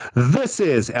This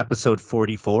is episode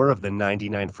 44 of the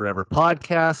 99 Forever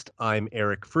podcast. I'm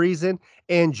Eric Friesen,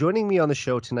 and joining me on the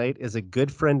show tonight is a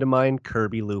good friend of mine,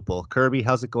 Kirby Lupel. Kirby,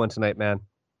 how's it going tonight, man?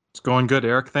 It's going good,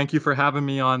 Eric. Thank you for having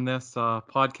me on this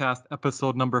podcast,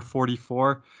 episode number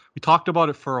 44. We talked about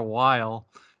it for a while,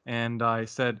 and I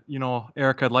said,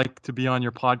 Eric, I'd like to be on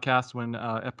your podcast when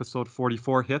episode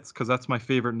 44 hits, because that's my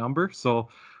favorite number. So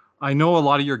I know a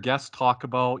lot of your guests talk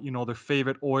about, their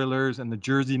favorite Oilers and the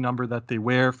jersey number that they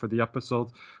wear for the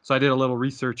episodes. So I did a little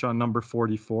research on number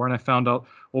 44, and I found out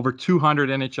over 200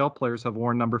 NHL players have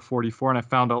worn number 44, and I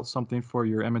found out something for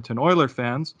your Edmonton Oiler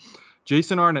fans.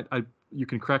 Jason Arnott, you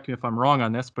can correct me if I'm wrong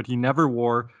on this, but he never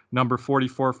wore number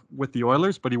 44 with the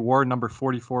Oilers, but he wore number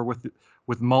 44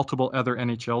 with multiple other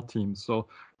NHL teams. So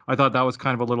I thought that was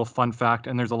kind of a little fun fact.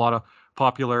 And there's a lot of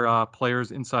popular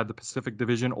players inside the Pacific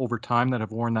Division over time that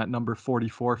have worn that number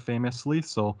 44 famously.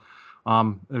 So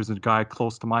there's a guy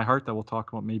close to my heart that we'll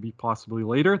talk about maybe possibly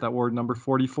later that wore number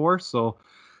 44. So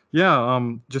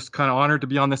yeah, just kind of honored to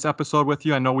be on this episode with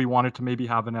you. I know we wanted to maybe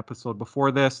have an episode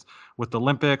before this with the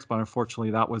Olympics, but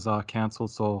unfortunately that was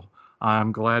canceled. So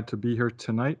I'm glad to be here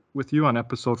tonight with you on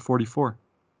episode 44.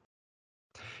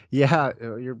 Yeah,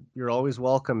 you're always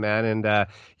welcome, man. And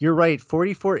you're right.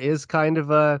 44 is kind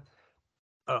of a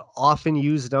often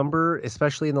used number,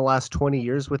 especially in the last 20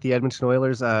 years with the Edmonton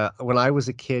Oilers. When I was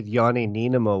a kid, Janne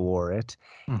Niinema wore it,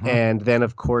 and then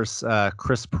of course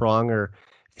Chris Pronger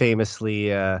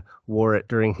famously wore it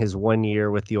during his 1 year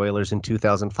with the Oilers in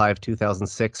 2005,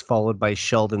 2006, followed by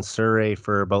Sheldon Surrey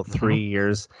for about 3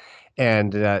 years.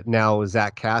 And now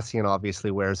Zach Kassian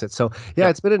obviously wears it. So, yeah,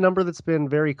 It's been a number that's been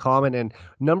very common. And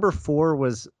number 4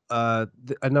 was a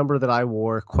number that I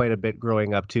wore quite a bit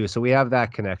growing up, too. So we have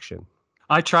that connection.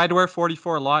 I tried to wear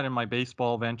 44 a lot in my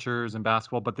baseball ventures and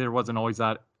basketball, but there wasn't always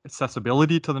that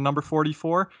accessibility to the number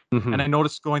 44. And I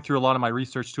noticed going through a lot of my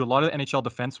research too, a lot of NHL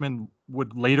defensemen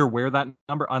would later wear that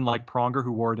number, unlike Pronger,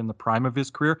 who wore it in the prime of his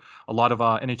career. A lot of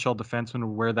NHL defensemen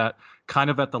would wear that kind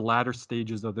of at the latter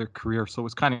stages of their career. So it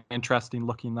was kind of interesting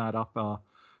looking that up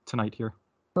tonight here.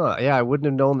 Yeah, I wouldn't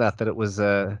have known that it was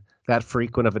that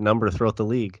frequent of a number throughout the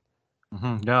league.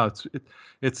 Yeah,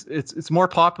 it's more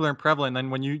popular and prevalent.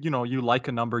 And when you like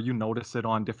a number, you notice it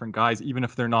on different guys, even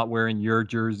if they're not wearing your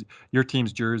jersey, your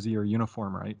team's jersey or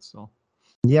uniform, right? So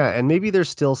yeah, and maybe there's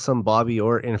still some Bobby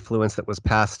Orr influence that was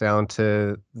passed down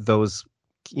to those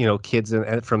kids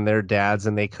and from their dads,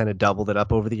 and they kind of doubled it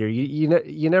up over the year.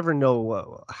 You never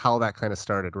know how that kind of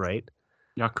started, right?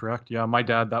 Yeah, correct. Yeah, my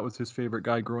dad, that was his favorite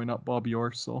guy growing up, Bobby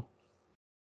Orr. So.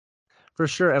 For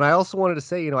sure. And I also wanted to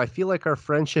say, I feel like our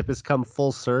friendship has come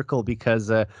full circle because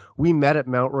we met at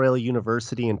Mount Royal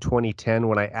University in 2010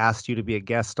 when I asked you to be a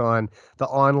guest on the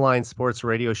online sports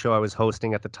radio show I was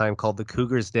hosting at the time called The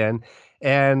Cougars Den.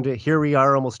 And here we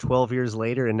are almost 12 years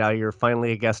later, and now you're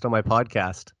finally a guest on my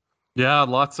podcast. Yeah,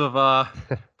 lots of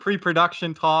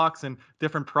pre-production talks and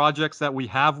different projects that we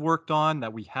have worked on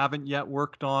that we haven't yet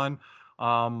worked on.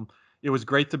 It was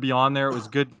great to be on there. It was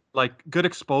good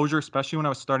exposure, especially when I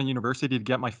was starting university, to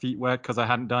get my feet wet because I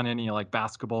hadn't done any like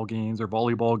basketball games or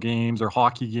volleyball games or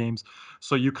hockey games.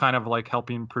 So you kind of like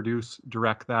helping produce,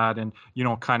 direct that, and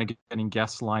kind of getting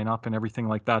guests line up and everything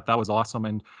like that. That was awesome.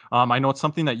 And I know it's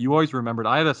something that you always remembered.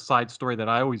 I had a side story that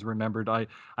I always remembered. I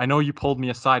know you pulled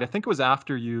me aside. I think it was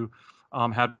after you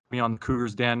had me on the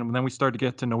Cougars Den, and then we started to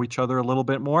get to know each other a little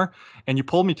bit more. And you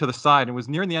pulled me to the side. It was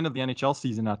near the end of the NHL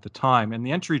season at the time, and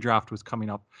the entry draft was coming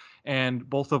up. And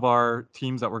both of our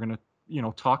teams that we're going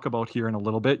to, talk about here in a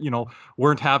little bit,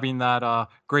 weren't having that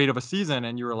great of a season.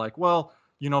 And you were like, well,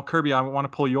 Kirby, I want to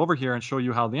pull you over here and show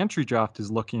you how the entry draft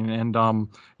is looking. And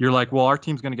you're like, well, our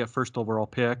team's going to get first overall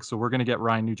pick, so we're going to get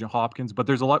Ryan Nugent-Hopkins. But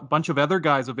there's bunch of other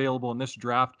guys available in this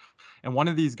draft, and one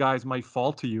of these guys might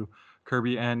fall to you,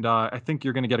 Kirby, and I think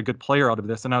you're going to get a good player out of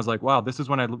this. And I was like, wow, this is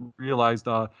when I realized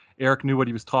Eric knew what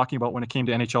he was talking about when it came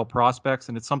to NHL prospects,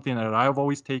 and it's something that I've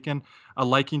always taken a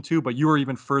liking to, but you were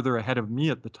even further ahead of me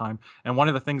at the time. And one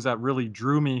of the things that really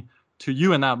drew me to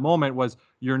you in that moment was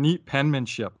your neat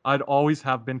penmanship. I'd always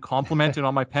have been complimented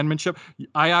on my penmanship.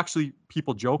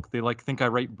 People joke, they think I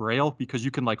write Braille because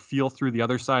you can feel through the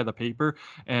other side of the paper,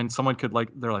 and someone could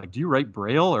they're like, do you write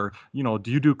Braille, or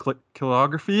do you do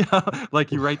calligraphy?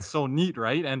 You write so neat,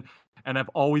 right? And I've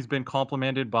always been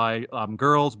complimented by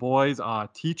girls, boys,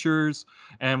 teachers.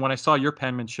 And when I saw your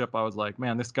penmanship, I was like,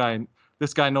 man, this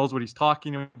guy knows what he's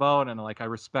talking about, and I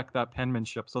respect that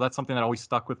penmanship. So that's something that always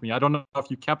stuck with me. I don't know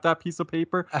if you kept that piece of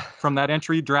paper from that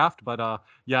entry draft, but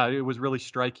yeah, it was really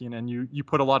striking, and you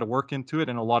put a lot of work into it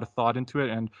and a lot of thought into it,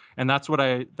 and that's what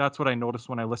I noticed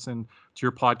when I listened to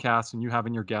your podcast and you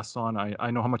having your guests on.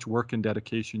 I know how much work and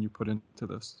dedication you put into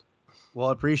this. Well,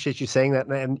 I appreciate you saying that,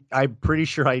 and I'm pretty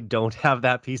sure I don't have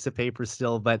that piece of paper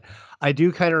still, but I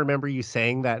do kind of remember you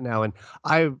saying that now. And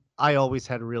I always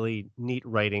had really neat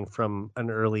writing from an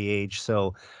early age,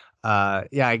 so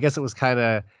yeah, I guess it was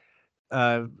kind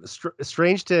of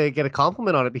strange to get a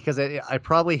compliment on it because I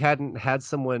probably hadn't had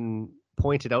someone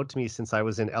pointed out to me since I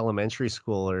was in elementary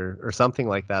school or something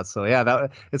like that. So yeah,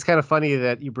 that it's kind of funny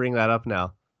that you bring that up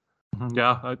now. Mhm.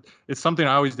 Yeah, it's something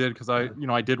I always did because I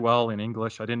did well in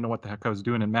English. I didn't know what the heck I was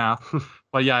doing in math,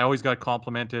 but yeah, I always got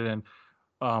complimented, and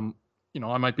um,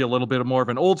 I might be a little bit more of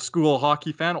an old school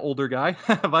hockey fan, older guy,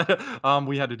 but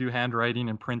we had to do handwriting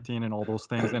and printing and all those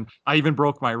things, and I even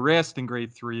broke my wrist in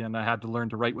grade 3, and I had to learn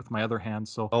to write with my other hand.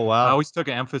 So Oh I wow. always took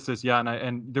an emphasis, yeah,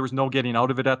 and there was no getting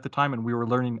out of it at the time, and we were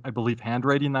learning, I believe,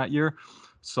 handwriting that year.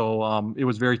 So it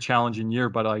was a very challenging year,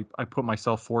 but I put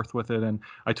myself forth with it, and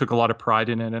I took a lot of pride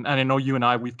in it. And I know you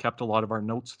and we've kept a lot of our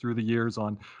notes through the years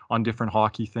on different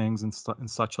hockey things and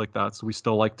such like that. So we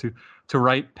still like to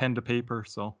write pen to paper.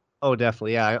 So Oh,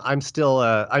 definitely. Yeah, I'm still.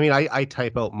 I mean, I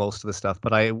type out most of the stuff,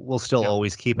 but I will still yeah.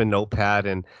 always keep a notepad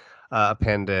and a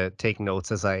pen to take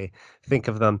notes as I think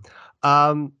of them.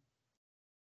 Um,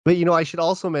 but I should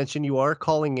also mention you are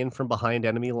calling in from behind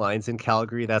enemy lines in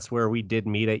Calgary. That's where we did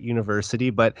meet at university.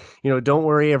 But don't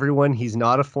worry, everyone. He's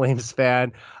not a Flames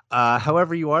fan.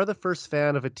 However, you are the first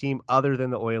fan of a team other than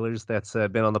the Oilers that's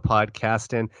been on the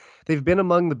podcast, and they've been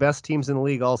among the best teams in the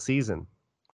league all season.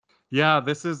 Yeah,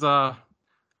 this is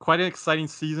quite an exciting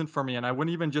season for me. And I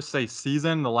wouldn't even just say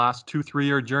season, the last 2, 3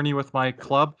 year journey with my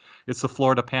club. It's the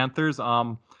Florida Panthers.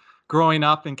 Growing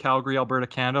up in Calgary, Alberta,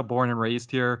 Canada, born and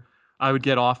raised here, I would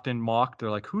get often mocked. They're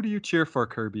like, "Who do you cheer for,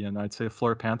 Kirby?" And I'd say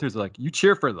Florida Panthers. They're like, "You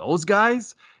cheer for those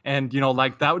guys?" And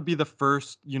like that would be the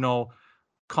first,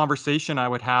 conversation I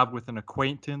would have with an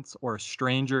acquaintance or a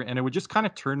stranger, and it would just kind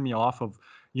of turn me off of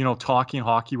talking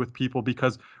hockey with people,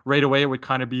 because right away it would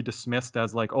kind of be dismissed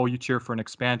as like, oh, you cheer for an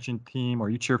expansion team, or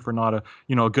you cheer for not a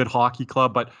good hockey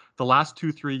club. But the last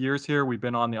 2, 3 years here, we've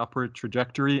been on the upward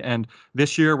trajectory, and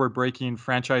this year we're breaking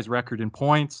franchise record in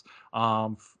points,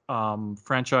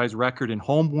 franchise record in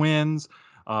home wins.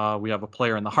 We have a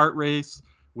player in the Hart Race.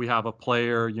 We have a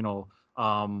player,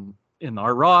 in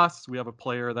our Ross. We have a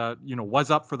player that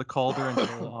was up for the Calder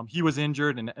until he was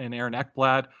injured, and Aaron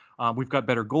Ekblad. We've got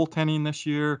better goaltending this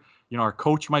year. Our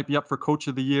coach might be up for Coach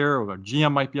of the Year, or our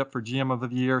GM might be up for GM of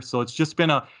the Year. So it's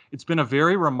been a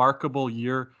very remarkable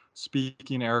year.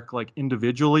 Speaking, Eric, like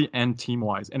individually and team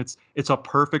wise, and it's a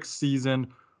perfect season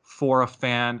for a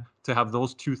fan to have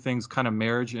those two things kind of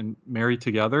marry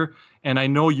together. And I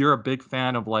know you're a big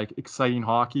fan of like exciting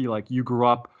hockey. Like you grew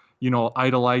up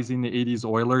idolizing the 80s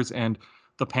Oilers, and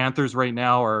the Panthers right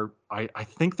now are, I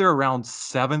think they're around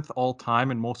 7th all time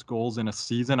in most goals in a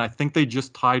season. I think they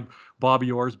just tied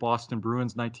Bobby Orr's Boston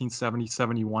Bruins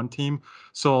 1970-71 team.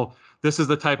 So this is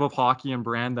the type of hockey and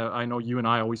brand that I know you and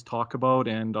I always talk about,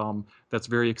 and that's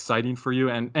very exciting for you.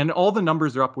 And all the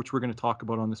numbers are up, which we're going to talk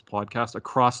about on this podcast,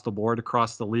 across the board,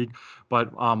 across the league.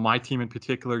 But my team in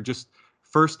particular, just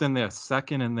first in this,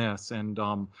 second in this, and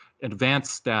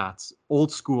advanced stats,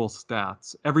 old school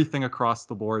stats, everything across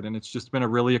the board. And it's just been a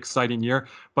really exciting year.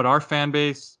 But our fan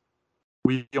base,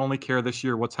 we only care this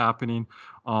year what's happening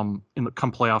in the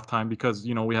come playoff time, because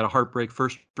we had a heartbreak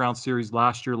first round series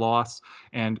last year, loss,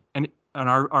 and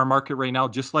our market right now,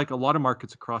 just like a lot of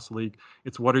markets across the league,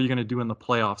 it's what are you going to do in the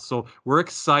playoffs. So we're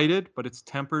excited, but it's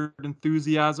tempered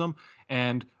enthusiasm,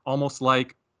 and almost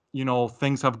like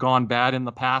things have gone bad in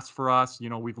the past for us.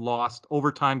 We've lost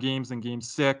overtime games in game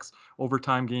 6,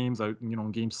 overtime games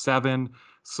in game 7.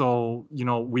 So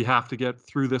we have to get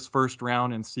through this first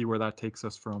round and see where that takes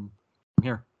us from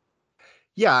here.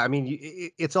 Yeah, I mean,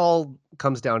 it's all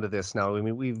comes down to this now. I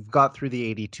mean, we've got through the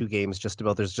 82 games just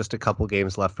about. There's just a couple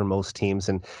games left for most teams,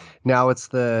 and now it's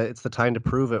the time to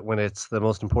prove it when it's the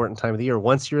most important time of the year.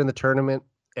 Once you're in the tournament,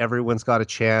 everyone's got a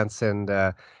chance, and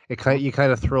you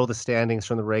kind of throw the standings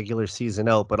from the regular season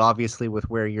out. But obviously, with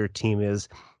where your team is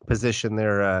positioned,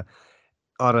 they're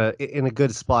in a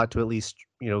good spot to at least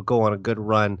go on a good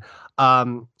run.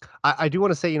 I do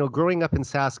want to say, growing up in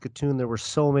Saskatoon, there were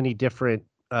so many different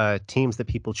teams that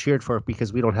people cheered for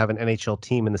because we don't have an NHL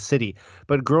team in the city.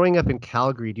 But growing up in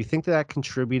Calgary, do you think that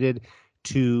contributed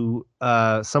to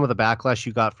some of the backlash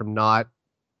you got from not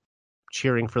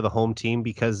cheering for the home team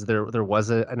because there was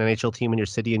an NHL team in your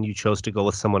city and you chose to go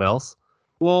with someone else?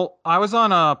 Well, I was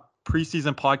on a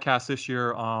preseason podcast this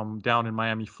year down in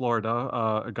Miami, Florida,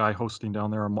 a guy hosting down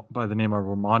there by the name of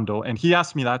Armando, and he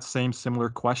asked me that same similar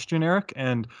question, Eric.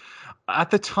 And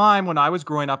At the time when I was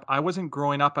growing up, I wasn't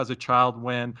growing up as a child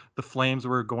when the Flames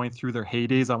were going through their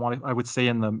heydays. I would say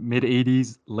in the mid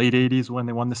 '80s, late '80s when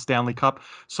they won the Stanley Cup.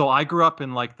 So I grew up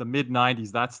in like the mid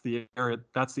 '90s. That's the era.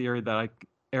 That's the era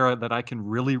that I can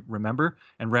really remember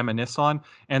and reminisce on.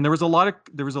 And there was a lot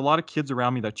of kids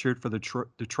around me that cheered for the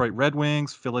Detroit Red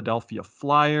Wings, Philadelphia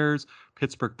Flyers,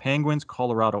 Pittsburgh Penguins,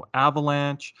 Colorado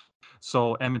Avalanche.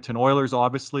 So Edmonton Oilers,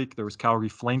 obviously, there was Calgary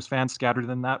Flames fans scattered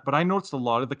in that. But I noticed a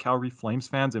lot of the Calgary Flames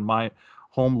fans in my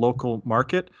home local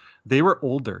market, they were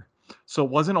older. So it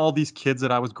wasn't all these kids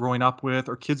that I was growing up with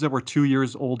or kids that were 2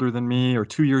 years older than me or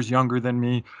 2 years younger than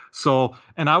me. So,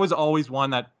 and I was always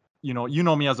one that, you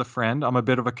know me as a friend. I'm a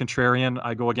bit of a contrarian.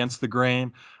 I go against the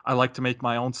grain. I like to make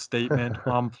my own statement.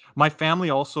 My family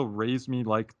also raised me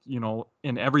like,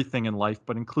 in everything in life,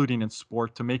 but including in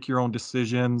sport, to make your own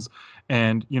decisions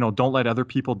and, don't let other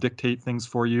people dictate things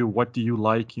for you. What do you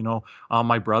like?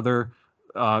 My brother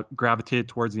gravitated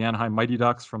towards the Anaheim Mighty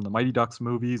Ducks from the Mighty Ducks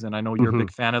movies, and I know you're a Hmm.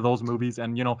 big fan of those movies.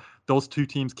 And those two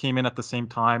teams came in at the same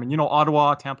time, and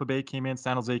Ottawa, Tampa Bay came in,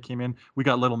 San Jose came in. We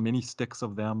got little mini sticks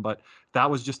of them, but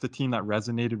that was just a team that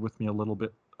resonated with me a little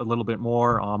bit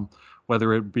more.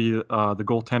 Whether it be the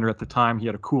goaltender at the time, he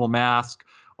had a cool mask.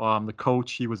 The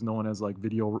coach, he was known as like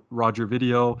Roger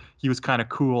Video. He was kind of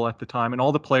cool at the time, and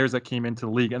all the players that came into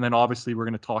the league. And then obviously we're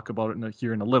going to talk about it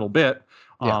here in a little bit.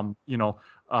 Yeah.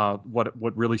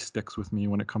 What really sticks with me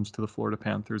when it comes to the Florida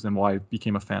Panthers and why I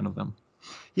became a fan of them.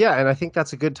 Yeah, and I think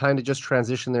that's a good time to just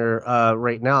transition there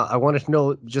right now. I wanted to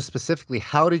know just specifically,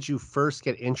 how did you first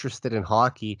get interested in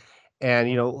hockey?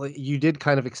 And you did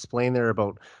kind of explain there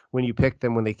about when you picked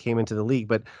them when they came into the league,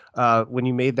 but when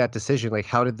you made that decision, like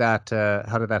how did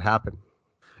that happen?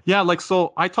 Yeah, like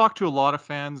so I talked to a lot of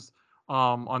fans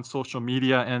on social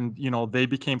media, and they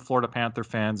became Florida Panther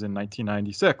fans in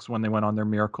 1996 when they went on their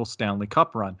miracle Stanley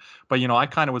Cup run. But I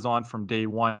kind of was on from day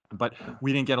one, but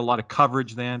we didn't get a lot of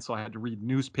coverage then, so I had to read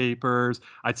newspapers.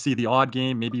 I'd see the odd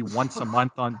game maybe once a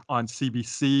month on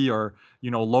CBC or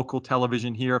local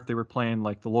television here if they were playing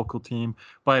like the local team.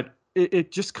 But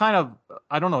it just kind of,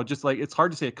 I don't know, just like it's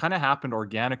hard to say. It kind of happened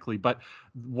organically, but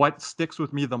what sticks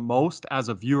with me the most as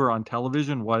a viewer on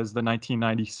television was the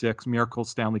 1996 Miracle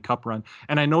Stanley Cup run.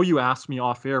 And I know you asked me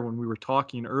off air when we were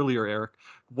talking earlier, Eric,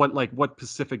 what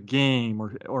Pacific game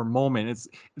or moment.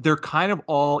 They're kind of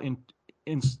all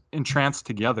entranced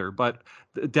together, but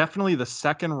definitely the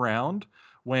second round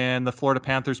when the Florida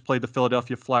Panthers played the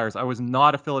Philadelphia Flyers. I was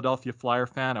not a Philadelphia Flyer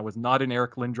fan. I was not an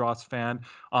Eric Lindros fan.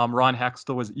 Ron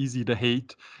Hextall was easy to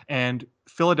hate. And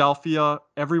Philadelphia,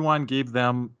 everyone gave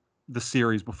them the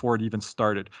series before it even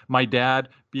started. My dad,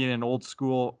 being an old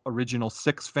school original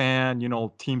six fan,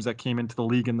 teams that came into the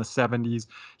league in the 70s,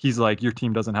 he's like, your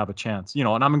team doesn't have a chance.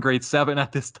 And I'm in grade 7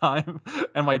 at this time.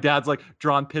 And my dad's like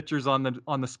drawing pictures on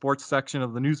the sports section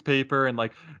of the newspaper and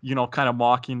like, kind of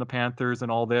mocking the Panthers and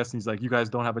all this. And he's like, you guys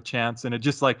don't have a chance. And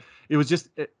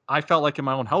I felt like in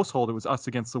my own household, it was us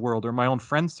against the world, or in my own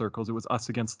friend circles, it was us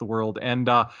against the world. And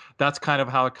that's kind of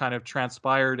how it kind of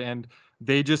transpired. And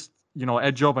they just,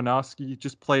 Ed Jovanovski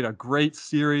just played a great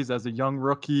series as a young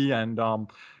rookie, and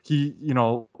he,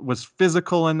 was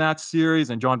physical in that series.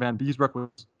 And John Van Beesbrook was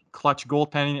clutch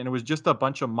goaltending, and it was just a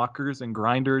bunch of muckers and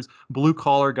grinders, blue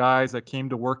collar guys that came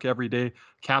to work every day.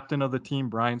 Captain of the team,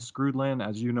 Brian Scrudlin,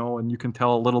 as you know, and you can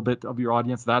tell a little bit of your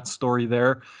audience that story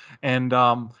there. And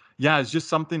yeah, it's just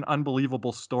something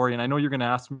unbelievable story. And I know you're going to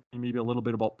ask me maybe a little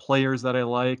bit about players that I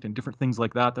liked and different things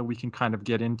like that we can kind of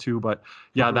get into. But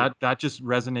yeah, Mhm. that just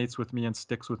resonates with me and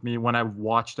sticks with me when I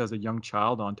watched as a young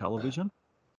child on television.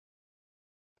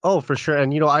 Oh, for sure.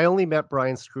 And I only met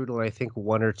Brian Strudel, I think,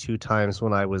 one or two times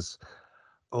when I was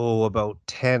about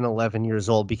 10, 11 years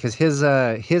old, because his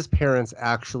parents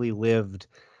actually lived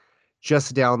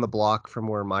just down the block from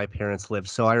where my parents lived.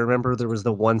 So I remember there was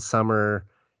the one summer,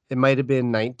 it might have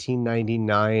been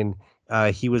 1999.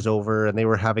 He was over and they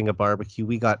were having a barbecue.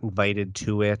 We got invited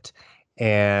to it,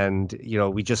 and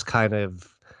we just kind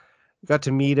of got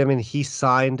to meet him, and he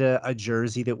signed a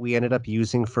jersey that we ended up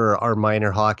using for our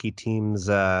minor hockey teams.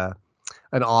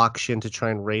 An auction to try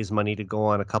and raise money to go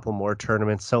on a couple more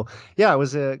tournaments. So yeah, it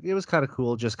was kind of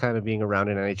cool just kind of being around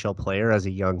an NHL player as a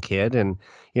young kid, and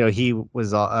he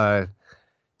was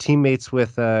teammates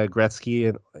with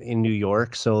Gretzky in New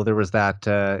York, so there was that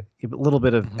little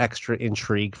bit of Mhm. extra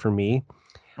intrigue for me.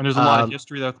 And there's a lot of Um,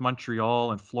 history there with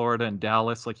Montreal and Florida and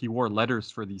Dallas. Like he wore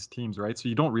letters for these teams, right? So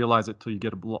you don't realize it till you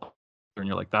get a blow, and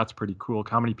you're like, that's pretty cool.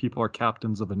 How many people are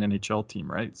captains of an NHL team,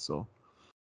 right? So.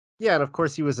 yeah, and of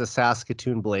course he was a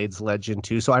Saskatoon Blades legend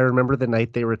too. So I remember the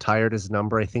night they retired his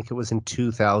number. I think it was in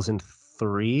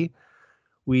 2003.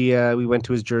 We went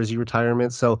to his jersey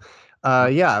retirement. So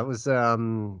Yeah, it was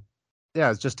yeah,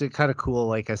 it's just kind of cool,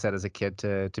 like I said, as a kid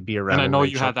to be And around I an know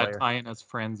you NHL had that player. tie-in as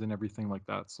friends and everything like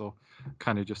that, so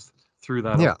kind of just threw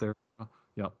that Yeah. out there.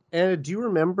 Yeah. And do you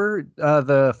remember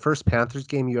the first Panthers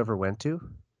game you ever went to?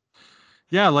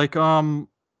 Yeah, like the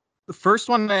first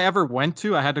one I ever went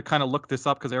to, I had to kind of look this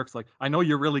up because Eric's like, I know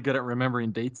you're really good at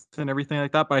remembering dates and everything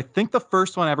like that, but I think the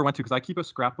first one I ever went to, because I keep a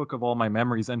scrapbook of all my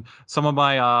memories, and some of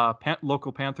my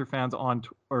local Panther fans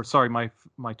or sorry, my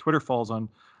Twitter follows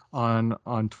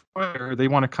on Twitter, they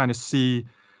want to kind of see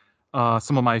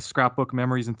some of my scrapbook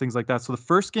memories and things like that. So the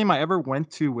first game I ever went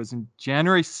to was in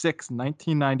January 6th,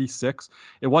 1996.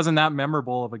 It wasn't that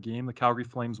memorable of a game. The Calgary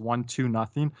Flames won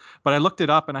 2-0, but I looked it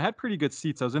up and I had pretty good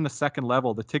seats. I was in the second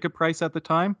level. The ticket price at the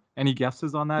time, any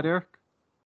guesses on that, Eric?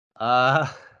 Uh,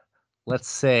 let's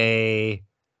say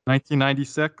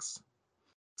 1996.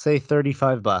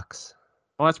 $35.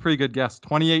 Oh, that's a pretty good guess.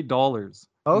 $28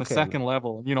 in the Okay. second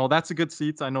level. You know, that's a good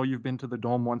seats. I know you've been to the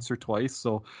Dome once or twice.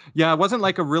 So, yeah, it wasn't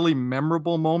like a really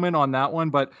memorable moment on that one,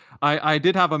 but I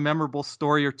did have a memorable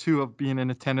story or two of being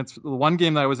in attendance. The one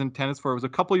game that I was in attendance for was a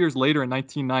couple years later in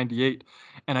 1998.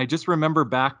 And I just remember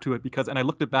back to it because, and I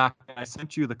looked it back and I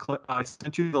sent you the clip, I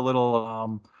sent you the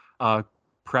little uh,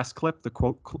 press clip, the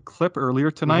quote clip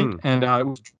earlier tonight. Hmm. And it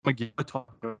was McGee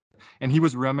talking, and he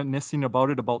was reminiscing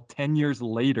about it about 10 years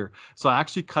later. So I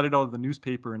actually cut it out of the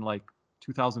newspaper in like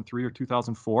 2003 or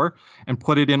 2004 and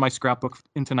put it in my scrapbook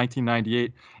into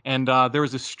 1998. And there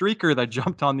was a streaker that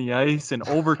jumped on the ice in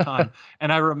overtime.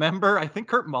 And I remember, I think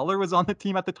Kurt Muller was on the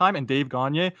team at the time, and Dave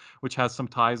Gagne, which has some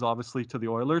ties obviously to the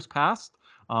Oilers past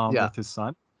Yeah. with his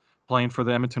son playing for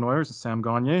the Edmonton Oilers, Sam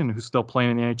Gagne, and who's still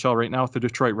playing in the NHL right now with the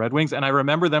Detroit Red Wings. And I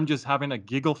remember them just having a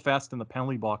giggle fest in the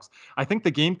penalty box. I think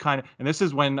the game kind of, and this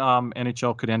is when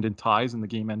NHL could end in ties, and the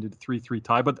game ended 3-3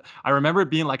 tie. But I remember it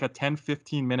being like a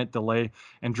 10-15 minute delay,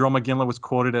 and Joe McGinley was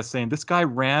quoted as saying, "This guy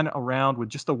ran around with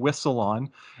just a whistle on,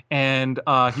 and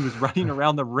he was running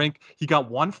around the rink. He got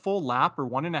one full lap or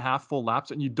 1.5 full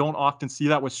laps, and you don't often see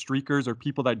that with streakers or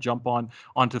people that jump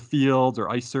onto fields or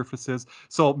ice surfaces."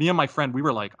 So me and my friend, we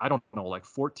were like, I don't know, like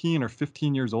 14 or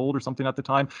 15 years old or something at the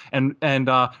time, and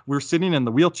we were sitting in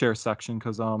the wheelchair section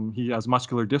because he has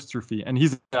muscular dystrophy, and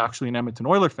he's actually an Edmonton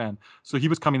Oiler fan, so he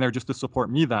was coming there just to support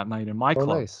me that night in my Oh,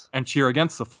 club nice. and cheer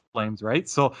against the Flames, right?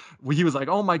 So he was like,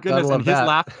 "Oh my Gotta goodness," and love his that.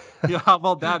 laugh. Yeah, how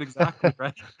about that exactly,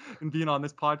 right? And being on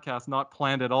this podcast, not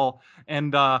planned at all,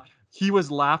 and he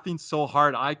was laughing so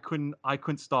hard I couldn't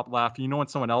stop laughing. You know when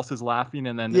someone else is laughing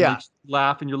and then it Yeah. makes you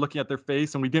laugh and you're looking at their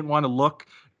face, and we didn't want to look.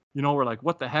 We're like,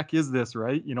 what the heck is this,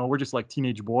 right? We're just like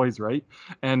teenage boys, right?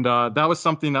 And that was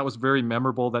something that was very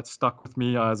memorable that stuck with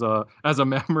me as a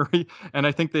memory. And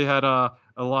I think they had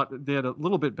they had a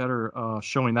little bit better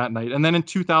showing that night. And then in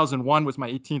 2001 was my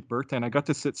 18th birthday, and I got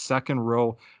to sit second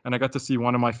row, and I got to see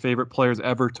one of my favorite players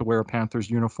ever to wear a Panthers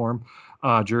uniform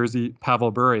jersey,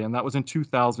 Pavel Bure, and that was in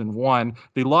 2001.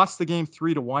 They lost the game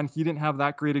 3-1. He didn't have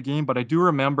that great a game, but I do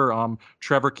remember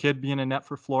Trevor Kidd being in net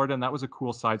for Florida, and that was a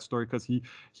cool side story because he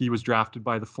was drafted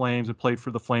by the Flames and played for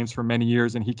the Flames for many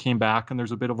years, and he came back, and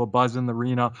there's a bit of a buzz in the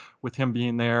arena with him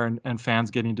being there and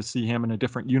fans getting to see him in a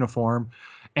different uniform.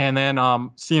 And then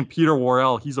seeing Peter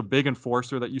Worrell, he's a big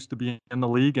enforcer that used to be in the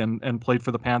league and played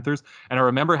for the Panthers. And I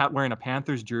remember wearing a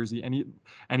Panthers jersey, and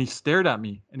he stared at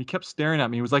me, and he kept staring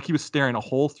at me. It was like he was staring a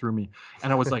hole through me.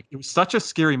 And I was like, it was such a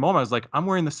scary moment. I was like, I'm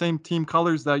wearing the same team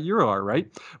colors that you are, right?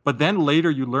 But then later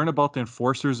you learn about the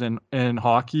enforcers in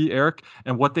hockey, Eric,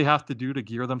 and what they have to do to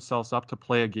gear themselves up to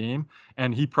play a game.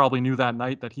 And he probably knew that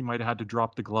night that he might have had to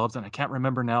drop the gloves. And I can't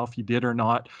remember now if he did or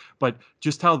not, but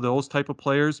just how those type of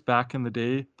players back in the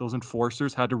day, those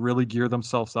enforcers had to really gear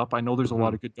themselves up. I know there's a lot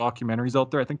Hmm. of good documentaries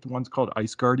out there. I think the one's called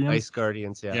Ice Guardians. Ice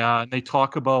Guardians. Yeah. Yeah, and they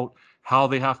talk about how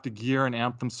they have to gear and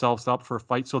amp themselves up for a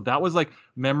fight. So that was like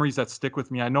memories that stick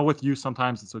with me. I know with you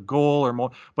sometimes it's a goal or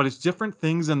more, but it's different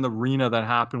things in the arena that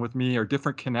happen with me, or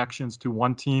different connections to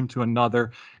one team to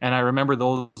another. And I remember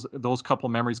those couple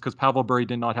memories because Pavel Bure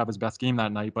did not have his best game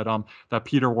that night, but that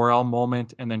Peter Worrell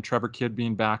moment, and then Trevor Kidd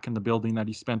being back in the building that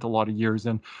he spent a lot of years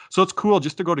in. So it's cool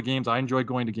just to go to games. I enjoy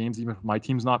going to games even if my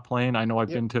team's not playing. I know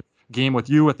I've Yeah. been to game with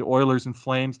you at the Oilers and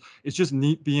Flames. It's just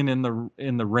neat being in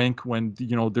the rink when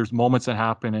there's moments that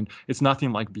happen, and it's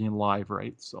nothing like being live,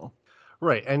 right? So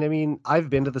Right. And I mean, I've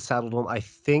been to the Saddle Dome, I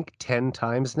think 10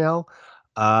 times now.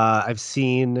 I've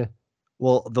seen,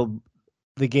 well,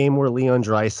 the game where Leon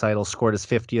Draisaitl scored his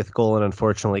 50th goal, and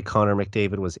unfortunately Connor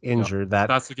McDavid was yeah, injured. That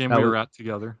that's the game that we was were at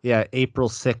together. yeah, April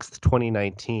 6th,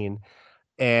 2019.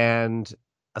 And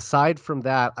aside from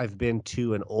that, I've been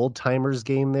to an old timers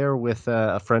game there with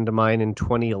a friend of mine in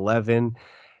 2011.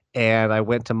 and I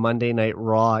went to Monday Night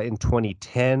Raw in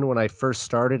 2010 when I first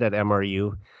started at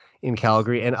MRU in Nice.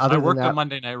 Calgary. And other than that,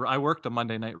 I worked a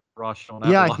Monday Night Raw show, and I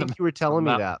have yeah, a I lot of think memories you were telling from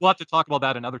me that. that. We'll have to talk about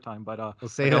that another time, but We'll I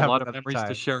save got a that for lot of another memories to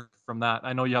time. share from that.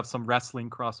 I know you have some wrestling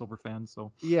crossover fans,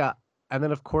 so Yeah, and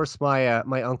then of course my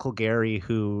uncle Gary,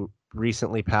 who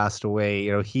recently passed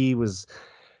away. He was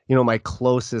my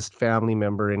closest family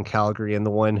member in Calgary, and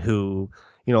the one who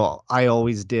I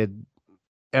always did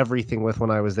everything with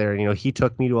when I was there. He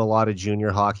took me to a lot of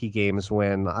junior hockey games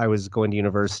when I was going to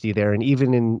university there. And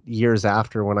even in years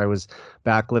after, when I was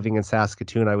back living in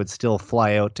Saskatoon, I would still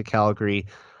fly out to Calgary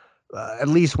at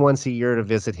least once a year to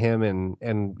visit him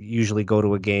and usually go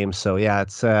to a game. So yeah,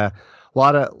 it's a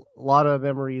lot of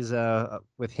memories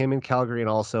with him in Calgary. And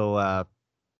also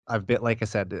I've been, like I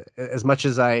said, as much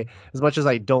as I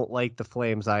don't like the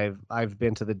Flames, I've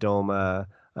been to the Dome a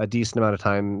decent amount of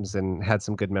times and had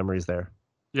some good memories there.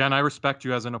 yeah, and I respect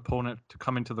you as an opponent to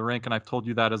come into the rink, and I've told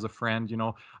you that as a friend.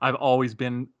 I've always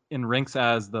been in rinks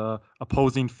as the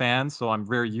opposing fan, so I'm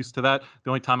very used to that. The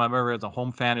only time I've ever as a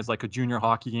home fan is like a junior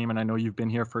hockey game, and I know you've been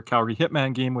here for a Calgary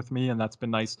Hitman game with me, and that's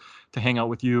been nice to hang out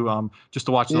with you, just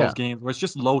to watch those Yeah. games where it's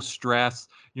just low stress.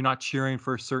 You're not cheering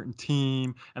for a certain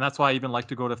team, and that's why I even like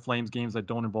to go to Flames games that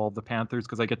don't involve the Panthers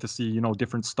because I get to see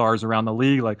different stars around the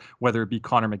league, like whether it be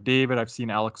Connor McDavid. I've seen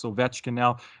Alex Ovechkin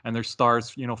now, and there's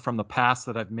stars from the past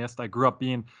that I've missed. I grew up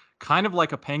being kind of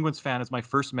like a Penguins fan as my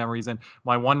first memories, and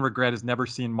my one regret is never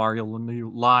seeing Mario Lemieux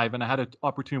live. And I had an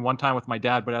opportunity one time with my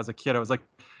dad, but as a kid, I was like,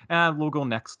 we'll go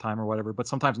next time or whatever. But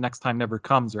sometimes next time never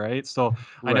comes, right? So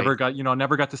I Right.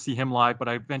 never got to see him live, but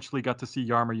I eventually got to see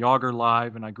Yarmer Yager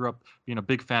live, and I grew up being a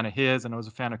big fan of his, and I was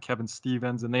a fan of Kevin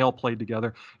Stevens, and they all played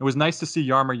together. It was nice to see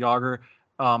Yarmer Yager,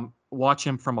 watch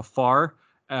him from afar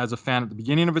as a fan at the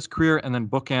beginning of his career and then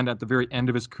bookend at the very end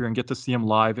of his career and get to see him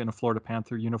live in a Florida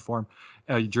Panther uniform,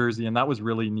 jersey, and that was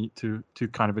really neat to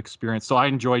kind of experience. So I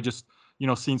enjoy just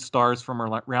seeing stars from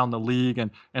around the league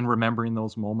and remembering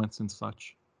those moments and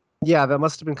such. Yeah, that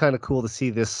must have been kind of cool to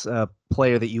see this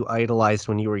player that you idolized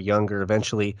when you were younger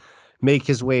eventually make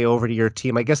his way over to your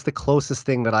team. I guess the closest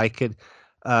thing that I could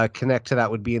connect to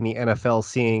that would be in the NFL,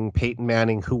 seeing Peyton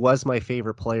Manning, who was my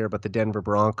favorite player, but the Denver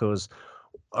Broncos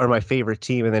are my favorite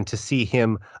team. And then to see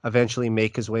him eventually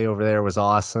make his way over there was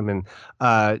awesome.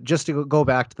 And just to go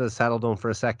back to the Saddle Dome for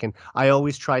a second, I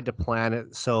always tried to plan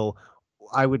it so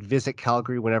I would visit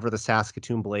Calgary whenever the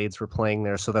Saskatoon Blades were playing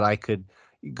there so that I could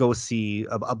go see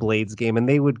a Blades game. And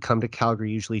they would come to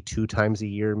Calgary usually 2 times a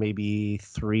year, maybe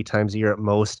 3 times a year at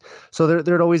most. So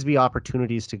there'd always be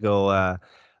opportunities to go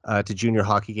to junior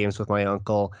hockey games with my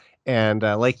uncle. And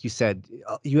like you said,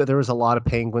 there was a lot of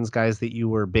Penguins guys that you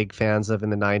were big fans of in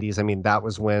the 90s. I mean, that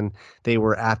was when they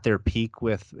were at their peak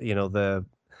with,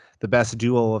 the best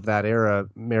duo of that era,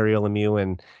 Mario Lemieux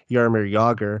and Jaromir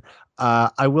Jagr.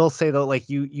 I will say though, like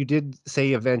you did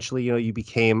say eventually, you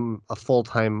became a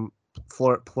full-time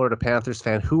Florida Panthers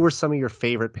fan. Who were some of your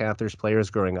favorite Panthers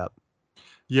players growing up?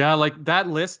 Yeah, like that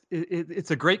list, it's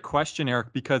a great question,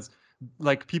 Eric, because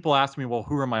like people ask me, well,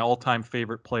 who are my all-time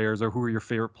favorite players or who are your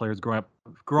favorite players growing up?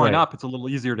 Growing Right. up, it's a little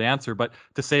easier to answer, but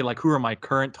to say like who are my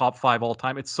current top five all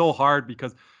time, it's so hard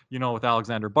because with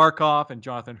Alexander Barkov and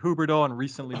Jonathan Huberdeau and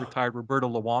recently retired Roberto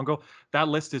Luongo, that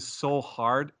list is so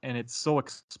hard and it's so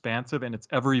expansive and it's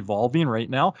ever evolving right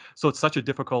now. So it's such a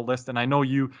difficult list. And I know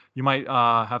you might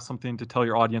have something to tell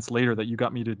your audience later that you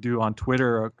got me to do on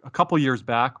Twitter a couple years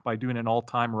back by doing an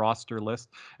all-time roster list,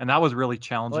 and that was really Oh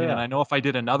challenging. And yeah. I know if I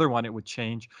did another one, it would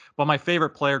change. But my favorite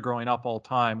player growing up all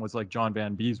time was like John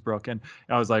Van Beesbrook, and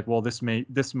I was like, well, this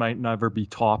might never be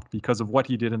topped because of what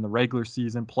he did in the regular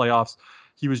season, playoffs.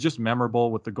 He was just memorable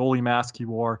with the goalie mask he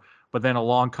wore. But then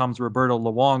along comes Roberto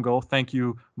Luongo. Thank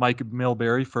you, Mike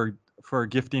Milbury, for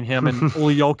gifting him and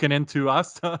Uli Jokinen to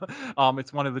us.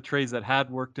 It's one of the trades that had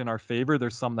worked in our favor.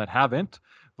 There's some that haven't,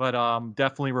 but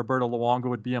definitely Roberto Luongo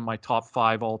would be in my top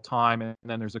five all time. And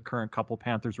then there's a current couple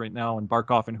Panthers right now, and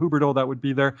Barkov and Huberdeau that would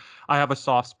be there. I have a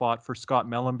soft spot for Scott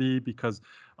Mellanby because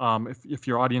if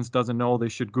your audience doesn't know, they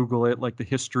should Google it, like the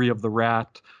history of the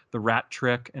rat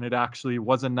trick. And it actually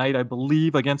was a night, I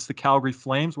believe, against the Calgary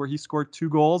Flames where he scored 2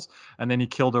 goals and then he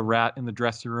killed a rat in the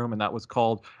dressing room. And that was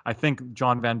called, I think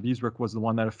John Van Beesbrook was the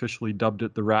one that officially dubbed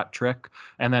it the rat trick.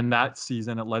 And then that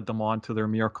season, it led them on to their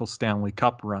Miracle Stanley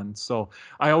Cup run. So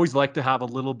I always like to have a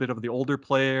little bit of the older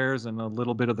players and a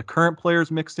little bit of the current players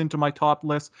mixed into my top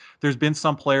list. There's been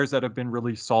some players that have been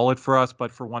really solid for us,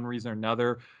 but for one reason or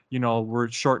another, were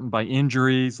shortened by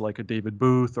injuries, like a David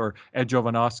Booth or Ed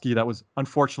Jovanovski. That was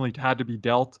unfortunately had to be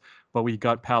dealt, but we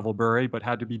got Pavel Bure, but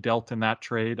had to be dealt in that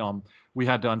trade. we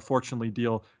had to unfortunately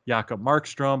deal Jakob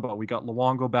Markstrom, but we got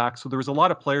Luongo back. So there was a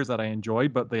lot of players that I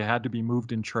enjoyed, but they had to be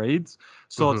moved in trades.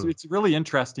 So it's really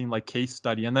interesting, like case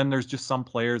study. And then there's just some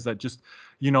players that just,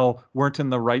 weren't in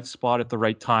the right spot at the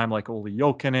right time, like Olli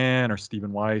Jokinen or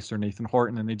Stephen Weiss or Nathan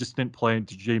Horton, and they just didn't play.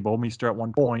 Jay Bouwmeester at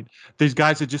one point. These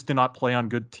guys that just did not play on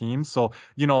good teams. So,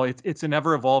 it's an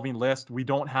ever evolving list. We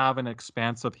don't have an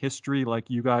expansive history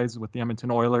like you guys with the Edmonton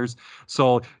Oilers.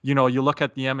 So, you look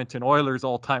at the Edmonton Oilers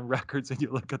all-time records and you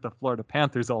look at the Florida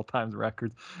Panthers all-time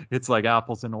records, it's like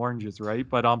apples and oranges, right?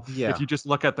 But if you just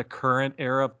look at the current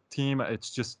era team,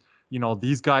 it's just,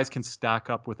 these guys can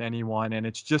stack up with anyone, and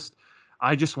it's just,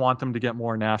 I just want them to get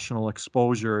more national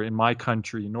exposure in my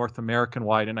country, North American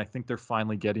wide, and I think they're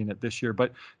finally getting it this year.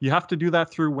 But you have to do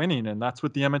that through winning, and that's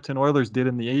what the Edmonton Oilers did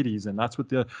in the 80s, and that's what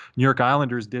the New York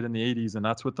Islanders did in the 80s, and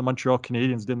that's what the Montreal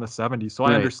Canadiens did in the 70s. So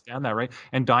I understand that, right?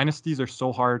 And dynasties are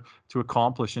so hard to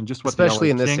accomplish, and just what especially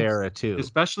the in LA this Kings, era too.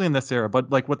 especially in this era, but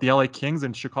like what the LA Kings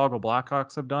and Chicago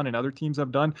Blackhawks have done, and other teams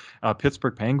have done,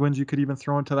 Pittsburgh Penguins you could even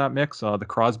throw into that mix, the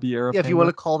Crosby era. Yeah, if you want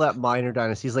to call that minor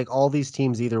dynasties, like all these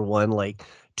teams either won like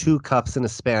 2 cups in a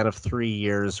span of 3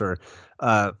 years, or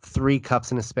 3 cups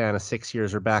in a span of 6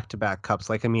 years, or back-to-back cups.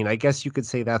 Like, I mean, I guess you could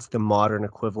say that's the modern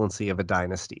equivalency of a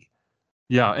dynasty.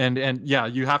 Yeah, and yeah,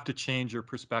 you have to change your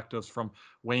perspectives from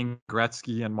Wayne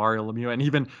Gretzky and Mario Lemieux, and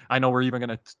even I know we're even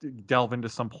going to delve into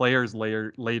some players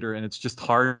later, and it's just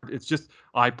hard. It's just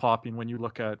eye-popping when you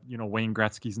look at Wayne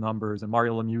Gretzky's numbers and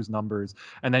Mario Lemieux's numbers,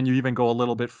 and then you even go a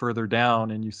little bit further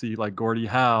down and you see like Gordie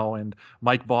Howe and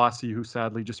Mike Bossy, who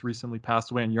sadly just recently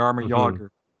passed away, and Jaromir Jagr.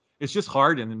 It's just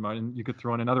hard, and you could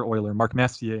throw in another Oiler, Mark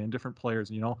Messier, and different players.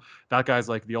 That guy's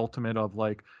like the ultimate of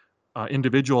like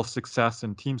individual success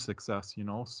and team success,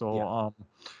 so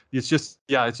it's just,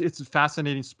 it's a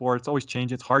fascinating sport. It's always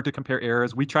changing. It's hard to compare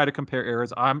eras. We try to compare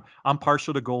eras. I'm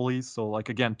partial to goalies, so like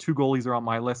again, 2 goalies are on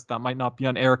my list that might not be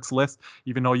on Eric's list,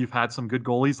 even though you've had some good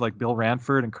goalies like Bill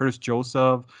Ranford and Curtis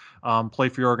Joseph play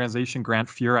for your organization. Grant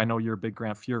Fuhr, I know you're a big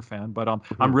Grant Fuhr fan, but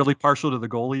I'm really partial to the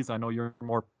goalies. I know you're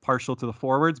more partial to the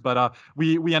forwards, but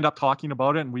we end up talking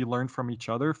about it, and we learn from each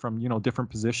other from different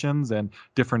positions and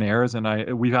different eras,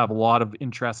 and we have a lot of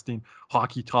interesting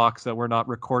hockey talks that we're not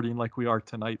recording like we are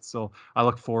tonight. So I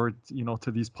look forward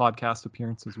to these podcast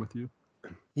appearances with you.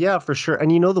 Yeah, for sure.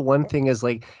 And the one thing is,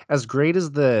 like, as great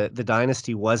as the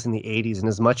dynasty was in the 80s, and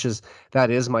as much as that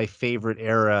is my favorite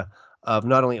era of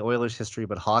not only Oilers history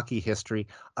but hockey history,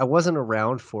 I wasn't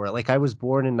around for it. Like, I was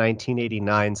born in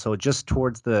 1989, so just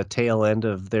towards the tail end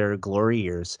of their glory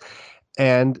years.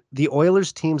 And the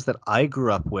Oilers teams that I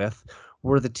grew up with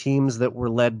were the teams that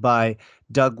were led by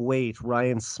Doug Weight,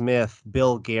 Ryan Smith,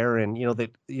 Bill Guerin,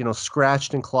 that,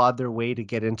 scratched and clawed their way to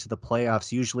get into the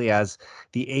playoffs, usually as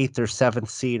the 8th or 7th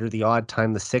seed, or the odd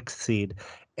time the 6th seed.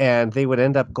 And they would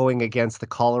end up going against the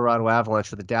Colorado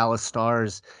Avalanche or the Dallas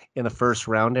Stars in the first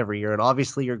round every year. And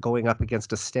obviously you're going up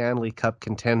against a Stanley Cup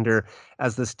contender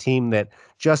as this team that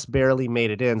just barely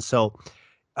made it in. So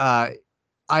I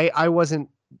wasn't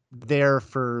there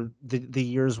for the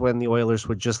years when the Oilers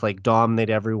would just like dominate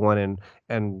everyone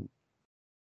and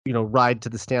ride to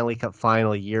the Stanley Cup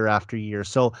final year after year.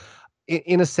 So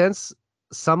in a sense,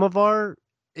 some of our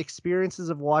experiences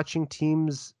of watching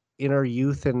teams in our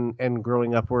youth and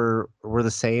growing up were the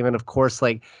same. And of course,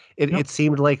 like it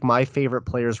seemed like my favorite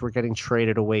players were getting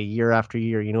traded away year after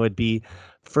year. It'd be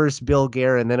first Bill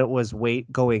Guerin, then it was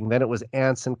Weight going, then it was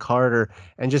Anson Carter,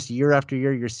 and just year after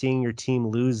year, you're seeing your team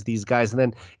lose these guys. And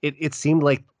then it seemed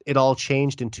like it all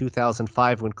changed in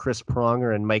 2005 when Chris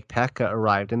Pronger and Mike Peca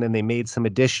arrived, and then they made some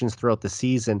additions throughout the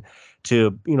season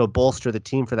to bolster the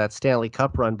team for that Stanley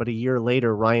Cup run. But a year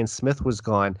later, Ryan Smith was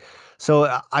gone.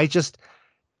 So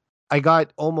I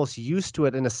got almost used to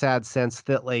it in a sad sense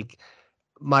that like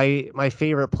my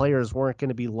favorite players weren't going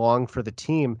to be long for the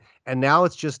team. And now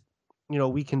it's just,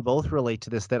 we can both relate to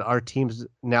this, that our teams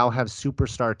now have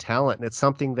superstar talent. And it's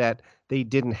something that they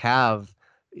didn't have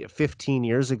 15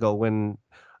 years ago when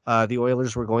the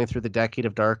Oilers were going through the decade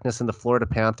of darkness and the Florida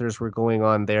Panthers were going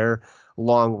on their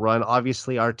long run.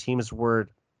 Obviously, our teams were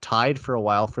tied for a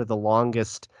while for the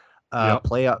longest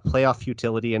playoff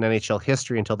futility in NHL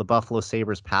history until the Buffalo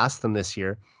Sabres passed them this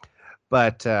year.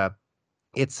 But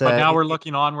now we're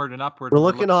looking onward and upward. We're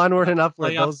looking onward and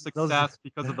upward. Playoff success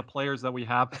because of the players that we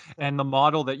have and the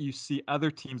model that you see other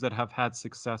teams that have had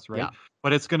success, right? Yeah.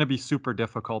 But it's going to be super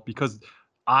difficult because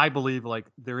I believe like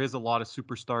there is a lot of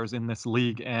superstars in this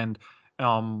league, and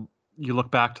you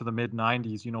look back to the mid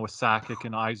 '90s, with Sakic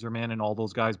and Yzerman and all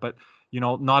those guys, but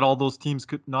not all those teams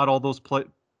could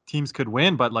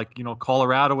win, but like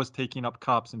Colorado was taking up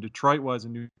cups and Detroit was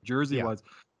and New Jersey was.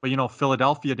 But,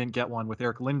 Philadelphia didn't get one with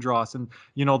Eric Lindros. And,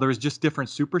 there's just different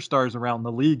superstars around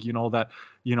the league, that,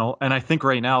 and I think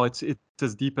right now it's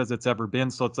as deep as it's ever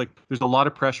been. So it's like there's a lot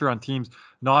of pressure on teams,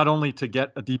 not only to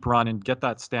get a deep run and get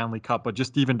that Stanley Cup, but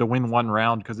just even to win one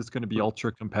round, because it's going to be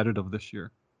ultra competitive this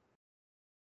year.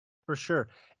 For sure.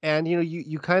 And,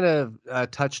 you kind of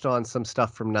touched on some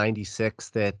stuff from 96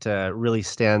 that really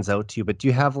stands out to you, but do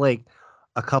you have like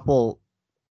a couple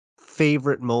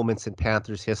favorite moments in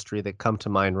Panthers history that come to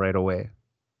mind right away?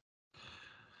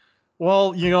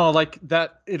 Well, like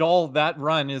that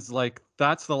run is like,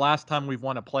 that's the last time we've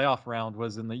won a playoff round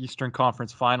was in the Eastern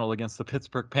Conference Final against the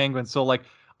Pittsburgh Penguins. So like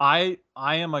I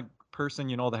am a person,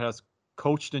 that has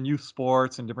coached in youth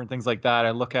sports and different things like that.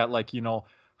 I look at like,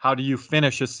 how do you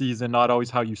finish a season, not always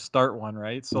how you start one,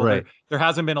 right? So Right. there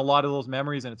hasn't been a lot of those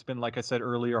memories, and it's been, like I said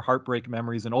earlier, heartbreak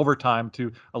memories in overtime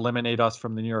to eliminate us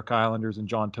from the New York Islanders and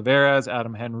John Tavares,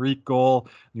 Adam Henrique goal,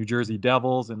 New Jersey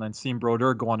Devils, and then Sean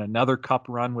Brodeur go on another cup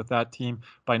run with that team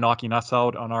by knocking us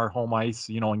out on our home ice,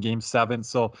 in Game 7.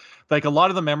 So like a lot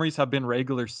of the memories have been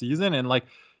regular season, and like,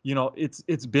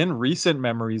 it's been recent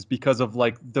memories because of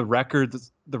like the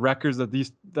records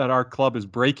that our club is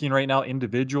breaking right now,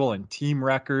 individual and team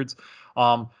records.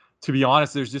 To be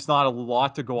honest, there's just not a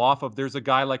lot to go off of. There's a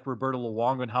guy like Roberto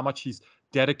Luongo and how much he's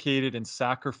dedicated and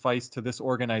sacrificed to this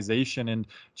organization, and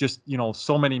just,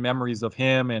 so many memories of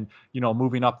him, and,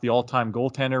 moving up the all-time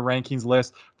goaltender rankings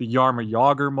list, the Jaromir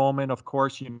Jagr moment, of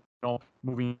course,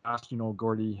 moving past,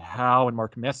 Gordie Howe and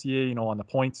Mark Messier, on the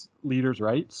points leaders,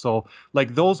 right? So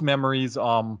like those memories,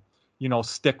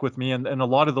 stick with me, and a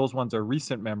lot of those ones are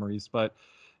recent memories. But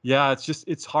yeah,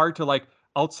 it's hard to like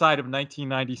outside of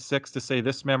 1996 to say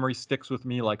this memory sticks with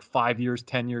me like 5 years,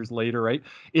 10 years later, right?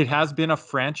 It has been a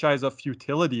franchise of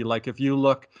futility. Like if you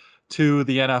look to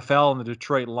the NFL and the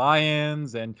Detroit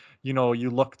Lions, and you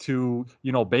look to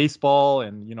baseball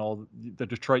and the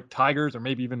Detroit Tigers, or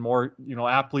maybe even more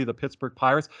aptly the Pittsburgh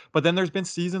Pirates. But then there's been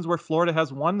seasons where Florida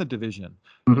has won the division.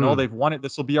 They've won it.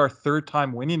 This will be our third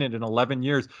time winning it in 11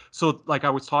 years. So like I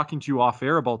was talking to you off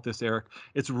air about this, Eric,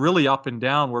 it's really up and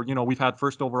down where we've had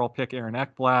first overall pick Aaron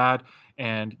Ekblad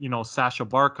and Sasha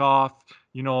Barkov,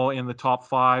 in the top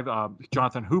 5,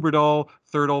 Jonathan Huberdeau,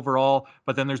 third overall.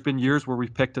 But then there's been years where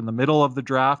we've picked in the middle of the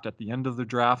draft, at the end of the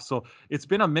draft. So it's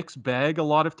been a mixed bag a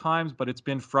lot of times, but it's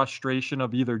been frustration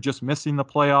of either just missing the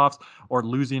playoffs or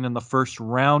losing in the first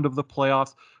round of the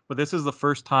playoffs. But this is the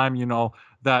first time,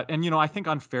 that, and, I think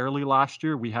unfairly last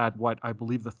year, we had what I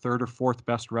believe the third or fourth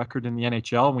best record in the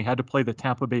NHL, and we had to play the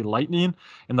Tampa Bay Lightning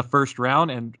in the first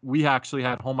round, and we actually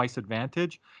had home ice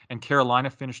advantage, and Carolina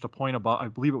finished a point above, I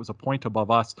believe it was a point above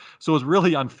us. So it was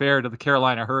really unfair to the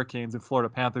Carolina Hurricanes and Florida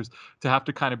Panthers to have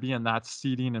to kind of be in that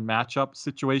seeding and matchup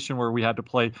situation where we had to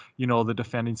play, the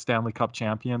defending Stanley Cup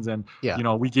champions, and,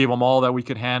 Yeah. we gave them all that we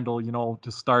could handle,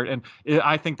 to start. And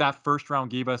I think that first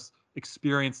round gave us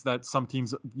experience that some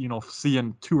teams see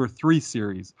in 2 or 3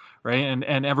 series, right?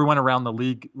 And everyone around the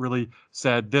league really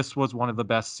said this was one of the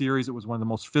best series. It was one of the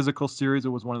most physical series. It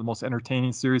was one of the most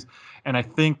entertaining series. And I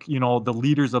think the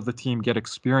leaders of the team get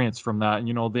experience from that. And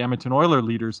the Edmonton Oilers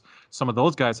leaders, some of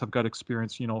those guys have got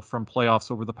experience from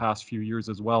playoffs over the past few years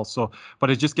as well. So but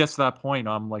it just gets to that point.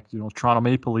 Like Toronto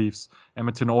Maple Leafs,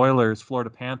 Edmonton Oilers, Florida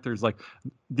Panthers, like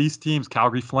these teams,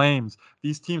 Calgary Flames,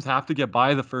 these teams have to get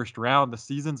by the first round, the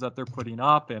seasons that they're putting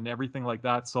up and everything like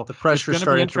that. So the pressure it's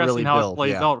going to be starting to interesting really how build, it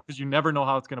plays yeah. out, because you never know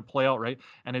how it's going to play out, right?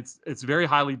 And it's very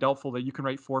highly doubtful that you can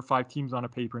write 4 or 5 teams on a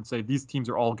paper and say these teams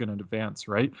are all going to advance,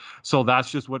 right? So that's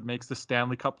just what makes the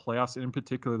Stanley Cup playoffs, in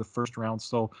particular the first round,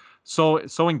 so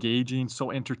engaging,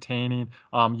 so entertaining.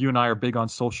 You and I are big on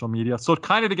social media. So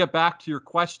kind of to get back to your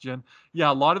question, yeah,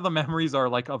 a lot of the memories are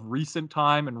like of recent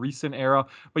time and recent era,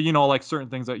 but like certain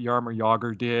things that Jaromir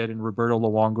Jagr did and Roberto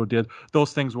Luongo did,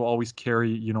 those things will always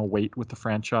carry weight with the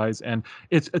franchise, and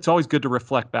it's always good to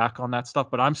reflect back on that stuff.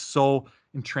 But I'm so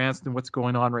entranced in what's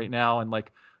going on right now, and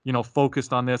like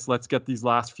focused on this. Let's get these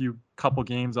last few couple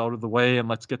games out of the way, and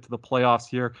let's get to the playoffs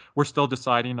here. We're still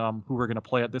deciding who we're going to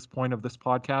play at this point of this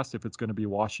podcast, if it's going to be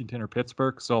Washington or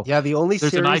Pittsburgh. So yeah, the only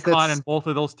there's an series icon that's in both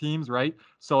of those teams, right?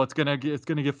 So it's gonna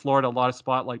give Florida a lot of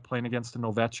spotlight playing against an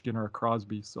Ovechkin or a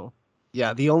Crosby. So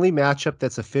yeah, the only matchup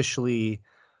that's officially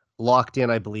locked in,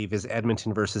 I believe, is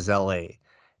Edmonton versus LA.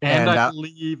 and And I that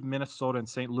believe Minnesota and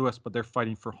St. Louis, but they're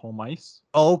fighting for home ice.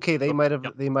 okay, So,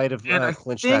 yep. they might have And I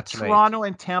clinched think that tonight. Toronto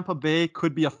and Tampa Bay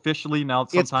could be officially now.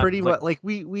 It's Sometimes pretty like much like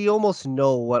we almost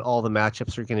know what all the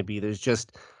matchups are going to be. There's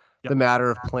just Yep. the matter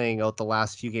of playing out the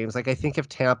last few games. Like I think if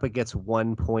Tampa gets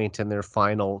 1 point in their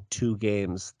final 2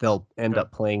 games, they'll end Okay.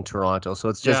 up playing Toronto. So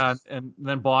it's just Yeah, and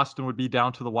then Boston would be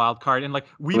down to the wild card. And like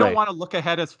we don't right. want to look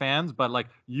ahead as fans, but like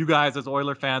you guys as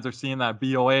Oiler fans are seeing that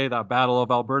BOA, that Battle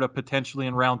of Alberta potentially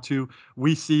in round 2.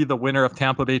 We see the winner of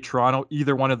Tampa Bay Toronto.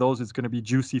 Either one of those is going to be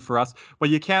juicy for us. But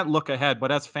you can't look ahead.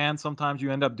 But as fans, sometimes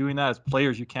you end up doing that. As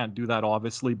players, you can't do that,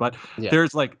 obviously. But Yeah.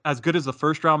 there's like as good as the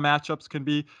first round matchups can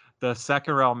be, the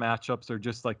second round matchups are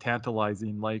just like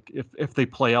tantalizing, like if they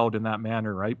play out in that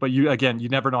manner, right? But you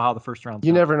never know how the first round's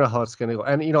You going. never know how it's going to go.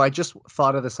 And, I just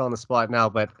thought of this on the spot now,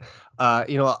 but,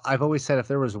 I've always said if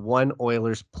there was one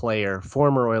Oilers player,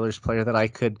 former Oilers player that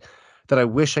I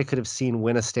wish I could have seen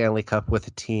win a Stanley Cup with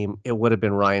a team, it would have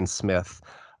been Ryan Smith.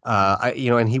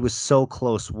 And he was so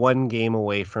close, 1 game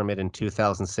away from it in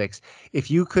 2006. If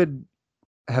you could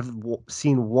have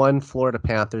seen one Florida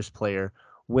Panthers player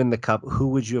win the cup, who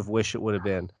would you have wished it would have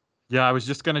been? Yeah, I was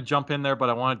just going to jump in there, but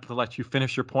I wanted to let you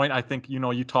finish your point. I think,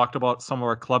 you talked about some of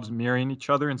our clubs mirroring each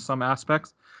other in some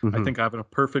aspects. I Hmm. think I have a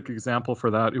perfect example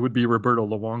for that. It would be Roberto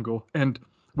Luongo. And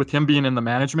with him being in the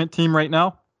management team right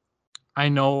now, I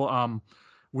know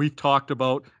we've talked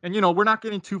about, and we're not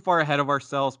getting too far ahead of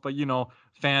ourselves, but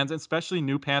fans, especially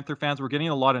new Panther fans, we're getting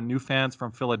a lot of new fans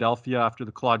from Philadelphia after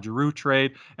the Claude Giroux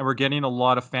trade, and we're getting a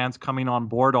lot of fans coming on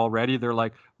board already. They're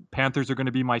like, Panthers are going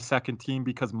to be my second team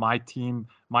because my team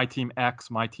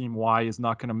X, my team Y is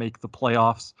not going to make the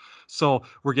playoffs. So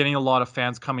we're getting a lot of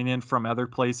fans coming in from other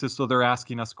places, so they're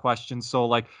asking us questions. So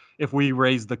like, if we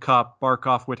raise the cup,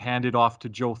 Barkov would hand it off to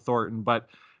Joe Thornton, but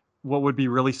what would be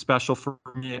really special for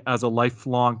me as a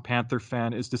lifelong Panther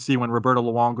fan is to see when Roberto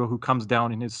Luongo, who comes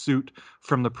down in his suit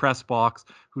from the press box,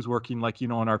 who's working like,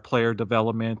 in our player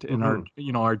development, in our,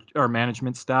 Hmm. our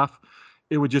management staff.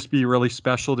 It would just be really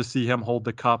special to see him hold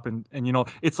the cup. And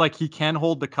it's like he can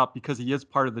hold the cup because he is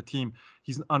part of the team.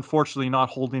 He's unfortunately not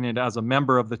holding it as a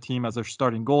member of the team as a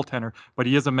starting goaltender, but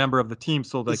he is a member of the team.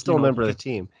 So He's like, still a he member of the can,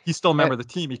 team. he's still a And member of the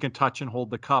team. He can touch and hold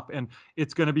the cup. And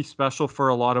it's going to be special for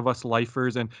a lot of us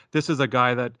lifers. And this is a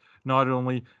guy that not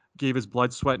only gave his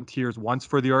blood, sweat, and tears once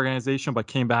for the organization, but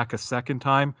came back a second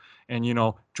time and,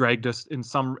 dragged us in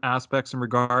some aspects in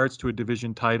regards to a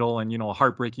division title and, a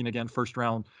heartbreaking again, first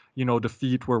round,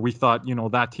 defeat where we thought,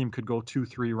 that team could go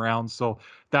 2-3 rounds. So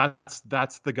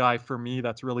that's the guy for me.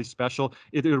 That's really special.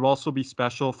 It would also be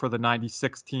special for the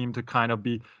 96 team to kind of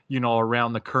be,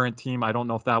 around the current team. I don't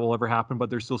know if that will ever happen, but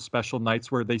there's still special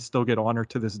nights where they still get honored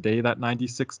to this day, that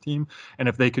 96 team. And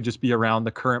if they could just be around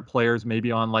the current players,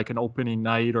 maybe on like an opening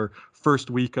night or first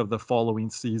week of the following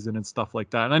season and stuff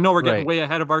like that. And I know we're getting right. way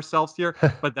ahead of ourselves here,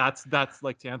 but that's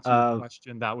like to answer your uh,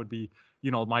 question, that would be,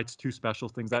 my two special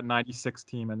things, that 96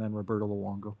 team and then Roberto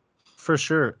Luongo. For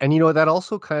sure. And that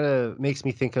also kind of makes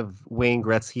me think of Wayne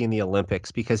Gretzky in the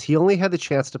Olympics because he only had the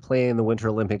chance to play in the Winter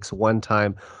Olympics one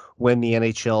time when the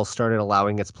NHL started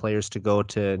allowing its players to go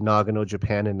to Nagano,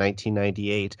 Japan in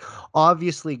 1998.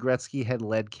 Obviously, Gretzky had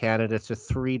led Canada to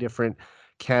 3 different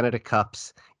Canada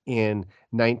Cups in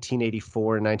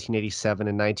 1984, 1987,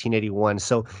 and 1981.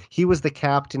 So he was the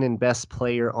captain and best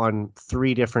player on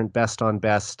 3 different best on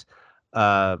best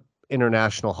uh,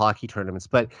 international hockey tournaments.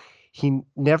 But he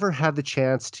never had the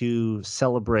chance to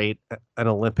celebrate an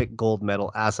Olympic gold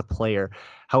medal as a player.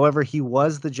 However, he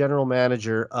was the general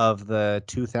manager of the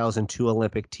 2002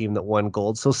 Olympic team that won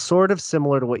gold. So sort of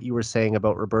similar to what you were saying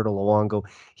about Roberto Luongo.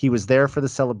 He was there for the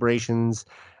celebrations.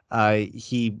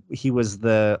 He was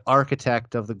the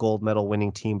architect of the gold medal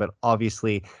winning team, but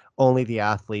obviously only the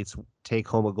athletes take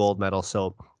home a gold medal.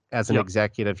 So as an Yep.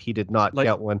 executive, he did not Like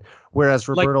get one. Whereas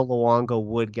like Roberto Luongo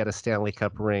would get a Stanley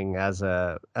Cup ring as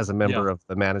a yeah. member of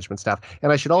the management staff.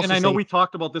 And I should And also I know say, we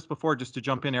talked about this before, just to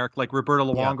jump in, Eric, like Roberto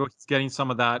yeah, Luongo is getting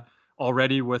some of that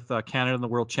already with Canada in the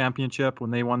World Championship when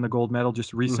they won the gold medal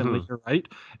just recently, hmm right?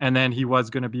 And then he was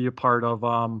going to be a part of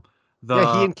yeah,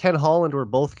 he the and Ken Holland were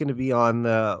both going to be on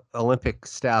the Olympic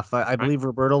staff. I right. believe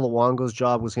Roberto Luongo's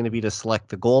job was going to be to select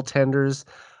the goaltenders.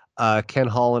 Ken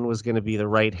Holland was going to be the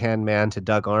right hand man to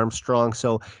Doug Armstrong.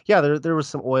 So yeah, there was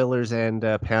some Oilers and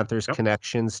Panthers Yep.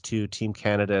 connections to Team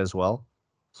Canada as well.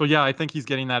 So yeah, I think he's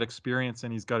getting that experience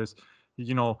and he's got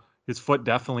his foot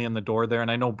definitely in the door there.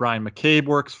 And I know Brian McCabe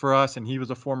works for us and he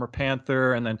was a former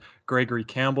Panther, and then Gregory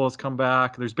Campbell has come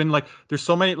back. There's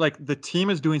so many, like the team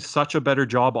is doing such a better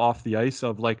job off the ice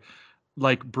of like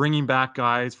like bringing back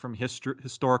guys from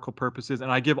historical purposes.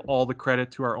 And I give all the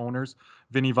credit to our owners,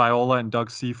 Vinny Viola and Doug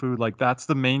Seafood. Like that's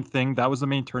the main thing. That was the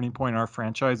main turning point in our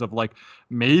franchise of like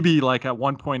maybe like at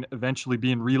one point eventually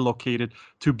being relocated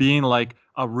to being like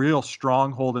a real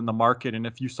stronghold in the market. And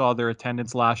if you saw their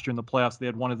attendance last year in the playoffs, they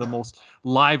had one of the most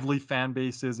lively fan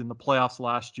bases in the playoffs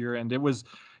last year. And it was,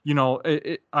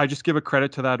 I just give a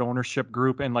credit to that ownership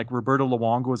group, and like Roberto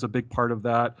Luongo was a big part of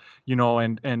that,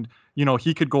 and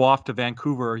he could go off to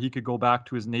Vancouver or he could go back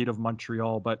to his native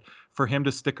Montreal, but for him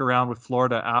to stick around with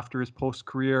Florida after his post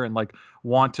career and like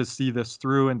want to see this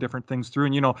through and different things through,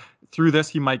 and through this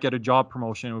he might get a job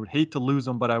promotion. I would hate to lose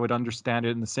him, but I would understand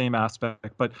it in the same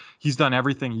aspect. But he's done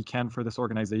everything he can for this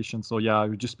organization, so yeah, it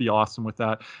would just be awesome with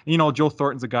that. Joe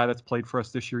Thornton's a guy that's played for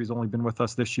us this year. He's only been with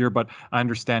us this year, but I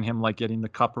understand him like getting the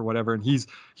cup or whatever, and he's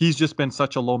just been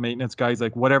such a low maintenance guy. He's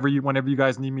like, whenever you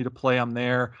guys need me to play, I'm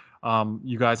there.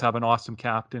 You guys have an awesome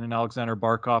captain in Alexander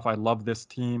Barkov. I love this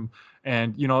team.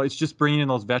 And, it's just bringing in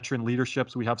those veteran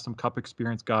leaderships. We have some cup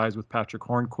experience guys with Patrick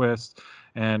Hornquist,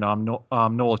 and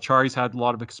Noel Acciari's had a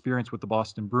lot of experience with the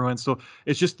Boston Bruins. So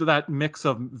it's just that mix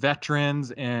of veterans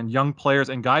and young players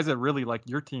and guys that really like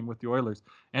your team with the Oilers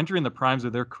entering the primes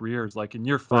of their careers, like in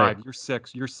year 5, right, year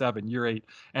 6, year 7, year 8.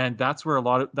 And that's where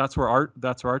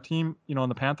our team, in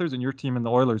the Panthers and your team in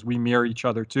the Oilers, we mirror each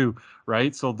other too,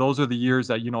 right? So those are the years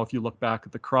that, if you look back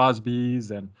at the Crosbys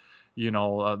and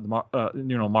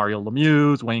Mario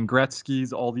Lemieux, Wayne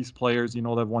Gretzky's, all these players, that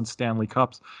have won Stanley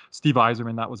Cups. Steve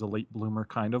Yzerman, that was a late bloomer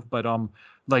kind of, but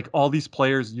like all these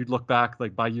players, you'd look back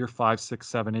like by year 5, 6,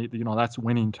 7, 8, that's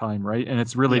winning time, right? And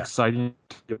it's really exciting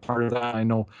to be a part of that. I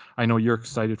know you're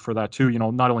excited for that too.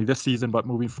 Not only this season, but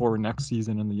moving forward next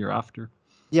season and the year after.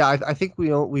 Yeah, I think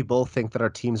we both think that our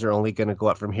teams are only going to go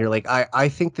up from here. Like I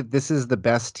think that this is the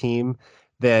best team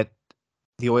that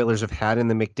the Oilers have had in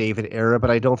the McDavid era,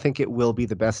 but I don't think it will be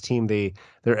the best team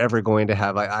they're ever going to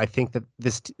have. I think that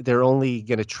they're only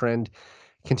going to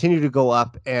continue to go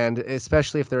up, and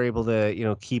especially if they're able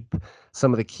to, keep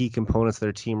some of the key components of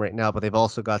their team right now. But they've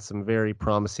also got some very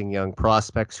promising young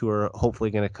prospects who are hopefully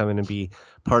going to come in and be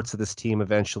parts of this team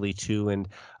eventually too. And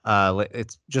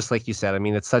it's just like you said. I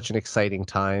mean, it's such an exciting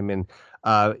time. And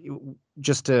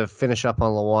just to finish up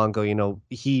on Luongo,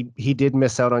 he did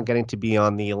miss out on getting to be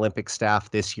on the Olympic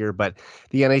staff this year, but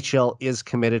the NHL is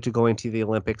committed to going to the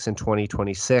Olympics in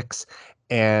 2026.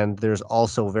 And there's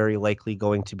also very likely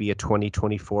going to be a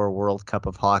 2024 World Cup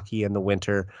of Hockey in the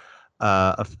winter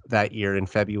of that year in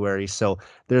February. So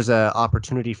there's an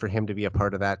opportunity for him to be a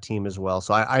part of that team as well.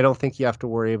 So I don't think you have to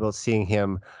worry about seeing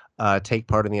him take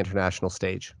part in the international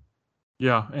stage.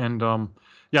 Yeah, and I'm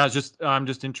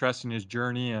just interested in his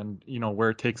journey and where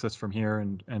it takes us from here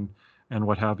and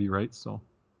what have you, right? So.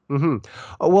 Mm-hmm.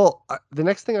 Well, the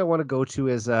next thing I want to go to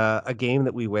is a game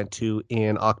that we went to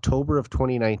in October of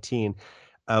 2019.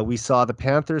 We saw the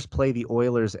Panthers play the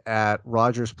Oilers at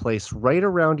Rogers Place right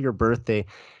around your birthday.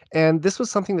 And this was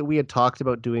something that we had talked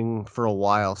about doing for a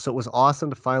while. So it was awesome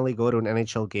to finally go to an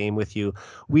NHL game with you.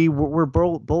 We were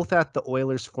both at the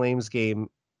Oilers Flames game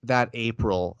that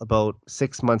April, about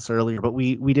 6 months earlier, but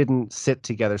we didn't sit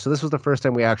together. So this was the first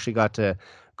time we actually got to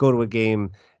go to a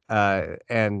game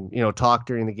and talk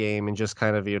during the game and just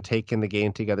kind of take in the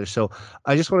game together. So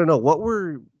I just want to know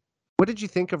what did you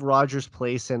think of Rogers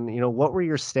Place, and what were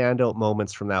your standout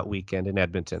moments from that weekend in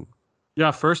Edmonton?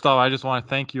 Yeah, first off, I just want to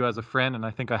thank you as a friend, and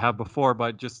I think I have before,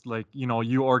 but just like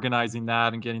you organizing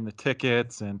that and getting the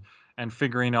tickets and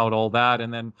figuring out all that,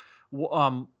 and then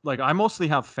like I mostly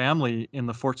have family in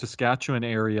the Fort Saskatchewan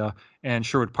area and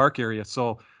Sherwood Park area,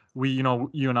 so we,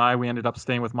 you and I, we ended up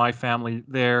staying with my family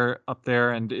up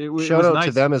there, and it was Shout out nice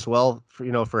to them as well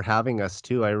for having us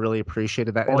too. I really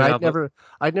appreciated that. Oh, And yeah,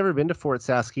 I'd never been to Fort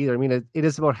Sask either. I mean, it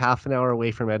is about half an hour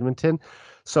away from Edmonton,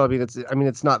 so I mean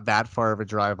it's not that far of a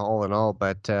drive all in all.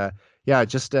 But yeah,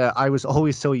 just I was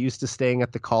always so used to staying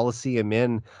at the Coliseum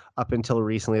Inn up until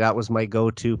recently. That was my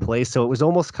go-to place. So it was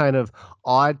almost kind of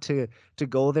odd to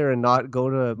go there and not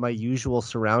go to my usual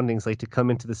surroundings, like to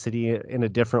come into the city in a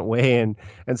different way and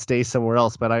stay somewhere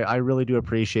else. But I really do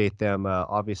appreciate them,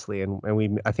 obviously,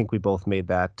 and I think we both made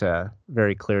that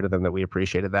very clear to them that we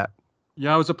appreciated that.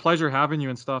 Yeah, it was a pleasure having you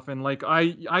and stuff. And like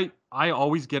I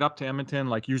always get up to Edmonton,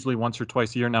 like usually once or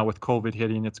twice a year. Now with COVID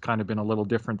hitting, it's kind of been a little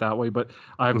different that way. But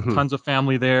I have Mm-hmm. tons of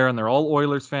family there, and they're all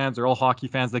Oilers fans. They're all hockey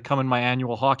fans. They come in my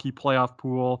annual hockey playoff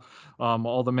pool.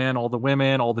 All the men, all the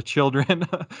women, all the children.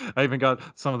 I even got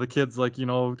some of the kids like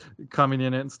coming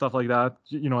in it and stuff like that.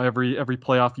 Every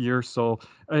playoff year. So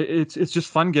it's just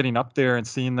fun getting up there and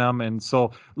seeing them. And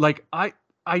so like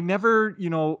I never,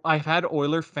 I've had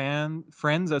Oiler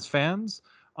friends as fans,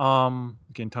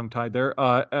 Getting tongue tied there.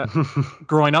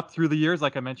 Growing up through the years,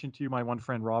 like I mentioned to you, my one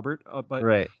friend Robert. But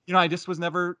Right. I just was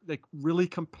never like really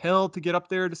compelled to get up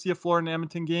there to see a Florida and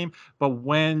Edmonton game. But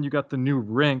when you got the new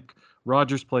rink,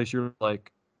 Rogers Place, you're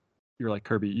like,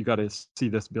 Kirby, you got to see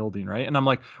this building, right? And I'm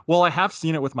like, well, I have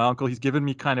seen it with my uncle. He's given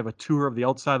me kind of a tour of the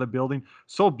outside of the building.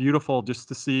 So beautiful just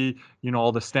to see,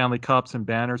 all the Stanley Cups and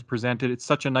banners presented. It's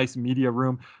such a nice media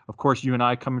room. Of course, you and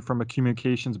I coming from a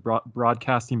communications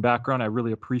broadcasting background, I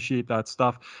really appreciate that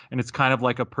stuff. And it's kind of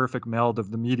like a perfect meld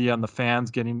of the media and the fans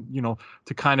getting,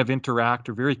 to kind of interact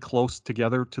or very close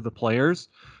together to the players.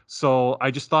 So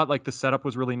I just thought like the setup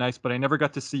was really nice, but I never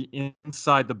got to see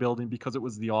inside the building because it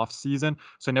was the off season.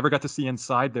 So I never got to see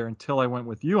inside there until I went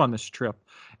with you on this trip.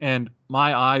 And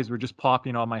my eyes were just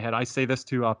popping on my head. I say this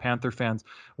to Panther fans: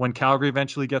 when Calgary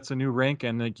eventually gets a new rink,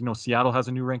 and like, Seattle has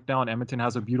a new rink now, and Edmonton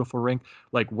has a beautiful rink,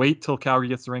 like wait till Calgary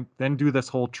gets the rink, then do this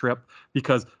whole trip,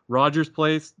 because Rogers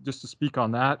Place, just to speak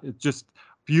on that, it's just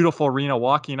beautiful arena.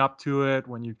 Walking up to it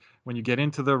when you get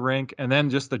into the rink, and then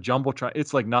just the jumbotron,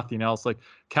 it's like nothing else. Like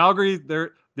Calgary,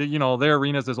 their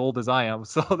arena's as old as I am,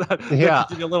 so that Yeah. could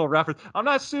give you a little reference. I'm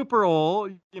not super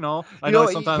old, I You know know,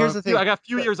 sometimes here's the thing. I got a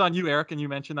few years on you, Eric, and you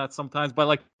mentioned that sometimes, but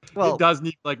like it Well, does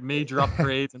need like major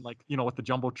upgrades, and like with the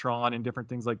jumbotron and different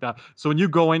things like that. So when you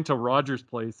go into Rogers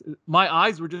Place, my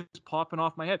eyes were just popping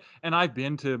off my head. And I've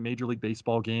been to Major League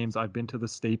Baseball games. I've been to the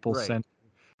Staples right. Center.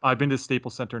 I've been to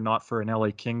Staples Center not for an LA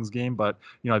Kings game, but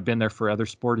I've been there for other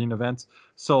sporting events.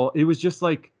 So it was just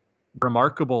like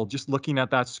remarkable just looking at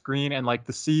that screen and like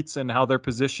the seats and how they're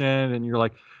positioned. And you're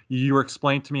like, you were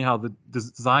explaining to me how the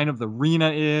design of the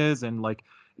arena is, and like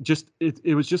just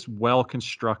it was just well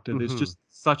constructed. It's Hmm. just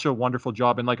such a wonderful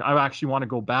job. And like I actually want to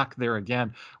go back there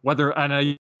again, whether and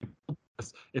I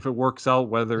if it works out,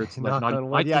 whether it's like Knock not even on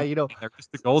my wood. Yeah, team there,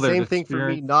 just to go there to same thing for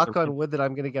me. experience Knock the on wood that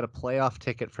I'm going to get a playoff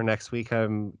ticket for next week.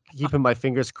 I'm keeping my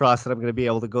fingers crossed that I'm going to be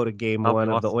able to go to game that'll be one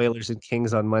of the awesome. Oilers and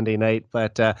Kings on Monday night.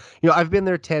 But I've been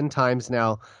there 10 times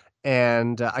now,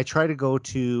 and I try to go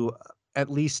to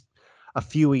at least a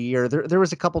few a year. There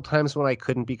was a couple times when I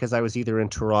couldn't because I was either in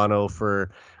Toronto for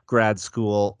grad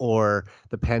school or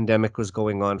the pandemic was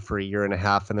going on for a year and a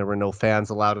half and there were no fans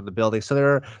allowed in the building. So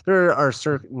there are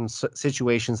certain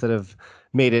situations that have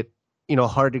made it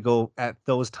hard to go at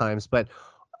those times. But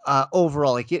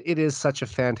overall, like it is such a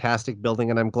fantastic building,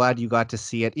 and I'm glad you got to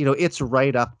see it. It's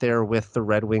right up there with the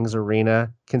Red Wings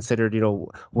arena, considered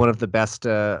one of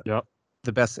Yep.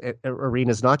 the best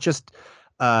arenas, not just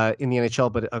in the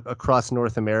NHL, but across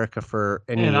North America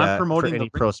And I'm for promoting the any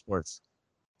rink. pro sports.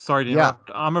 Sorry to Yeah,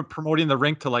 interrupt. I'm promoting the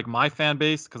rink to like my fan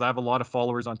base because I have a lot of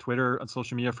followers on Twitter and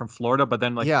social media from Florida. But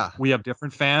then like yeah. we have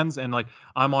different fans, and like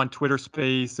I'm on Twitter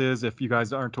Spaces. If you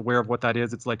guys aren't aware of what that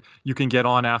is, it's like you can get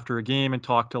on after a game and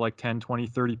talk to like 10, 20,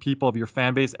 30 people of your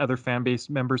fan base. Other fan base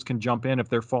members can jump in if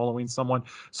they're following someone.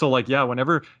 So like yeah,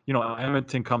 whenever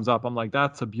Edmonton comes up, I'm like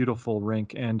that's a beautiful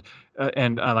rink, and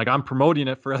like I'm promoting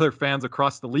it for other fans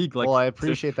across the league, like Well, I to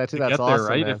appreciate that too. to That's get there, awesome,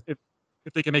 right? man.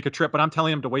 If they can make a trip. But I'm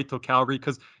telling them to wait till Calgary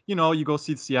because you go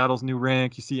see Seattle's new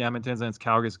rink, you see Edmonton's, and it's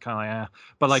Calgary's kind of like,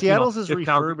 But like Seattle's is if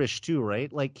Calgary, refurbished too,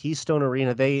 right? Like Keystone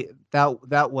Arena,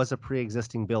 that was a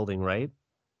pre-existing building, right?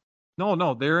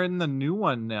 no, they're in the new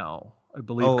one now, I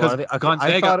believe. Oh, Because are they? Okay, I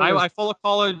Gonzaga, thought it was.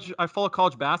 I follow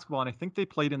college basketball, and I think they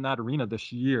played in that arena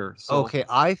this year. So Okay,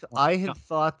 I yeah. had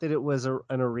thought that it was an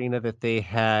arena that they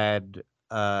had.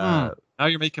 Hmm. Now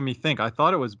you're making me think. I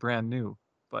thought it was brand new,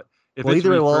 but if Well, it's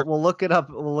either way, refurb, we'll look it up.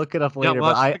 We'll look it up yeah, later.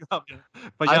 we'll But have to I check it out.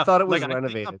 But I yeah, thought it like was I think I'm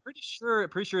renovated. pretty sure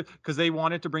because they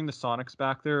wanted to bring the Sonics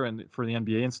back there and for the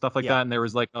NBA and stuff like Yeah. that. And there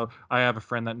was like, oh, I have a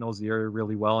friend that knows the area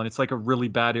really well, and it's like a really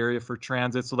bad area for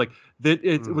transit. So like it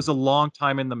Mm. was a long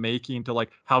time in the making to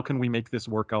like how can we make this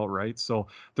work out, right? So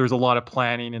there's a lot of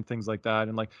planning and things like that.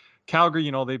 And like Calgary,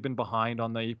 they've been behind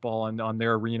on the eight ball and on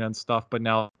their arena and stuff, but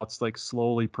now it's like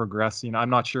slowly progressing. I'm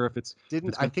not sure if Didn't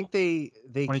it's I been think they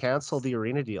 20. canceled the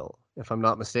arena deal, if I'm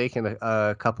not mistaken,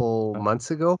 a couple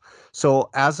months ago. So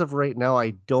as of right now,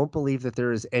 I don't believe that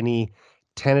there is any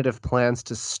tentative plans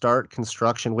to start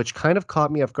construction, which kind of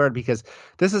caught me off guard because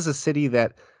this is a city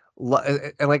that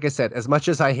and like I said, as much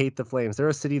as I hate the Flames, they're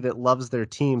a city that loves their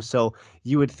team. So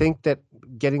you would think that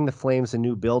getting the Flames a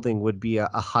new building would be a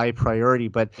high priority,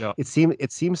 but Yeah. it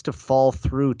seems to fall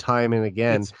through time and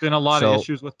again. It's been a lot of So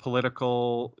issues with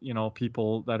political,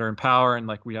 people that are in power, and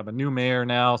like we have a new mayor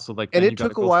now, so like and then you it got to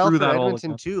took a go while through for that all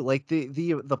Edmonton again. too. Like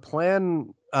the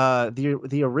plan,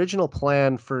 the original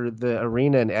plan for the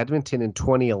arena in Edmonton in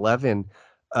 2011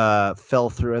 fell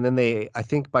through, and then I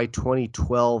think by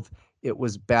 2012 it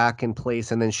was back in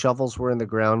place, and then shovels were in the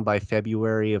ground by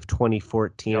February of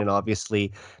 2014, Yep. and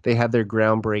obviously they had their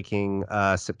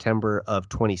groundbreaking September of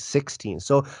 2016.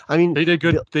 So I mean, They did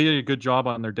a good job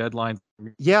on their deadlines.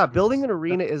 yeah, building an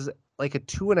arena is like a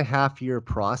 2.5 year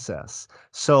process.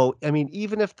 So I mean,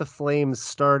 even if the Flames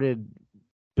started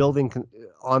building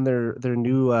on their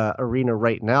new arena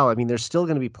right now, I mean, they're still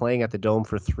going to be playing at the Dome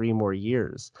for 3 more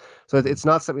years. So it's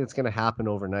not something that's going to happen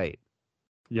overnight.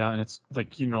 Yeah, and it's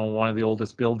like, one of the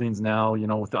oldest buildings now,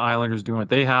 with the Islanders doing what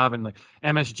they have, and like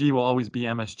MSG will always be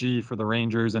MSG for the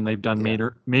Rangers, and they've done Yeah.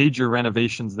 major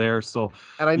renovations there. So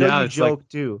And I know yeah, you it's like joke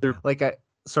too. they're Like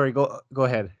sorry, go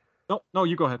ahead. no, no,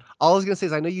 you go ahead. All I was gonna say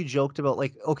is I know you joked about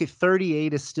like, okay,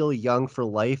 38 is still young for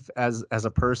life as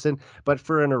a person, but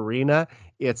for an arena,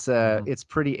 Mhm. it's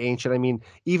pretty ancient. I mean,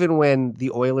 even when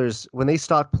the Oilers when they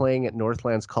stopped playing at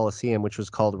Northlands Coliseum, which was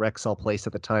called Rexall Place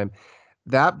at the time,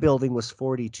 that building was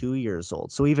 42 years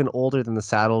old. So even older than the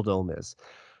Saddle Dome is.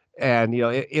 And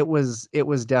it was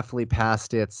definitely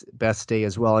past its best day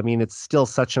as well. I mean, it's still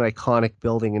such an iconic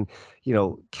building, and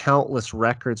countless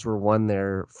records were won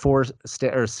there. Were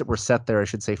set there, I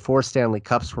should say. 4 Stanley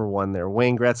Cups were won there.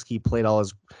 Wayne Gretzky played all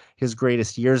his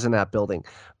greatest years in that building,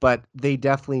 but they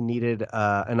definitely needed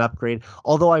an upgrade.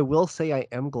 Although I will say I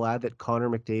am glad that Connor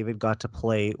McDavid got to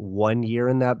play 1 year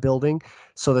in that building,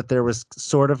 so that there was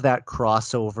sort of that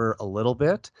crossover a little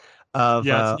bit of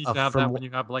Yeah, it's uh neat of to have that when you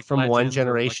have like from one legends or like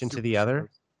generation to the other.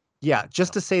 superstars. Yeah, just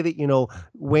Yeah. to say that,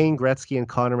 Wayne Gretzky and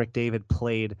Connor McDavid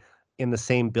played in the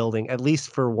same building at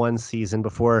least for one season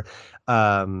before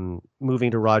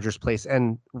moving to Rogers Place.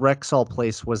 And Rexall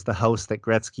Place was the house that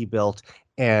Gretzky built.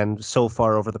 And so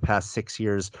far over the past 6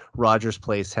 years, Rogers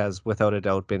Place has without a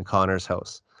doubt been Connor's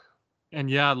house. And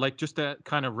yeah, like just to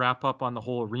kind of wrap up on the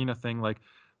whole arena thing, like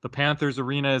the Panthers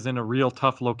arena is in a real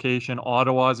tough location.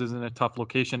 Ottawa's is in a tough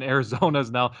location.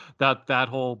 Arizona's now that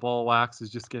whole ball wax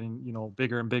is just getting,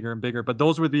 bigger and bigger and bigger. But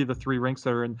those would be the three rinks that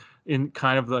are in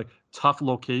kind of the tough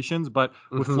locations. But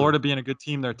with Hmm. Florida being a good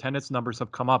team, their attendance numbers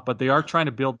have come up. But they are trying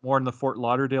to build more in the Fort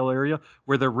Lauderdale area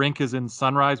where their rink is in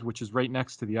Sunrise, which is right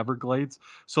next to the Everglades.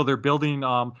 So they're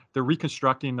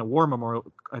reconstructing the War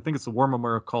Memorial. I think it's the War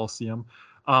Memorial Coliseum,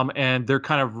 and they're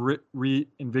kind of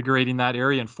reinvigorating that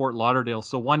area in Fort Lauderdale.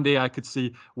 So one day I could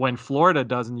see when Florida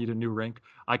does need a new rink,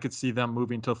 I could see them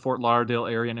moving to the Fort Lauderdale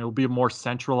area, and it'll be more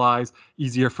centralized,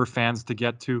 easier for fans to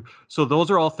get to. So those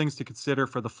are all things to consider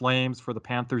for the Flames, for the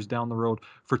Panthers down the road,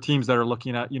 for teams that are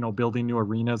looking at building new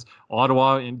arenas.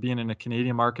 Ottawa, in being in a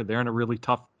Canadian market, they're in a really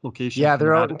tough location. Yeah,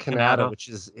 they're out in Canada, Canada, which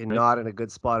is right? not in a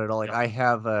good spot at all. Like Yep. I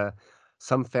have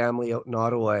some family out in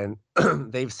Ottawa,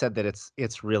 and they've said that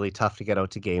it's really tough to get out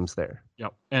to games there.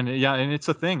 Yep. And yeah, and it's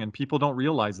a thing, and people don't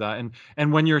realize that.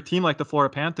 And when you're a team like the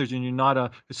Florida Panthers and you're not a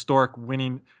historic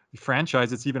winning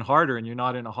franchise, it's even harder. And you're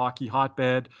not in a hockey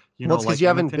hotbed, Well, it's because like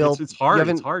Edmonton. It's hard.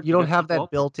 It's hard you to don't get have people that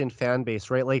out there. built-in fan base,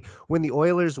 right? Like when the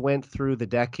Oilers went through the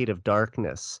decade of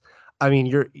darkness, I mean,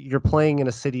 you're playing in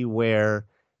a city where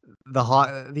the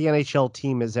NHL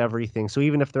team is everything. So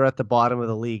even if they're at the bottom of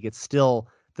the league, it's still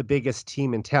the biggest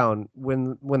team in town.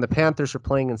 When the Panthers are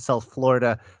playing in South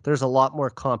Florida, there's a lot more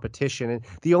competition. And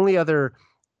the only other,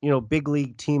 big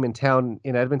league team in town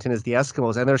in Edmonton is the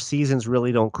Eskimos, and their seasons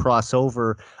really don't cross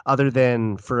over other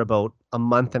than for about a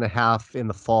month and a half in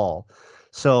the fall.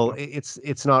 So Yep.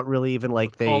 it's not really even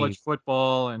like With college they,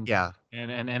 football and yeah,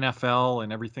 and NFL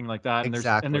and everything like that. And there's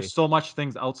exactly. so much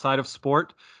things outside of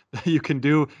sport that you can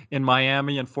do in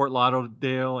Miami and Fort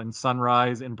Lauderdale and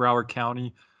Sunrise in Broward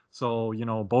County. So,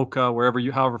 Boca,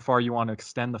 however far you want to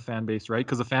extend the fan base, right?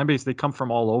 Because the fan base, they come from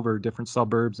all over different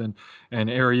suburbs and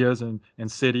areas and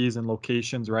cities and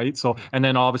locations, right? So, and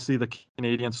then obviously the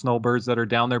Canadian snowbirds that are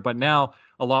down there. But now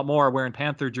a lot more are wearing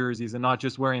Panther jerseys and not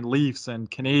just wearing Leafs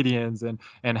and Canadians and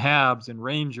Habs and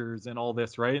Rangers and all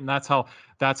this, right? And that's how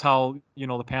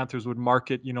the Panthers would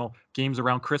market games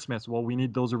around Christmas. Well, we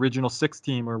need those original six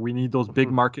team, or we need those big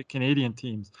Mhm. market Canadian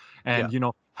teams. Yeah.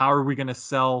 And how are we going to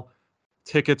sell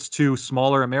tickets to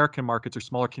smaller American markets or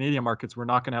smaller Canadian markets? We're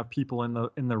not going to have people in the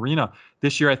arena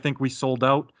this year. I think we sold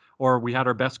out, or we had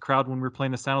our best crowd when we were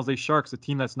playing the San Jose Sharks, a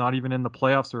team that's not even in the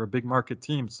playoffs or a big market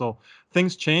team. So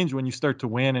things change when you start to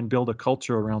win and build a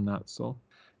culture around that. So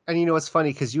And it's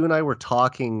funny because you and I were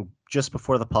talking just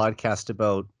before the podcast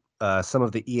about some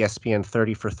of the ESPN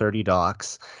 30 for 30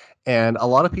 docs. And a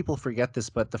lot of people forget this,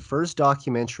 but the first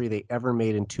documentary they ever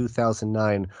made in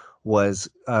 2009 was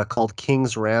called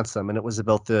King's Ransom. And it was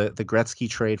about the Gretzky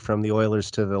trade from the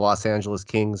Oilers to the Los Angeles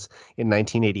Kings in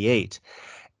 1988.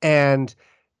 And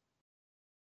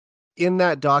in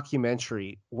that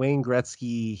documentary, Wayne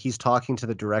Gretzky, he's talking to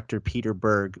the director, Peter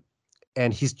Berg,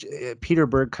 and Peter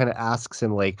Berg kind of asks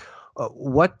him like,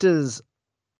 what does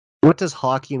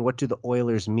hockey and what do the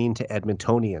Oilers mean to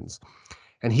Edmontonians?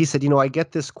 And he said, I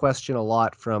get this question a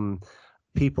lot from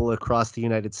people across the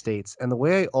United States. And the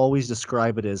way I always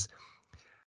describe it is,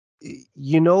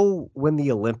 when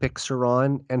the Olympics are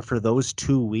on, and for those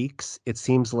 2 weeks, it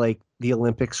seems like the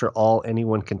Olympics are all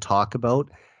anyone can talk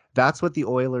about. That's what the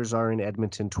Oilers are in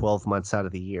Edmonton 12 months out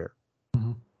of the year.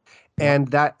 Mm-hmm.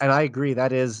 And I agree,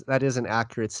 that is an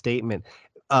accurate statement.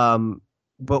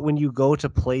 But when you go to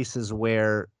places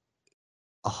where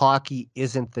hockey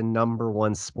isn't the number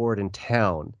one sport in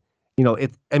town,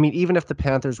 even if the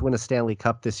Panthers win a Stanley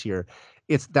Cup this year,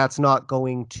 that's not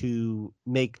going to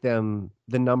make them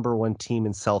the number one team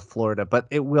in South Florida, but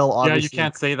it will obviously. Yeah, you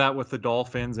can't say that with the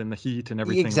Dolphins and the Heat and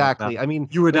everything exactly. like that. I mean,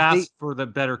 you would ask for the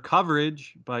better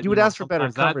coverage, but you would ask for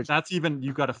better coverage. That's even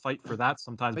you got to fight for that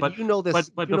sometimes. But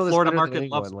but the Florida market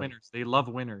loves winners. They love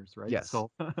winners, right? Yes.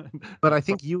 So, but I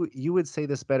think you would say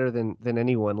this better than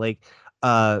anyone. Like,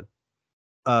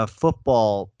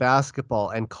 football,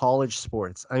 basketball, and college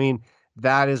sports. I mean,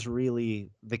 that is really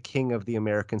the king of the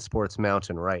American sports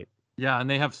mountain, right? Yeah, and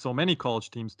they have so many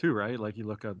college teams too, right? Like you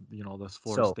look at, the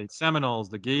Florida State Seminoles,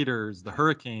 the Gators, the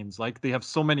Hurricanes, like they have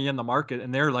so many in the market,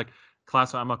 and they're like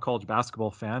I'm a college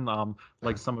basketball fan,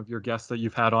 like some of your guests that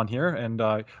you've had on here, and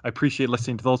I appreciate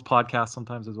listening to those podcasts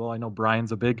sometimes as well. I know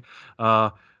Brian's a big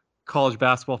college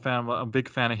basketball fan. I'm a big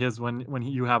fan of his when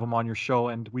you have him on your show,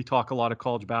 and we talk a lot of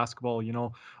college basketball,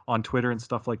 on Twitter and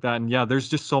stuff like that. And yeah, there's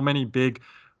just so many big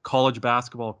college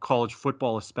basketball, college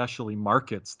football, especially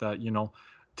markets that,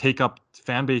 take up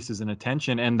fan bases and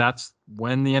attention, and that's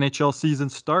when the NHL season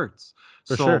starts.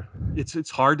 For sure. It's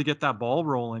hard to get that ball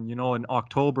rolling, in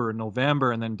October and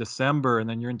November and then December, and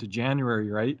then you're into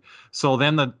January, right? So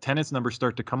then the tennis numbers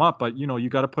start to come up, but you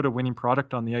got to put a winning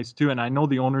product on the ice too. And I know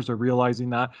the owners are realizing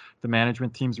that, the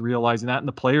management team's realizing that, and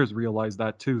the players realize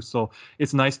that too. So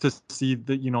it's nice to see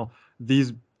that,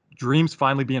 these dreams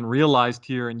finally being realized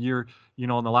here in in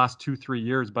the last 2-3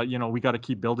 years, but we got to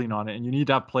keep building on it, and you need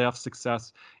to have playoff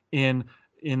success in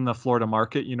the Florida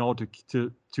market,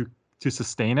 to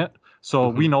sustain it. So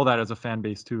we know that as a fan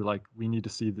base too, like we need to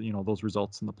see those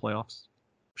results in the playoffs.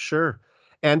 Sure.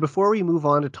 And before we move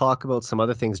on to talk about some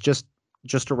other things, just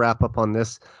to wrap up on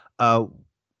this,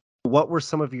 what were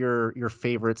some of your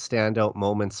favorite standout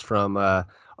moments from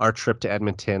our trip to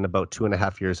Edmonton about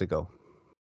 2.5 years ago?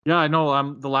 Yeah, I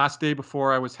know. The last day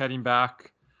before I was heading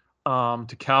back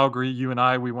to Calgary, you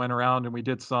and we went around and we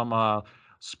did some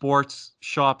sports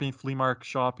shopping, flea market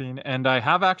shopping, and I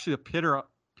have actually a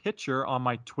picture on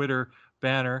my Twitter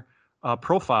banner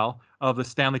profile of the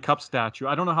Stanley Cup statue.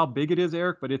 I don't know how big it is,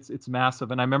 Eric, but it's massive.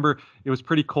 And I remember it was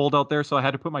pretty cold out there, so I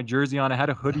had to put my jersey on. I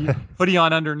had a hoodie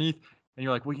on underneath, and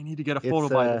you're like, well, you need to get a photo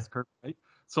by this, Kirk, right?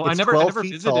 So I never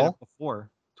visited it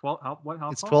before. 12 how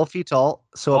it's tall? 12 feet tall,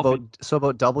 so 12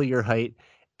 about double your height,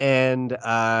 and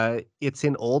it's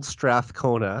in Old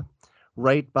Strathcona,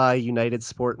 right by United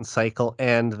Sport and Cycle.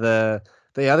 And the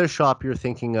other shop you're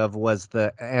thinking of was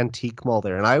the Antique Mall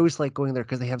there, and I always like going there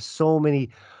because they have so many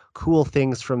cool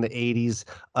things from the 80s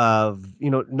of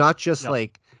not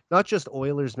just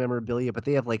Oilers memorabilia, but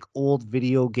they have like old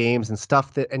video games and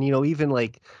stuff that, and even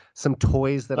like some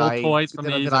toys that toys from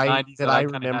the 80s and 90s that I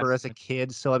remember as a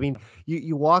kid. So I mean,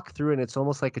 you walk through and it's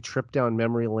almost like a trip down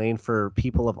memory lane for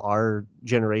people of our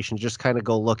generation. Just kind of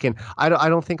go look in. I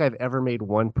don't think I've ever made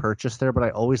one purchase there, but I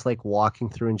always like walking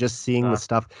through and just seeing the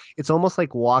stuff. It's almost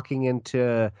like walking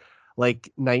into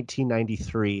like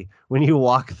 1993 when you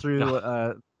walk through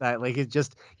that, like, it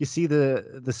just, you see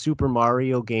the Super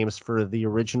Mario games for the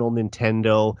original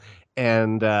Nintendo,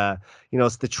 and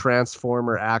it's the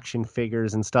Transformer action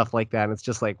figures and stuff like that, and it's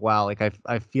just like, wow, like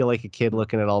I feel like a kid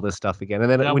looking at all this stuff again.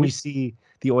 And then when you see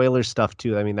the Oilers stuff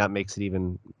too, I mean, that makes it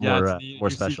even more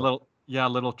special.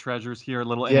 Little treasures here,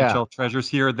 little NHL treasures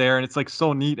here or there, and it's like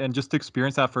so neat. And just to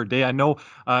experience that for a day, I know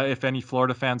if any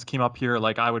Florida fans came up here,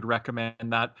 like I would recommend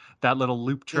that little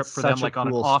loop trip for them, like on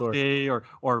an off day or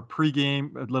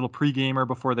pregame, a little pregamer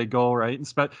before they go, right?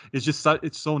 And it's just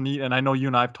it's so neat. And I know you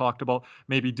and I've talked about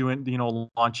maybe doing,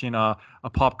 launching a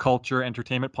pop culture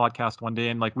entertainment podcast one day,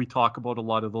 and like we talk about a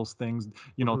lot of those things,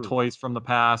 toys from the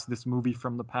past, this movie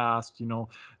from the past,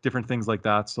 different things like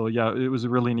that. So yeah, it was a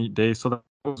really neat day. So that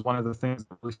was one of the things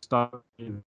that really stuck.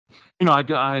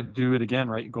 I do it again,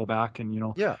 right? You go back and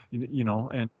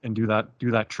and do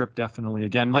that trip definitely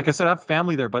again. Like I said, I have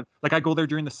family there, but like I go there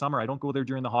during the summer. I don't go there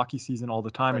during the hockey season all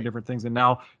the time, and different things. And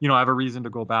now I have a reason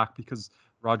to go back because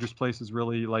Rogers Place is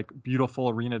really like beautiful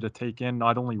arena to take in,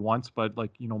 not only once but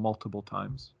like multiple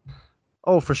times.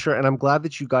 Oh, for sure. And I'm glad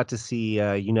that you got to see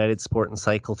United Sport and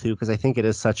Cycle too, because I think it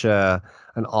is such a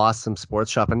an awesome sports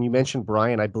shop. And you mentioned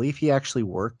Brian. I believe he actually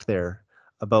worked there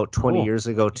about 20 Oh, years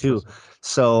ago too. interesting.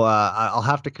 So I'll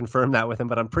have to confirm that with him,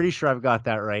 but I'm pretty sure I've got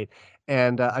that right.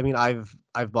 And I mean, I've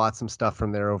bought some stuff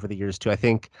from there over the years too. I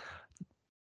think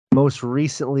most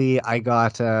recently, I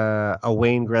got a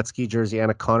Wayne Gretzky jersey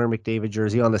and a Connor McDavid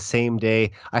jersey on the same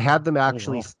day. Oh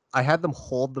wow. I had them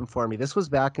hold them for me. This was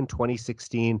back in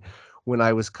 2016 when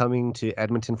I was coming to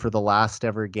Edmonton for the last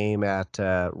ever game at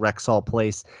Rexall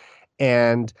Place.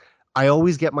 And I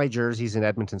always get my jerseys in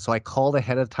Edmonton. So I called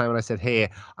ahead of time and I said, "Hey,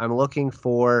 I'm looking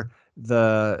for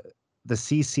the the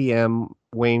CCM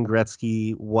Wayne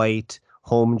Gretzky white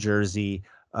home jersey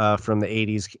from the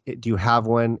 80s. Do you have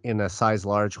one in a size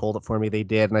large? Hold it for me." They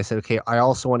did. And I said, "Okay, I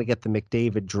also want to get the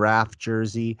McDavid draft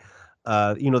jersey.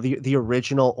 The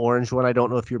original orange one. I don't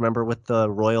know if you remember with the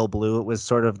royal blue. It was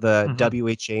sort of the Hmm.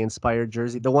 WHA inspired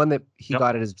jersey. The one that he Yep.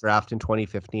 got at his draft in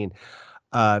 2015.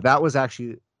 That was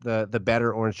actually the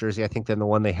better orange jersey, I think, than the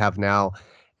one they have now.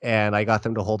 And I got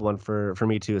them to hold one for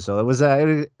me too. So it was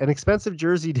an expensive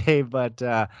jersey, Dave, but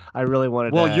I really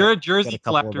wanted Well, to you're a get a jersey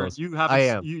couple of collector, and those. I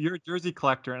am. you're a jersey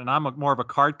collector, and I'm more of a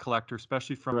card collector,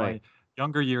 especially from Right. my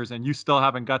younger years. And you still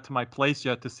haven't got to my place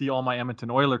yet to see all my Edmonton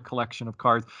Oiler collection of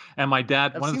cards. And my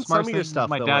dad, I've one of the seen some smartest of your things stuff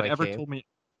my though when dad I ever came. told me.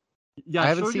 Yeah, I I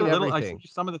haven't showed you seen a little. I showed everything. you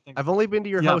some of the things. I've only been to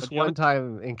your Yeah, but house one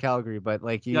time in Calgary, but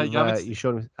like you haven't you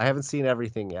showed me. I haven't seen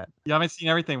everything yet. you haven't seen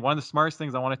everything. One of the smartest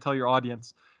things I want to tell your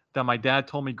audience that my dad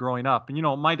told me growing up. And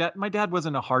my dad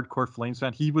wasn't a hardcore Flames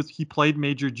fan. He played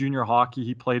major junior hockey.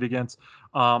 He played against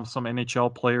some NHL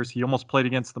players. He almost played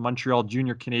against the Montreal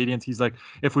Junior Canadiens. He's like,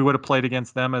 if we would have played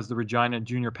against them as the Regina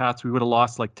Junior Pats, we would have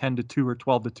lost like 10-2 or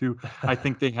 12-2. I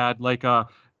think they had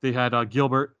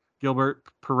Gilbert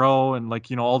Perreault and like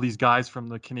all these guys from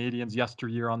the Canadians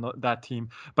yesteryear on that team.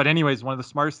 But anyways, one of the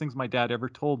smartest things my dad ever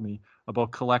told me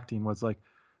about collecting was like,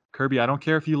 Kirby, I don't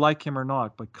care if you like him or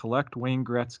not, but collect Wayne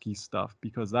Gretzky stuff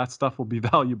because that stuff will be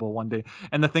valuable one day.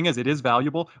 And the thing is, it is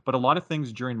valuable, but a lot of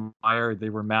things during my era, they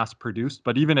were mass produced.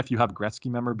 But even if you have Gretzky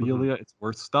Hmm. memorabilia, it's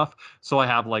worth stuff. So I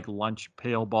have like lunch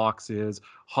pail boxes,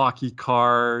 hockey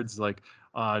cards, like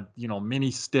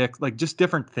mini sticks, like just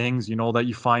different things, that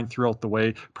you find throughout the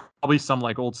way. Probably some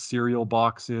like old cereal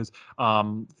boxes,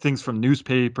 things from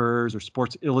newspapers or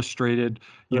Sports Illustrated,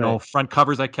 Right. front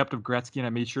covers I kept of Gretzky, and I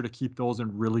made sure to keep those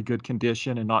in really good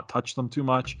condition and not touch them too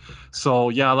much. So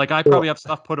yeah, like I Well, probably have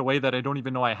stuff put away that I don't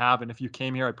even know I have, and if you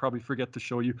came here, I'd probably forget to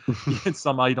show you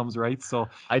some items, right? So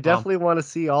I um, definitely want to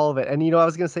see all of it. And I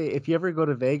was gonna say, if you ever go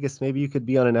to Vegas, maybe you could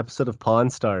be on an episode of Pawn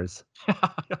Stars.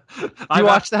 Do you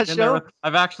watch that show?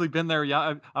 I've actually been there.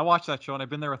 Yeah, I watched that show, and I've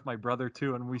been there with my brother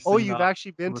too, and we've Oh, seen you've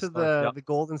actually some been of the to stars. Yeah, the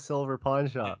gold and silver pawn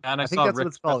shop. and I I think saw that's what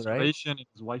it's Rick's called, right? restoration and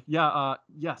his wife. Yeah,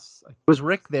 yes. Was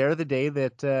Rick there the day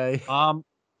that Um,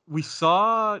 we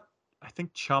saw, I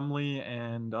think Chumley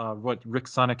and what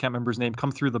Rick's son, I can't remember his name,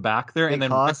 come through the back there, and Big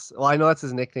then Rick, Hoss? Well, I know that's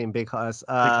his nickname, Big Hoss.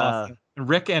 Big Hoss, yeah. And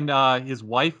Rick and his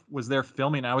wife was there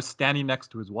filming. I was standing next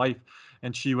to his wife,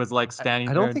 and she was like I standing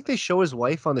there, don't and think they show his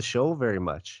wife on the show very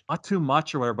much. not too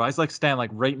much or whatever. But I was like standing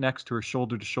like right next to her,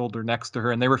 shoulder to shoulder next to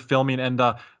her, and they were filming. And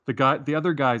the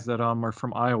other guys that are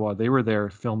from Iowa, they were there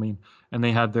filming, and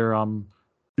they had their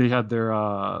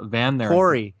van there, I think.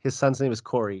 Corey, his son's name is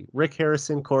Corey. Rick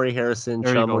Harrison, Corey Harrison,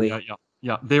 There you go. Yeah, Chumley. yeah,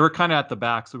 yeah. They were kind of at the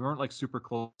back, so we weren't like super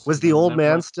close Was to the them. And old then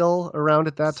when man still around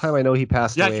at that time? I know he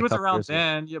passed yeah, away he a was couple around years ago.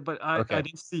 then. Yeah, but I Okay.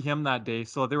 didn't see him that day,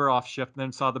 so they were off shift. And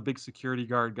then saw the big security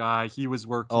guard guy. He was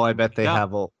Oh, I working. bet they Yeah,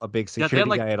 have a big yeah. They had security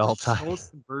like guy at 3 all shows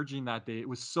times. converging that day. It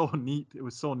was so neat. It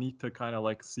was so neat to kind of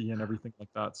like see and everything like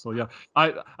that. So yeah,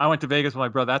 I went to Vegas with my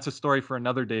brother. That's a story for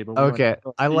another day. But we went Okay.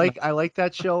 to see him. I like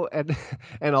that show, and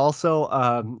and also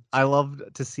I love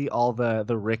to see all the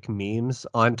Rick memes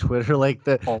on Twitter, like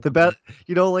Oh, the best,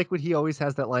 like when he always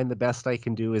has that line, "The best I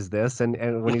can do is this," and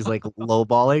when he's like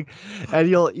lowballing, and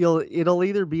it'll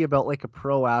either be about like a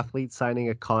pro athlete signing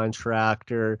a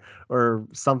contract or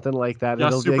something like that. yeah,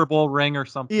 It'll be Super like, Bowl ring or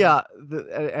something. yeah,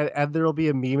 and there'll be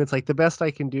a meme. It's like the best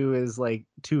I can do is like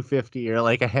 250 or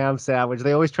like a ham sandwich.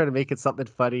 They always try to make it something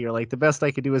funny or like the best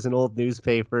I could do is an old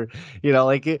newspaper,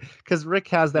 like it because Rick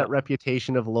has Yeah. that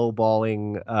reputation of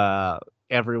lowballing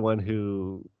everyone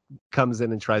who comes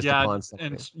in and tries to Yeah, pawn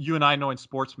and something. you and I know in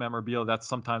sports memorabilia, that's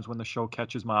sometimes when the show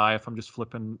catches my eye if I'm just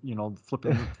flipping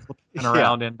Yeah.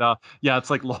 around, and yeah, it's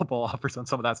like low ball offers on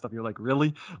some of that stuff. You're like,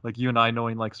 really? Like you and I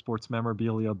knowing like sports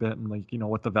memorabilia a bit and like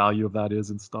what the value of that is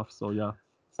and stuff. So yeah,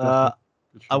 it's Uh, definitely.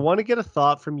 For I sure. want to get a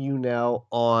thought from you now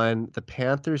on the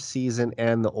Panthers season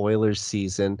and the Oilers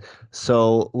season.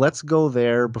 So let's go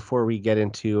there before we get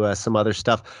into some other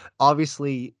stuff.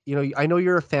 Obviously, I know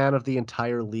you're a fan of the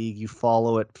entire league. You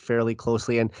follow it fairly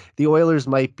closely, and the Oilers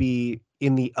might be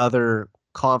in the other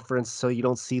conference, so you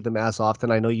don't see them as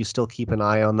often. I know you still keep an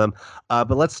eye on them,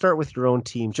 but let's start with your own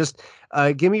team. Just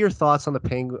give me your thoughts on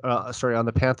on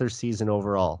the Panthers season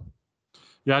overall.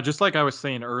 Yeah, just like I was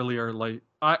saying earlier, like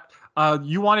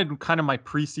you wanted kind of my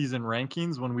preseason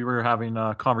rankings when we were having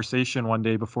a conversation one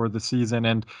day before the season,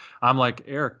 and I'm like,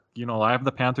 Eric, I have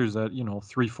the Panthers at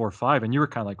 3, 4, 5, and you were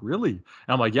kind of like, really? And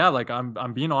I'm like, yeah, like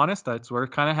I'm being honest, that's where I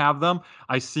kind of have them.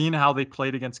 I seen how they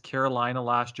played against Carolina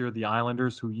last year, the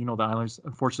Islanders, who the Islanders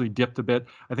unfortunately dipped a bit.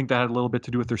 I think that had a little bit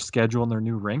to do with their schedule and their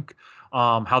new rink.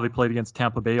 How they played against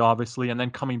Tampa Bay, obviously, and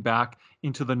then coming back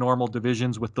into the normal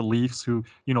divisions with the Leafs, who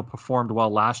performed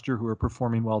well last year, who are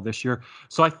performing well this year.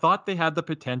 So I thought they had the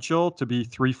potential to be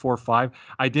 3, 4, 5.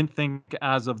 I didn't think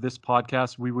as of this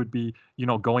podcast we would be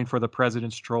going for the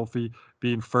President's Trophy,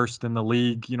 being first in the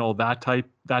league, that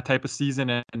type of season,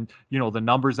 and the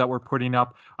numbers that we're putting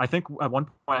up. I think at one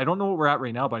point, I don't know what we're at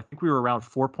right now, but I think we were around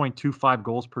 4.25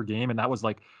 goals per game, and that was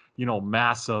like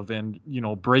massive and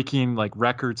breaking like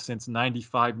records since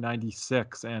 95,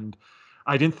 96. And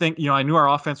I didn't think, I knew our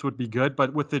offense would be good,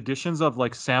 but with the additions of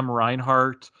like Sam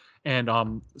Reinhart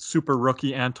and super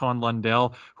rookie Anton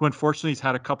Lundell, who unfortunately has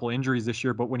had a couple injuries this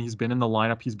year, but when he's been in the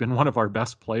lineup, he's been one of our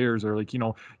best players, or like,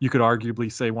 you could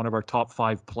arguably say one of our top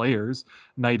 5 players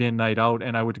night in, night out.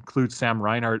 And I would include Sam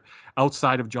Reinhart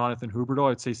outside of Jonathan Huberdeau.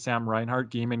 I'd say Sam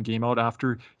Reinhart, game in, game out,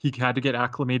 after he had to get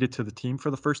acclimated to the team for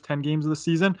the first 10 games of the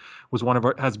season,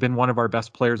 has been one of our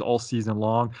best players all season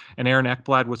long. And Aaron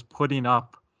Ekblad was putting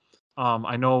up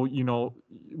I know,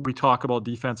 we talk about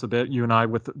defense a bit, you and I,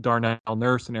 with Darnell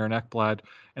Nurse and Aaron Ekblad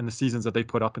and the seasons that they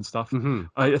put up and stuff. Mm-hmm.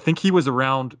 I think he was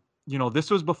around, this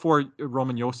was before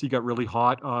Roman Yossi got really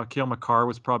hot. Cale Makar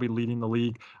was probably leading the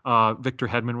league. Victor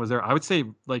Hedman was there. I would say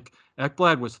like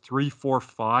Ekblad was 3, 4,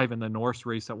 5 in the Norris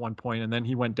race at one point, and then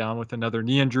he went down with another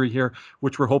knee injury here,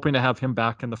 which we're hoping to have him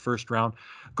back in the first round.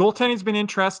 Goaltending's been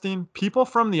interesting. People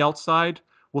from the outside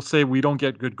will say we don't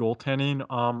get good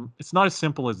goaltending. It's not as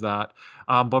simple as that.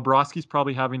 Bobrovsky's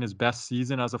probably having his best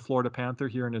season as a Florida Panther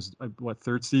here in his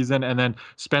third season, and then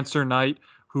Spencer Knight,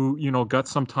 who got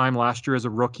some time last year as a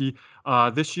rookie.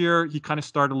 This year he kind of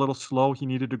started a little slow. He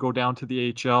needed to go down to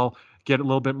the AHL, get a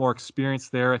little bit more experience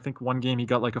there. I think one game he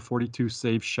got like a 42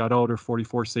 save shutout or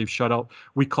 44 save shutout.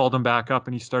 We called him back up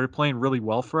and he started playing really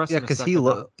well for us Yeah, in the because second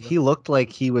half. he looked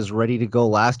like he was ready to go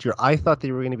last year. I thought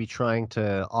they were going to be trying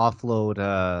to offload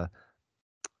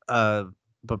uh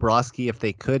Bobrovsky if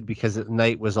they could, because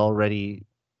Knight was already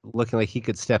looking like he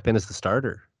could step in as the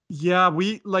starter. Yeah,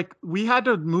 we had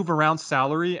to move around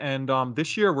salary, and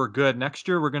this year we're good. Next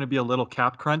year we're going to be a little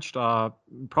cap crunched.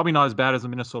 Probably not as bad as the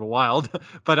Minnesota Wild,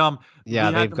 but Yeah,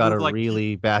 we had they've to got move a like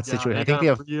really bad yeah, situation. they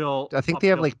got a real I think they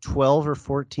have uphill. like 12 or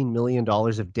 14 million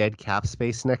dollars of dead cap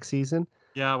space next season.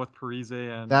 Yeah, with Parise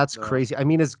and That's crazy. I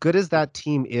mean, as good as that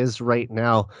team is right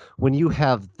now, when you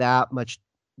have that much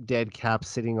dead cap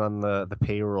sitting on the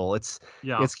payroll,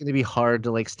 yeah. it's going to be hard to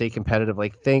like stay competitive.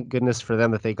 Like, thank goodness for them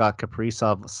that they got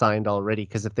Kaprizov signed already,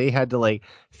 because if they had to like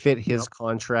fit his Yep.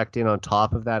 contract in on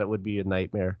top of that, it would be a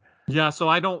nightmare. Yeah, so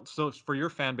I don't. So for your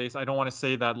fan base, I don't want to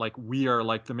say that like we are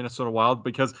like the Minnesota Wild,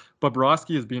 because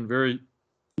Bobrovsky has been very,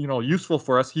 useful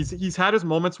for us. He's had his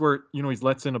moments where he's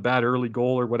lets in a bad early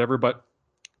goal or whatever, but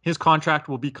his contract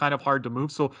will be kind of hard to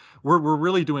move. So we're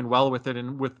really doing well with it,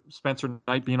 and with Spencer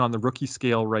Knight being on the rookie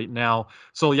scale right now.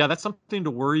 So yeah, that's something to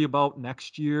worry about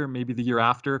next year, maybe the year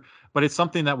after. But it's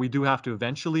something that we do have to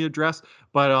eventually address.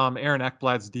 But Aaron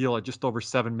Ekblad's deal at just over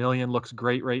 7 million looks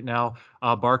great right now.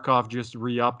 Barkov just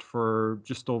re-upped for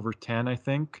just over 10, I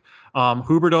think.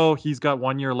 Huberto, he's got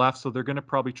 1 year left, so they're going to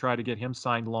probably try to get him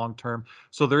signed long term.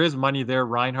 So there is money there.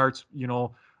 Reinhardt's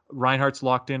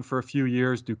locked in for a few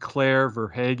years. Duclair,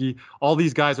 Verhage, all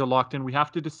these guys are locked in. We have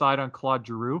to decide on Claude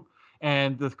Giroux.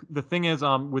 And the thing is,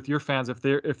 with your fans,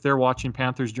 if they're watching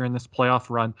Panthers during this playoff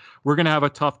run, we're gonna have a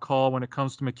tough call when it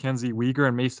comes to Mackenzie Weegar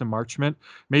and Mason Marchment.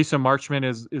 Mason Marchment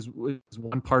is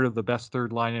one part of the best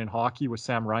third line in hockey with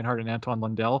Sam Reinhart and Anton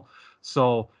Lundell.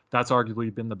 So that's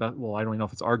arguably been the best. Well, I don't even know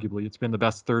if it's arguably. It's been the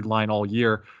best third line all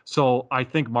year. So I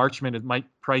think Marchment, it might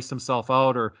price himself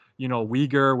out, or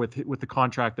Weegar with the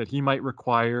contract that he might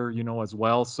require, as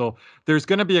well. So there's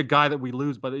going to be a guy that we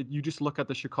lose, but you just look at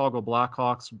the Chicago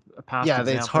Blackhawks, a past Yeah, it's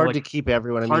example. hard to Like, keep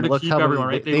everyone. I it's mean, hard to look keep how many everyone,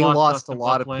 right? They they lost lost a Dustin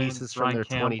lot of Byfuglien, pieces from Brian their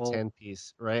Campbell. 2010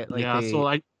 piece, right? Like Yeah, so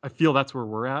I feel that's where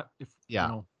we're at. If yeah.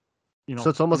 you So know,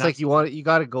 it's and almost like that's you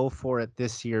got to go for it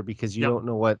this year, because you yep. don't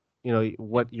know what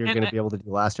what you're going to and be able to do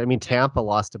last year. I mean, Tampa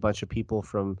lost a bunch of people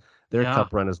from their yeah.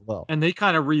 cup run as well. And they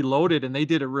kind of reloaded and they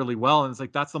did it really well. And it's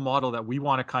like that's the model that we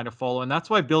want to kind of follow. And that's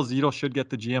why Bill Zito should get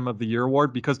the GM of the Year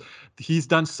award, because he's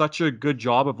done such a good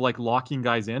job of like locking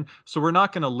guys in. So we're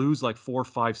not going to lose like 4,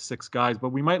 5, 6 guys, but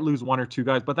we might lose 1 or 2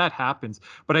 guys. But that happens.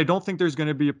 But I don't think there's going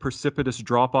to be a precipitous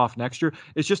drop off next year.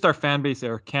 It's just our fan base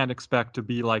there can't expect to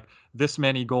be like this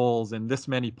many goals and this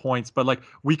many points. But like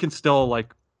we can still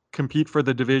like compete for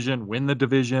the division, win the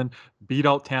division, beat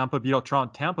out Tampa, beat out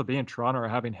Toronto. Tampa Bay and Toronto are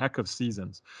having heck of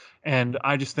seasons. And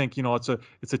I just think,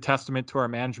 it's a testament to our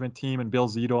management team and Bill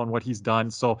Zito and what he's done.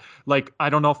 So like I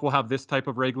don't know if we'll have this type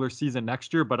of regular season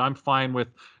next year, but I'm fine with,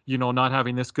 not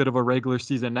having this good of a regular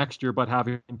season next year, but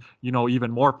having,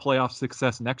 even more playoff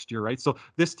success next year, right? So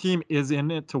this team is in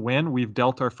it to win. We've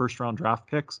dealt our first round draft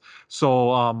picks.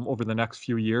 So over the next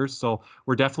few years. So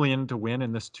we're definitely in to win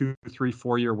in this 2, 3,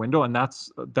 4 year window. And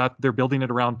that they're building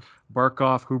it around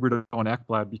Barkov, Huberdeau, and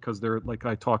Ekblad because they're, like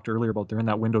I talked earlier about, they're in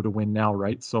that window to win now,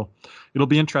 right? So it'll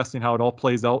be interesting how it all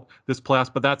plays out this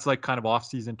playoffs, but that's like kind of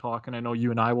off-season talk, and I know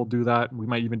you and I will do that, and we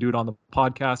might even do it on the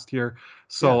podcast here.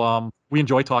 So we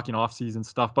enjoy talking off-season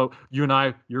stuff, but you and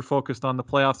I, you're focused on the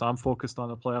playoffs. I'm focused on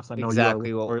the playoffs. I know Exactly.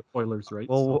 you are Oilers, right?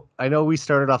 Well, I know we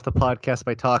started off the podcast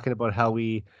by talking about how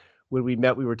when we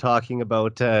met, we were talking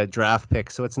about draft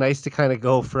picks. So it's nice to kind of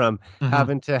go from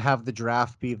having to have the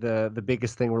draft be the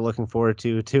biggest thing we're looking forward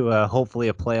to hopefully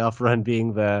a playoff run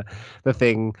being the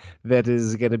thing that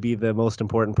is going to be the most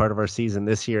important part of our season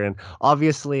this year. And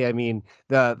obviously, I mean,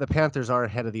 the Panthers are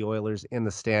ahead of the Oilers in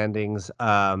the standings.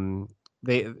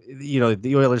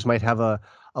 The Oilers might have a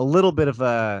little bit of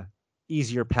a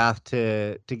easier path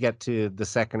to get to the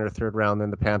second or third round than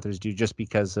the Panthers do, just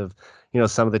because of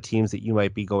some of the teams that you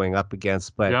might be going up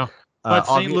against. But yeah, but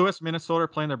St. Louis, Minnesota are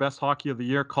playing their best hockey of the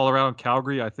year. Colorado and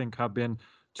Calgary, I think, have been.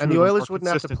 And the Oilers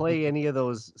wouldn't have to play any of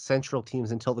those Central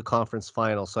teams until the conference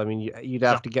final. So I mean, you'd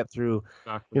have to get through.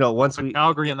 Exactly. Once but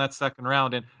Calgary in that second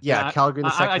round, and Calgary in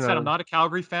the second round. I said I'm not a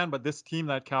Calgary fan, but this team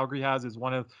that Calgary has is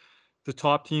one of the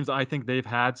top teams I think they've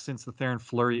had since the Theoren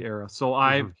Fleury era. So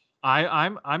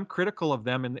I'm critical of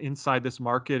them inside this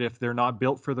market if they're not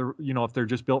built for the if they're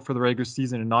just built for the regular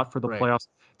season and not for the playoffs.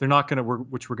 They're not going to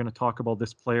which we're going to talk about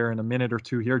this player in a minute or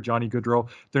two here, Johnny Gaudreau.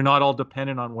 They're not all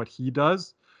dependent on what he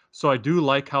does. So I do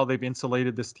like how they've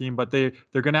insulated this team, but they're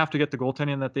going to have to get the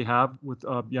goaltending that they have with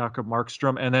Jakob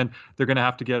Markstrom, and then they're going to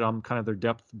have to get kind of their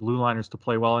depth blue liners to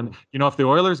play well. And if the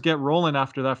Oilers get rolling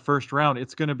after that first round,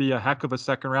 it's going to be a heck of a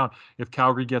second round if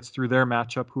Calgary gets through their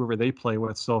matchup, whoever they play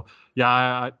with. So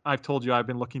yeah, I've told you I've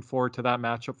been looking forward to that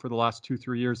matchup for the last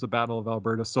 2-3 years, the Battle of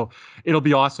Alberta. So it'll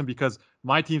be awesome because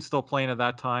my team's still playing at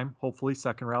that time. Hopefully,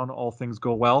 second round, all things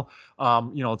go well.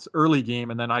 It's early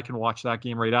game, and then I can watch that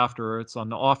game right after. It's on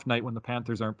the off night when the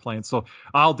Panthers aren't playing. So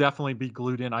I'll definitely be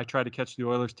glued in. I try to catch the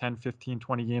Oilers 10, 15,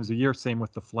 20 games a year. Same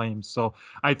with the Flames. So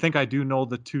I think I do know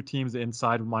the two teams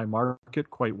inside of my market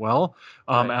quite well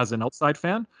as an outside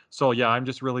fan. So yeah, I'm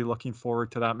just really looking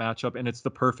forward to that matchup, and it's the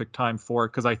perfect time for it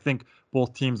because I think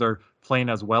both teams are playing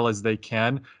as well as they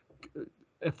can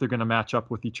if they're going to match up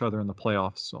with each other in the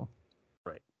playoffs. So.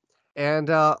 Right. And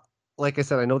like I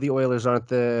said, I know the Oilers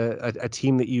aren't a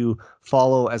team that you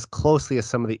follow as closely as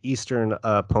some of the Eastern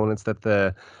opponents that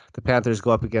the Panthers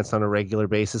go up against on a regular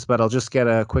basis, but I'll just get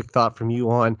a quick thought from you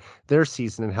on their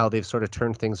season and how they've sort of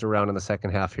turned things around in the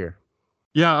second half here.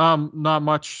 Yeah, not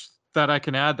much that I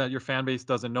can add that your fan base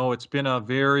doesn't know. It's been a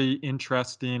very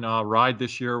interesting ride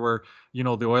this year where,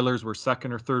 the Oilers were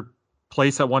second or third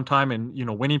place at one time and,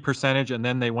 winning percentage. And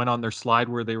then they went on their slide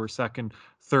where they were second,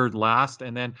 third, last.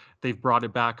 And then they've brought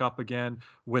it back up again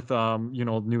with,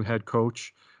 new head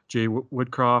coach, Jay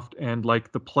Woodcroft, and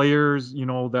like the players,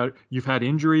 that you've had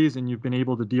injuries and you've been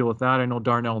able to deal with that. I know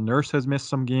Darnell Nurse has missed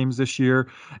some games this year.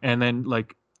 And then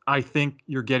like, I think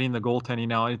you're getting the goaltending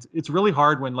now. It's really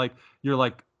hard when like, you're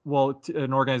like, well,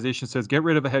 an organization says, get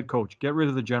rid of a head coach, get rid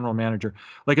of the general manager.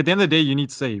 Like at the end of the day, you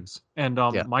need saves. And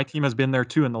my team has been there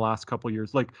too in the last couple of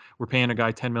years. Like we're paying a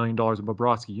guy $10 million in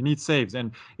Bobrovsky. You need saves.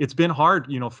 And it's been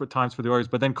hard, for times for the Oilers,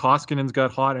 but then Koskinen's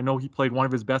got hot. I know he played one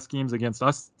of his best games against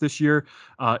us this year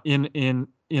in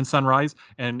Sunrise.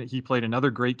 And he played another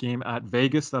great game at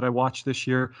Vegas that I watched this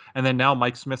year. And then now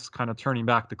Mike Smith's kind of turning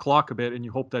back the clock a bit. And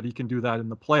you hope that he can do that in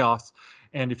the playoffs.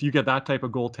 And if you get that type of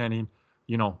goaltending,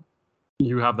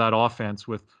 you have that offense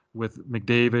with with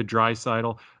McDavid,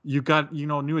 Draisaitl. You got,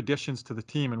 new additions to the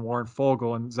team and Warren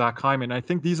Fogle and Zach Hyman. I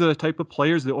think these are the type of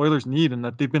players the Oilers need and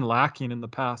that they've been lacking in the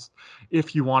past.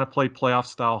 If you want to play playoff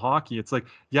style hockey, it's like,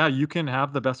 yeah, you can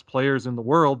have the best players in the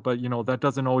world, but that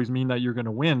doesn't always mean that you're going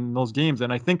to win those games.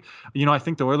 And I think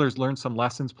the Oilers learned some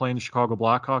lessons playing the Chicago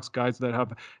Blackhawks, guys that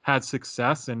have had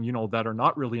success and that are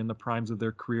not really in the primes of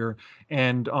their career,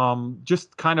 and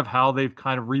just kind of how they've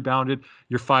kind of rebounded.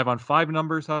 Your 5-on-5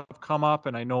 numbers have come up,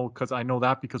 and I know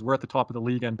because we're at the top of the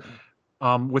league, and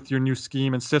with your new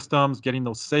scheme and systems, getting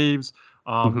those saves.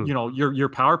 Your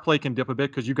power play can dip a bit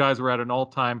because you guys were at an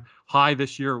all-time high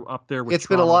this year up there with It's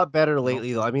Toronto. been a lot better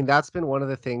lately, though. I mean, that's been one of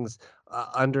the things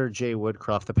under Jay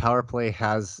Woodcroft. The power play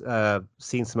has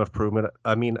seen some improvement.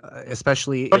 I mean,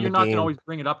 especially but in you're the not game. going to always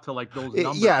bring it up to like those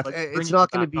numbers. Yeah, like, it's not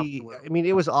going to be. I mean,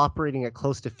 it was operating at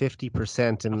close to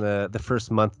 50% in the first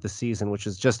month of the season, which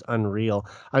is just unreal.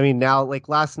 I mean, now like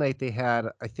last night they had,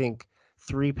 I think,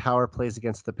 3 power plays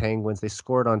against the Penguins. They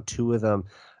scored on 2 of them.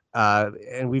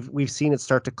 And we've seen it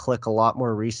start to click a lot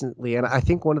more recently. And I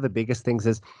think one of the biggest things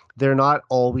is they're not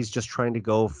always just trying to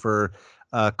go for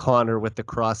Connor with the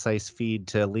cross ice feed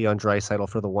to Leon Draisaitl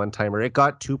for the one-timer. It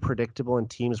got too predictable and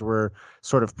teams were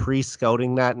sort of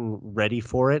pre-scouting that and ready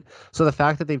for it. So the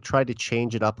fact that they've tried to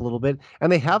change it up a little bit,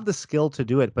 and they have the skill to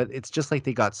do it, but it's just like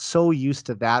they got so used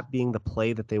to that being the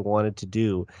play that they wanted to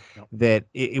do that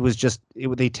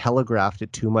they telegraphed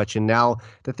it too much. And now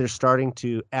that they're starting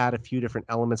to add a few different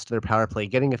elements to their power play,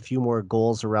 getting a few more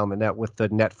goals around the net with the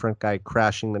net front guy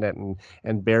crashing the net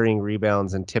and burying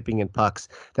rebounds and tipping in pucks,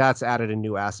 that's added a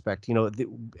new aspect.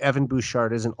 Evan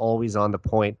Bouchard isn't always on the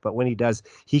point, but when he does,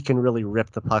 he can really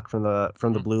rip the puck from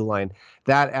the blue line.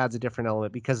 That adds a different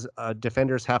element because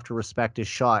defenders have to respect his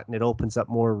shot, and it opens up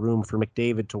more room for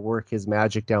McDavid to work his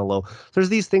magic down low. There's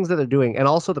these things that they're doing, and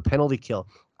also the penalty kill.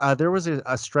 There was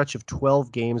a stretch of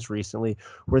 12 games recently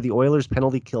where the Oilers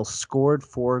penalty kill scored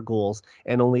 4 goals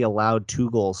and only allowed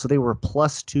 2 goals. So they were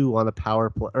 +2 on the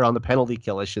power play, or on the penalty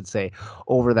kill, I should say,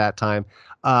 over that time.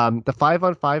 The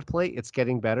 5-on-5 play, it's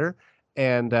getting better.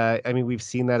 And I mean, we've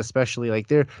seen that, especially like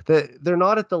they're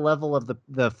not at the level of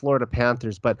the Florida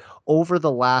Panthers, but over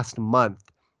the last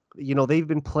month, they've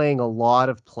been playing a lot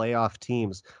of playoff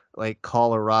teams like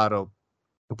Colorado,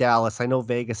 Dallas. I know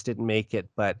Vegas didn't make it,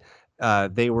 but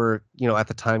they were, at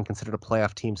the time considered a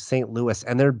playoff team, St. Louis,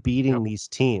 and they're beating these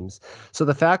teams. So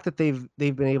the fact that they've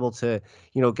been able to,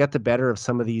 get the better of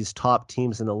some of these top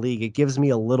teams in the league, it gives me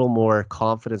a little more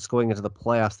confidence going into the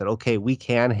playoffs that, okay, we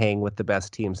can hang with the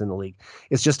best teams in the league.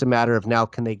 It's just a matter of now,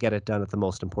 can they get it done at the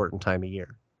most important time of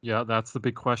year? Yeah, that's the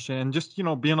big question. And just, being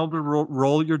able to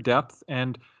roll your depth.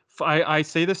 And I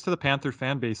say this to the Panther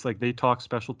fan base, like they talk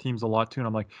special teams a lot too. And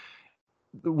I'm like,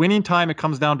 the winning time, it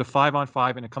comes down to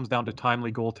 5-on-5, and it comes down to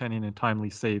timely goaltending and timely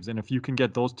saves. And if you can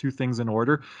get those 2 things in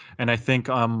order, and I think,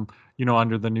 under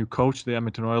the new coach, the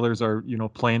Edmonton Oilers are,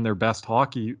 playing their best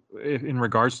hockey in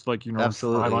regards to like,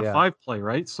 Absolutely, 5-on-5 play,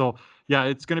 right? So yeah,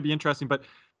 it's going to be interesting. But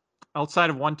outside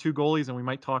of 1-2 goalies, and we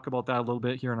might talk about that a little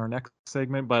bit here in our next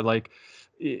segment, but like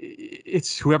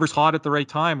it's whoever's hot at the right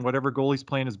time, whatever goalie's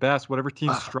playing his best, whatever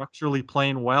team's structurally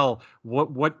playing well,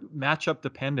 what matchup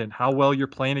dependent, how well you're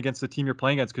playing against the team you're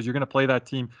playing against, because you're going to play that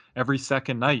team every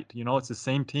second night. It's the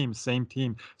same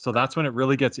team. So that's when it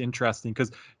really gets interesting,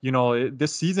 because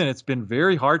this season it's been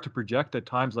very hard to project at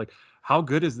times, like how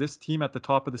good is this team at the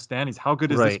top of the standings? How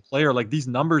good is this player? Like these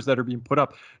numbers that are being put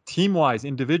up team wise,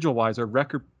 individual wise, are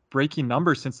record breaking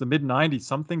numbers since the mid 90s,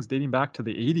 some things dating back to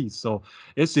the 80s. So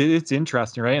it's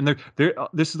interesting, right? And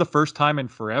this is the first time in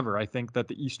forever, I think, that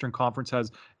the Eastern Conference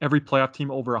has every playoff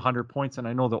team over 100 points. And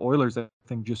I know the Oilers, I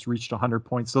think, just reached 100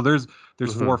 points. So there's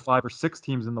 4 or 5 or 6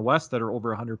 teams in the West that are over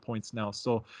 100 points now.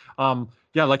 So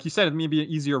yeah, like you said, it may be an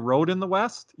easier road in the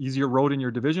West, easier road in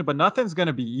your division, but nothing's going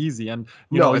to be easy. And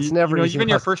it's never easy. Even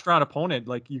your first round opponent,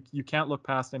 like you can't look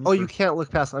past any. Oh, you can't look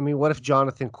past. I mean, what if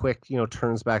Jonathan Quick,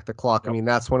 turns back the clock? I mean,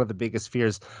 that's one of the biggest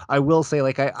fears. I will say,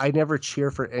 like, I never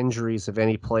cheer for injuries of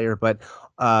any player, but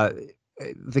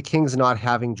the Kings not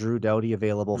having Drew Doughty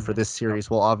available for this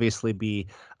series will obviously be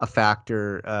a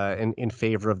factor in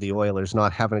favor of the Oilers,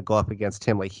 not having to go up against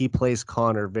him. Like, he plays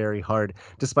Connor very hard,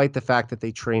 despite the fact that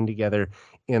they train together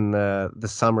in the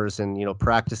summers and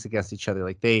practice against each other.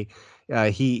 Like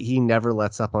he never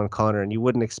lets up on Connor, and you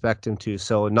wouldn't expect him to.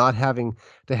 So not having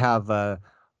to have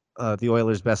the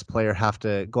Oilers' best player have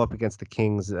to go up against the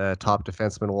Kings' top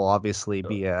defenseman will obviously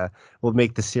will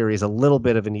make the series a little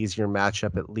bit of an easier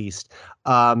matchup at least.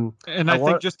 And I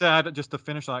think just to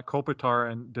finish on that,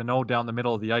 Kopitar and Danault down the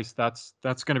middle of the ice, that's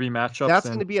going to be matchups. That's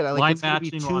going to be it. Line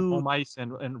matching on home ice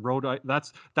and road ice.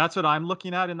 That's what I'm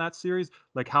looking at in that series,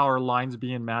 like how our lines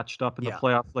being matched up in the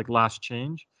playoffs, like last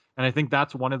change. And I think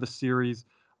that's one of the series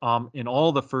in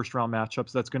all the first round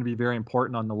matchups that's going to be very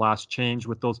important on the last change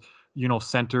with those,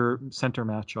 center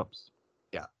matchups.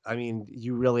 Yeah, I mean,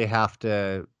 you really have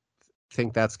to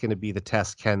think that's going to be the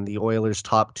test. Can the Oilers'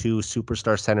 top 2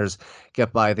 superstar centers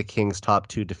get by the Kings' top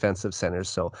 2 defensive centers?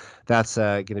 So that's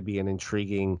going to be an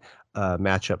intriguing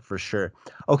matchup for sure.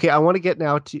 Okay, I want to get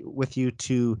now with you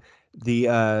to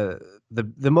the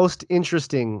most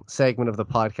interesting segment of the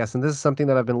podcast, and this is something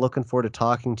that I've been looking forward to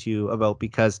talking to you about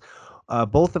because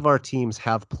both of our teams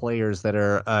have players that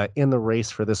are in the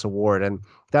race for this award, and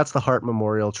that's the Hart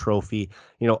Memorial Trophy.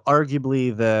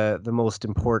 Arguably the most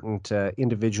important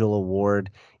individual award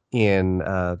in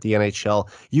the NHL.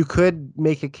 You could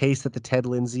make a case that the Ted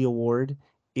Lindsay Award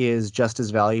is just as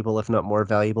valuable, if not more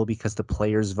valuable, because the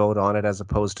players vote on it as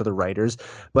opposed to the writers.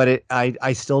 But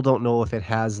I still don't know if it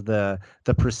has the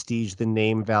prestige, the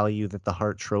name value that the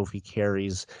Hart Trophy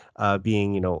carries,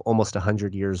 being almost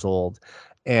 100 years old.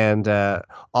 And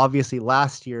obviously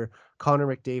last year, Connor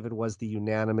McDavid was the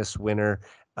unanimous winner.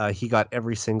 He got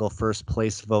every single first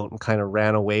place vote and kind of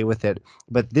ran away with it.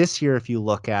 But this year, if you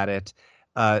look at it,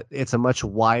 it's a much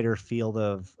wider field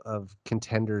of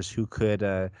contenders who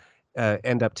could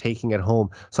end up taking it home.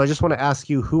 So I just want to ask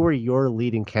you, who are your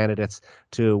leading candidates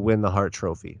to win the Hart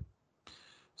Trophy?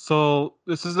 So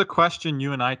this is a question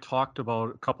you and I talked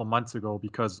about a couple months ago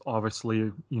because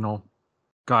obviously,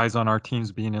 guys on our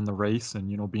teams being in the race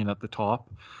and, being at the top.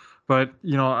 But,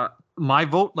 my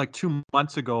vote like 2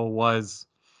 months ago was,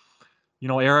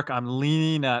 Eric, I'm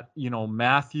leaning at,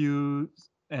 Matthews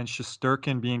and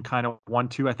Shesterkin being kind of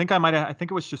 1-2. I think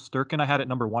it was Shesterkin I had at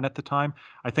number 1 at the time.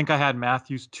 I think I had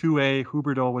Matthews 2A,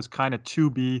 Huberdeau was kind of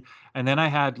 2B, and then I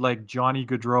had like Johnny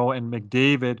Gaudreau and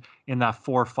McDavid in that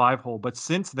 4-5 hole. But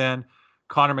since then,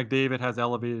 Connor McDavid has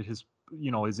elevated his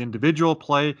individual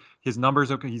play. His numbers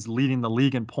he's leading the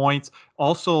league in points.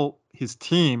 Also, his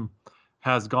team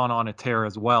has gone on a tear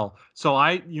as well. So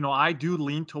I do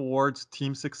lean towards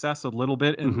team success a little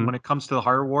bit when it comes to the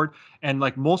Hart Award and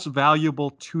like most valuable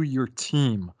to your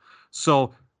team.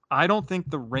 So I don't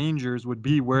think the Rangers would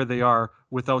be where they are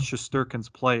without Shesterkin's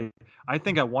play. I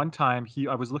think at one time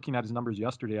I was looking at his numbers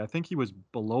yesterday. I think he was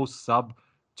below sub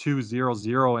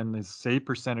 200 and his save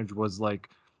percentage was like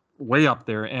way up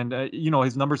there. And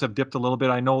his numbers have dipped a little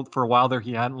bit. I know for a while there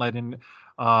he hadn't let in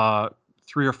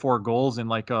 3 or 4 goals in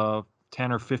like a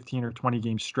 10 or 15 or 20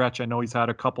 game stretch. I know he's had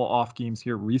a couple off games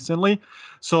here recently.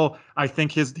 So I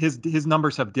think his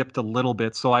numbers have dipped a little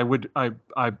bit. So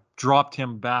I dropped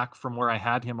him back from where I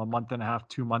had him a month and a half,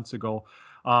 2 months ago.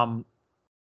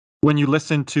 When you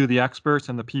listen to the experts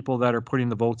and the people that are putting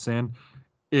the votes in,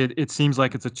 it seems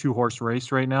like it's a 2-horse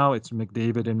race right now. It's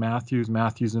McDavid and Matthews and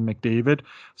McDavid.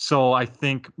 So I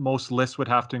think most lists would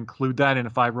have to include that. And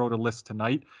if I wrote a list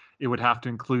tonight, it would have to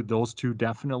include those two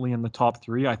definitely in the top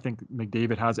 3. I think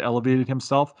McDavid has elevated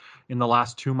himself in the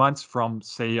last 2 months from,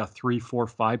 say, a 3, 4,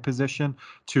 5 position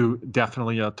to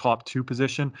definitely a top 2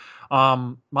 position.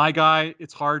 My guy,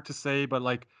 it's hard to say, but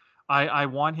like I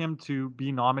want him to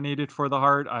be nominated for the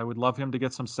Hart. I would love him to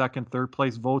get some second, third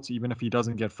place votes, even if he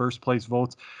doesn't get first place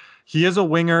votes. He is a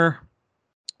winger.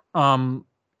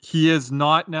 He is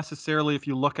not necessarily, if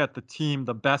you look at the team,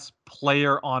 the best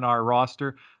player on our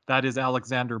roster. That is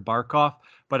Alexander Barkov.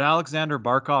 But Alexander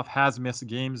Barkov has missed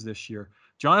games this year.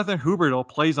 Jonathan Huberdeau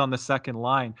plays on the second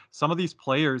line. Some of these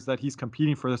players that he's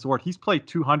competing for this award, he's played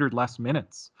 200 less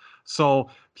minutes. So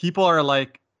people are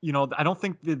like, I don't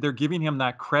think that they're giving him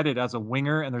that credit as a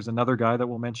winger. And there's another guy that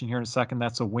we'll mention here in a second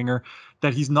that's a winger,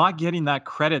 that he's not getting that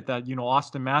credit that,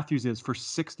 Austin Matthews is for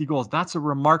 60 goals. That's a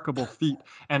remarkable feat.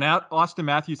 And Austin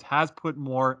Matthews has put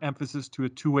more emphasis to a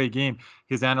two-way game.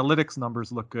 His analytics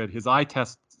numbers look good. His eye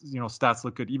test, stats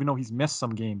look good, even though he's missed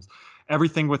some games.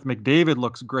 Everything with McDavid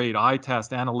looks great. Eye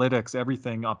test, analytics,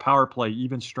 everything, power play,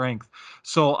 even strength.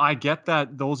 So I get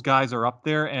that those guys are up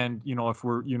there. And, if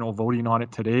we're, voting on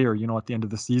it today or, at the end of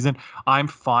the season, I'm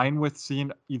fine with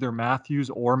seeing either Matthews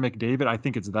or McDavid. I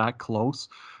think it's that close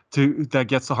that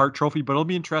gets the Hart Trophy. But it'll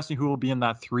be interesting who will be in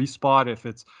that 3 spot. If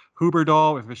it's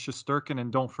Huberdeau, if it's Shesterkin,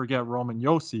 and don't forget Roman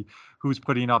Josi, who's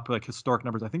putting up like historic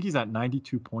numbers. I think he's at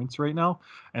 92 points right now.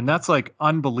 And that's like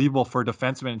unbelievable for a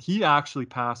defenseman. He actually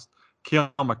passed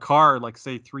Cale Makar, like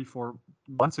say 3-4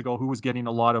 months ago, who was getting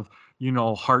a lot of,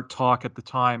 heart talk at the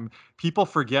time. People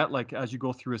forget, like, as you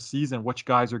go through a season, which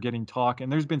guys are getting talk.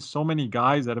 And there's been so many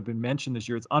guys that have been mentioned this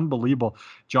year. It's unbelievable.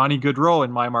 Johnny Gaudreau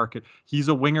in my market, he's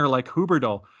a winger like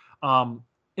Huberdeau.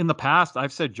 In the past,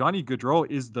 I've said Johnny Gaudreau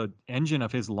is the engine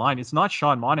of his line. It's not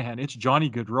Sean Monahan, it's Johnny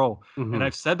Gaudreau. And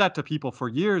I've said that to people for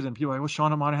years, and people are like, well,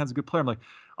 Sean Monahan's a good player. I'm like,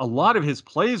 a lot of his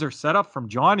plays are set up from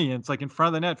Johnny, and it's like in front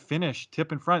of the net, finish,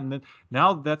 tip in front, and then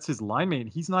now that's his line mate.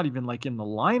 He's not even like in the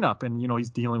lineup, and he's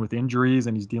dealing with injuries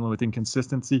and he's dealing with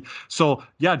inconsistency. So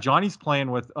yeah, Johnny's playing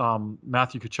with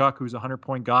Matthew Tkachuk, who's a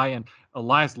 100-point guy, and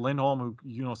Elias Lindholm,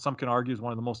 who some can argue is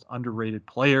one of the most underrated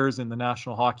players in the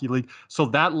National Hockey League. So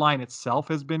that line itself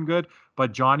has been good,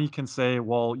 but Johnny can say,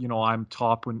 well, I'm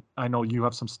top when I know you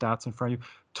have some stats in front of you.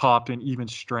 Top in even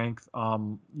strength.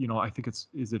 I think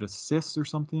is it assists or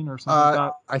something like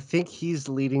that? I think he's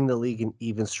leading the league in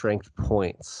even strength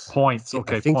points. Points.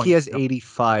 Okay. I think points. he has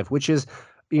 85, which is,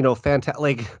 fantastic.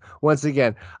 Like, once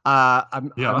again,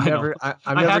 I'm never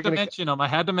had to mention him. I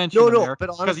had to mention him. No, but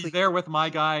honestly, because he's there with my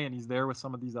guy and he's there with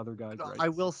some of these other guys. Right? I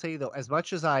will say though, as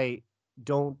much as I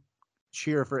don't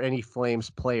cheer for any Flames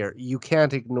player, you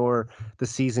can't ignore the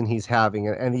season he's having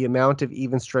and the amount of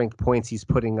even strength points he's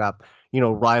putting up,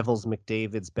 rivals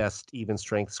McDavid's best even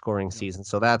strength scoring season.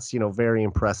 So that's, very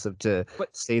impressive to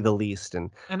say the least.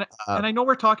 And I know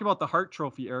we're talking about the Hart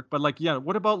Trophy, Eric, but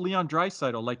what about Leon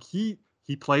Draisaitl? Like he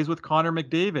plays with Connor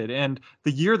McDavid, and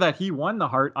the year that he won the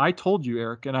Hart, I told you,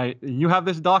 Eric, and you have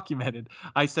this documented.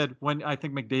 I said, when I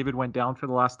think McDavid went down for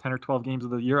the last 10 or 12 games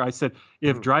of the year, I said,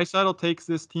 if Draisaitl takes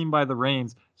this team by the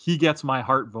reins, he gets my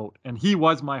Hart vote. And he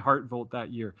was my Hart vote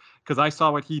that year because I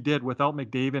saw what he did without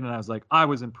McDavid, and I was like, I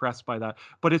was impressed by that.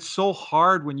 But it's so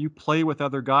hard when you play with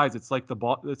other guys. It's like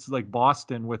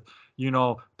Boston with,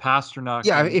 Pasternak.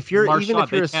 Yeah, if you're Marchand, even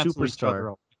if you're a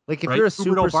superstar. Like, if right? you're a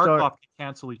Huberdeau, superstar, Barkov can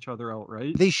cancel each other out,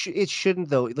 right? It shouldn't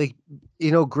though. Like,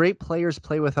 great players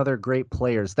play with other great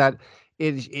players. That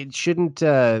it shouldn't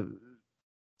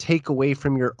take away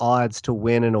from your odds to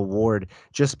win an award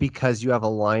just because you have a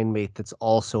line mate that's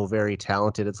also very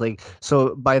talented. It's like,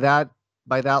 so by that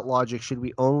logic, should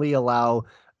we only allow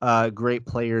great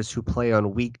players who play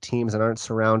on weak teams and aren't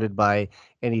surrounded by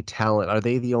any talent? Are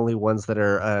they the only ones that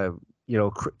are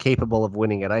capable of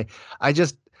winning it?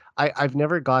 I've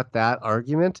never got that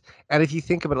argument. And if you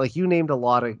think about it, like, you named a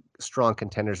lot of strong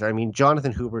contenders. I mean,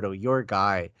 Jonathan Huberdeau, your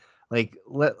guy, like,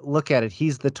 look at it.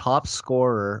 He's the top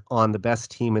scorer on the best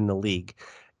team in the league.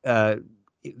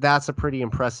 That's a pretty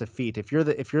impressive feat. If you're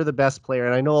the best player,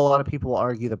 and I know a lot of people will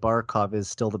argue that Barkov is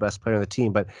still the best player on the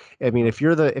team, but I mean, if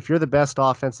you're the best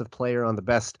offensive player on the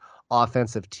best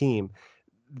offensive team,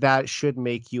 that should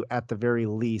make you at the very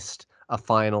least a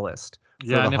finalist.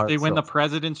 Yeah, and if they win the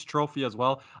President's Trophy as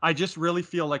well, I just really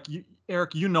feel like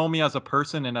Eric, you know me as a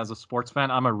person and as a sports fan,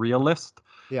 I'm a realist.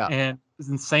 Yeah. And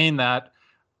in saying that,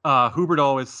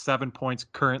 Huberdeau is 7 points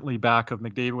currently back of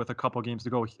McDavid with a couple games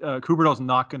to go. Huberdeau's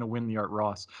not going to win the Art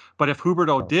Ross. But if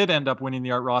Huberdeau did end up winning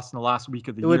the Art Ross in the last week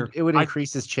of the year, it would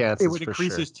increase his chances. It would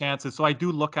increase his chances. So I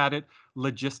do look at it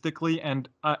logistically. And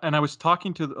I was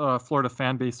talking to the Florida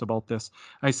fan base about this.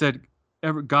 I said,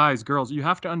 guys, girls, you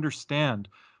have to understand,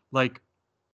 like,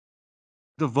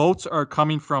 the votes are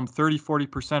coming from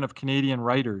 30-40% of Canadian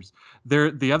writers.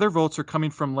 The other votes are coming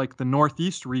from like the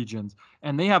Northeast regions,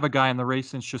 and they have a guy in the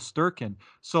race in Shesterkin.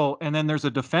 So, and then there's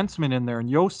a defenseman in there in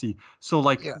Yossi. So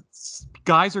like,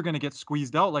 guys are going to get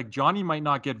squeezed out. Like, Johnny might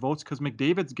not get votes because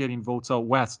McDavid's getting votes out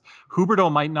west.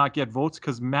 Huberdeau might not get votes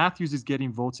because Matthews is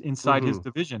getting votes inside his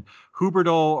division.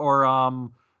 Huberdeau or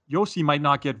Yossi might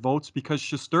not get votes because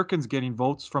Shesterkin's getting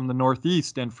votes from the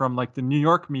Northeast and from like the New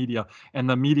York media and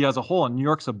the media as a whole. And New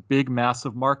York's a big,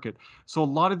 massive market. So a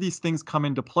lot of these things come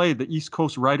into play. The East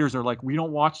Coast writers are like, we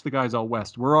don't watch the guys out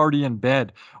west. We're already in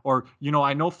bed. Or,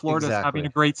 I know Florida's having a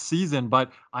great season,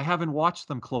 but I haven't watched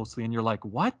them closely. And you're like,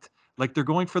 what? Like, they're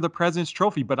going for the President's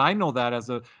Trophy, but I know that as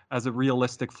a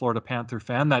realistic Florida Panther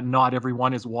fan, that not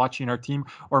everyone is watching our team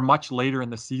or much later in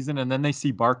the season, and then they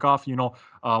see Barkov,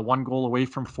 1 goal away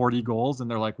from 40 goals, and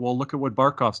they're like, well, look at what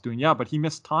Barkov's doing. Yeah, but he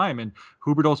missed time, and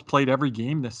Huberdeau's played every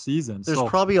game this season. There's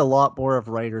probably a lot more of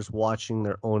writers watching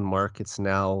their own markets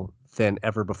now than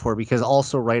ever before, because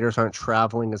also writers aren't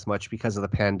traveling as much because of the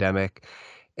pandemic,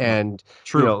 and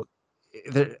True.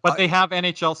 But they have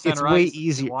NHL center. It's way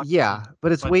easier. Yeah,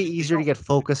 but it's way easier to get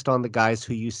focused on the guys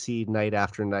who you see night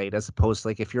after night, as opposed to,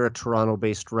 like, if you're a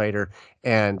Toronto-based writer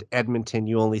and Edmonton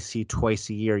you only see twice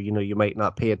a year, you might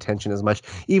not pay attention as much,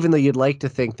 even though you'd like to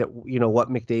think that, what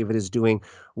McDavid is doing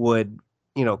would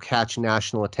catch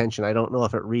national attention. I don't know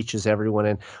if it reaches everyone.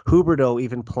 And Huberdeau,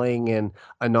 even playing in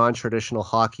a non-traditional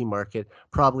hockey market,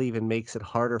 probably even makes it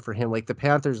harder for him. Like the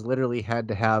Panthers literally had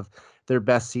to have their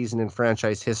best season in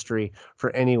franchise history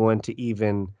for anyone to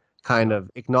even kind of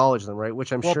acknowledge them, right?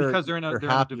 Which I'm Well, sure because they're in a you're they're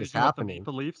in a happy is division with the happening.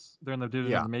 Maple Leafs. They're in the division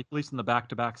with Yeah. the Maple Leafs and the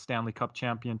back-to-back Stanley Cup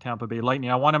champion Tampa Bay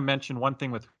Lightning. I want to mention one thing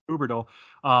with Huberdeau,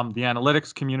 the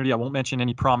analytics community. I won't mention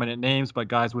any prominent names, but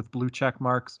guys with blue check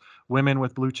marks, women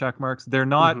with blue check marks. They're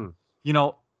not, Hmm. you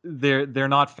know, they're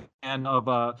not fan of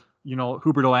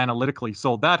Huberdeau analytically.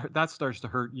 So that starts to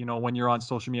hurt, when you're on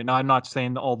social media. Now, I'm not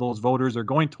saying all those voters are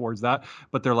going towards that,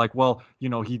 but they're like, well,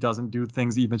 he doesn't do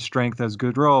things even strength as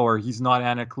Goodrow, or he's not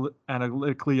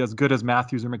analytically as good as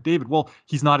Matthews or McDavid. Well,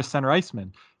 he's not a center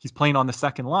iceman. He's playing on the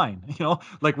second line.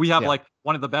 Like we have Yeah. like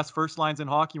one of the best first lines in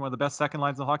hockey, one of the best second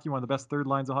lines in hockey, one of the best third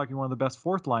lines in hockey, one of the best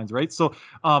fourth lines, right? So,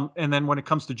 and then when it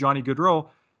comes to Johnny Goodrow,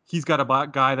 he's got a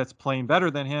guy that's playing better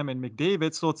than him and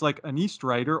McDavid. So it's like an East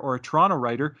writer or a Toronto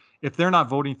writer. If they're not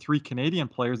voting 3 Canadian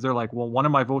players, they're like, well, one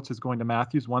of my votes is going to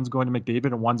Matthews, one's going to McDavid,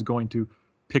 and one's going to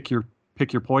pick your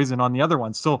poison on the other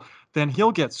one. So then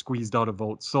he'll get squeezed out of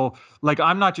votes. So like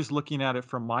I'm not just looking at it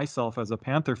from myself as a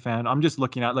Panther fan. I'm just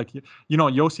looking at like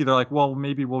Josi. They're like, well,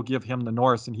 maybe we'll give him the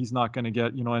Norris, and he's not going to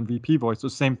get MVP voice. So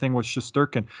same thing with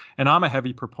Shesterkin. And I'm a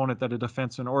heavy proponent that a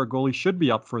defenseman or a goalie should be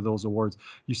up for those awards.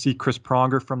 You see Chris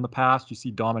Pronger from the past. You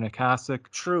see Dominic Hasek.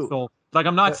 True. So like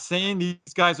I'm not saying these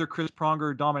guys are Chris Pronger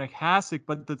or Dominic Hasek,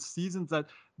 but the seasons that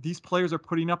these players are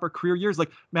putting up are career years. Like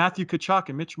Matthew Tkachuk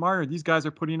and Mitch Marner, these guys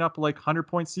are putting up like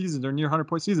 100-point seasons or near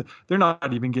 100-point season. They're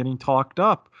not even getting talked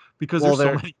up because there's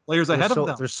so many players ahead of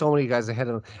them. There's so many guys ahead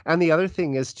of them. And the other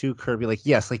thing is too, Kirby, like,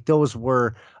 yes, like those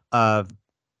were,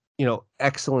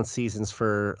 excellent seasons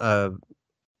for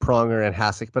Pronger and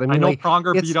Hasek. But I know like,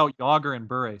 Pronger beat out Yager and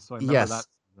Bure, so I remember that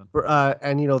season.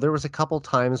 And there was a couple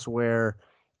times where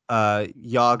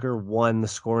Yager won the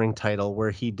scoring title where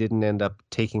he didn't end up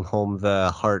taking home the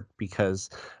Hart because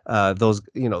those,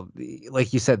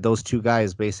 like you said, those two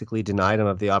guys basically denied him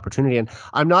of the opportunity. And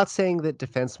I'm not saying that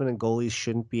defensemen and goalies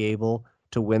shouldn't be able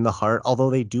to win the Hart, although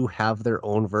they do have their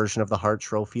own version of the Hart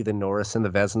Trophy, the Norris and the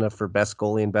Vezina for best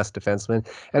goalie and best defenseman.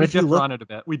 And if you look on it a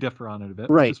bit, we differ on it a bit,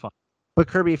 right, which is fine. But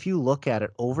Kirby, if you look at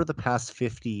it over the past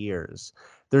 50 years,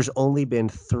 there's only been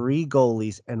 3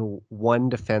 goalies and 1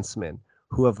 defenseman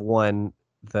who have won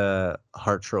the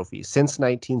Hart Trophy. Since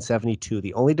 1972,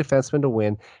 the only defenseman to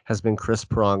win has been Chris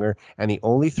Pronger, and the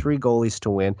only 3 goalies to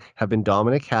win have been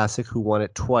Dominic Hasek, who won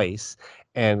it twice,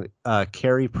 and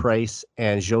Carey Price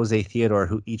and Jose Theodore,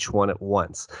 who each won it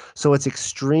once. So it's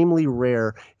extremely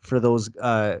rare for those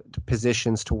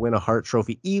positions to win a Hart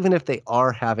Trophy, even if they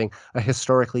are having a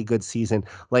historically good season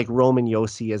like Roman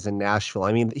Josi is in Nashville.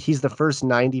 I mean, he's the first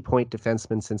 90-point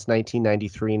defenseman since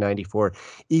 1993-94.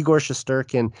 Igor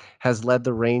Shesterkin has led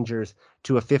the Rangers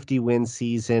to a 50-win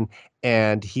season,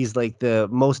 and he's like the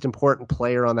most important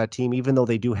player on that team, even though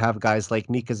they do have guys like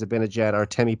Mika Zibanejad,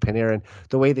 Artemi Panarin.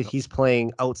 The way that he's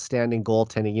playing outstanding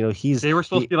goaltending, they were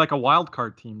supposed to be like a wild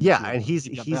card team. Yeah, and he's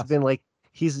been like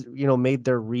he's made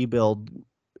their rebuild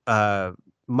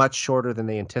much shorter than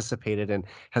they anticipated, and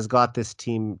has got this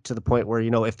team to the point where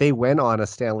if they went on a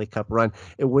Stanley Cup run,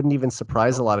 it wouldn't even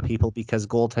surprise a lot of people because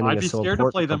goaltending is so important. I'd be scared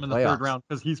to play them in the third round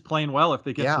because he's playing well if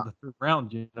they get to the third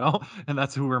round, and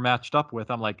that's who we're matched up with.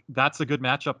 I'm like, that's a good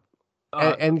matchup.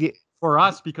 For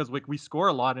us, because we score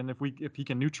a lot, and if he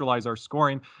can neutralize our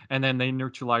scoring, and then they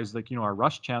neutralize our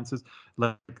rush chances,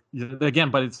 like again,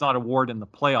 but it's not a award in the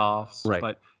playoffs. Right.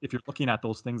 But if you're looking at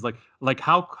those things, like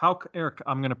how Eric,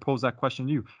 I'm going to pose that question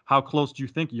to you. How close do you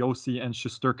think Josi and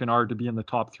Shesterkin are to be in the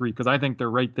top 3? Because I think they're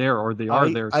right there, or they are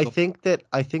there. I think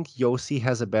Josi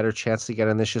has a better chance to get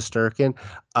in the Shesterkin.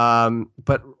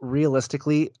 But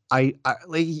realistically, I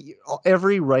like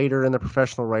every writer in the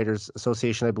Professional Writers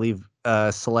Association, I believe,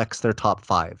 selects their top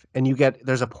 5, and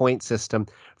there's a point system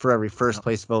for every first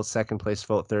place vote, second place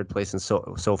vote, third place, and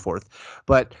so forth.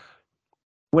 But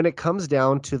when it comes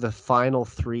down to the final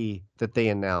 3 that they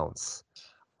announce,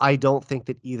 I don't think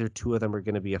that either 2 of them are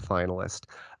going to be a finalist.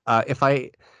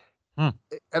 And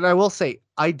I will say,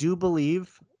 I do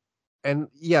believe, and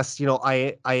yes,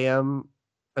 I am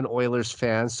an Oilers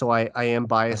fan, so I am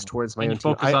biased towards my own team.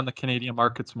 Focus on the Canadian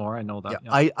markets more. I know that.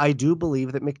 Yeah. I do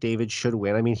believe that McDavid should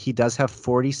win. I mean, he does have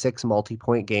 46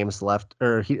 multi-point games left,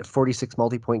 or 46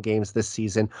 multi-point games this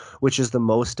season, which is the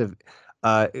most of,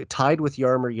 tied with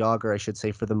Jaromir Jagr, I should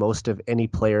say, for the most of any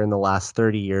player in the last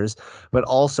 30 years. But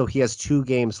also, he has 2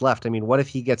 games left. I mean, what if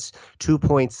he gets 2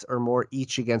 points or more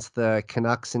each against the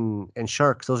Canucks and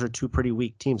Sharks? Those are 2 pretty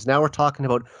weak teams. Now we're talking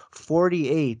about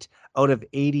 48 out of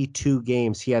 82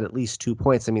 games, he had at least 2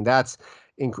 points. I mean, that's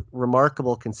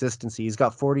remarkable consistency. He's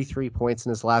got 43 points in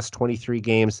his last 23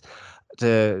 games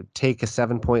to take a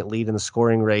 7-point lead in the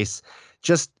scoring race.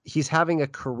 Just he's having a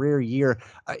career year.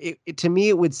 To me,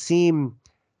 it would seem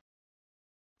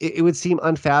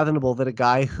unfathomable that a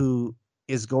guy who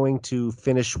is going to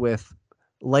finish with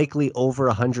likely over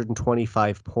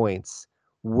 125 points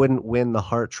wouldn't win the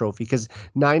Hart Trophy, because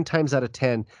 9 times out of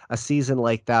 10, a season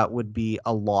like that would be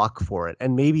a lock for it.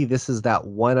 And maybe this is that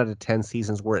 1 out of 10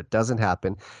 seasons where it doesn't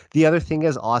happen. The other thing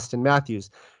is Auston Matthews.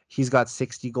 He's got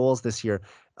 60 goals this year.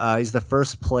 He's the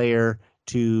first player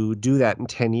to do that in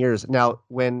 10 years. Now,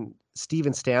 when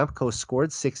Steven Stamkos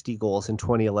scored 60 goals in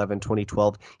 2011,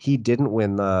 2012, he didn't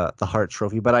win the Hart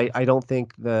Trophy, but I don't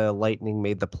think the Lightning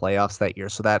made the playoffs that year.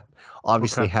 So that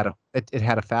obviously had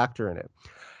a factor in it.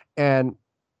 And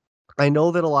I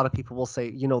know that a lot of people will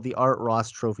say, the Art Ross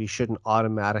Trophy shouldn't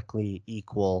automatically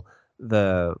equal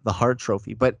the Hart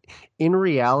Trophy, but in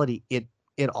reality, it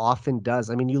often does.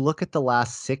 I mean, you look at the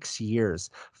last 6 years,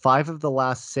 5 of the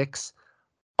last 6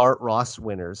 Art Ross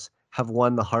winners have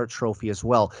won the Hart Trophy as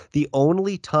well. The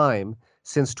only time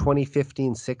since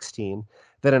 2015-16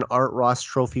 that an Art Ross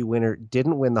Trophy winner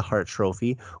didn't win the Hart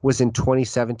Trophy was in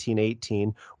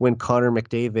 2017-18 when Connor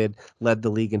McDavid led the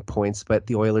league in points, but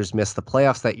the Oilers missed the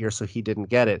playoffs that year, so he didn't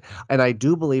get it. And I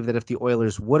do believe that if the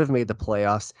Oilers would have made the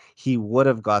playoffs, he would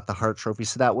have got the Hart Trophy.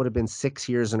 So that would have been 6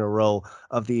 years in a row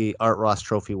of the Art Ross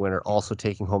Trophy winner also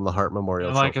taking home the Hart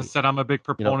Memorial Trophy. Like I said, I'm a big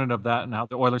proponent of that, and how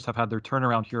the Oilers have had their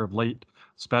turnaround here of late.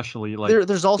 Especially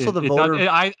there's also the voter.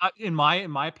 In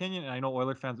my opinion, and I know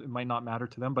Oiler fans, it might not matter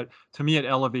to them, but to me, it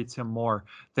elevates him more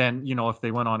than if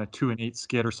they went on a 2-8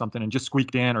 skid or something and just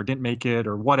squeaked in or didn't make it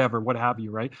or whatever, what have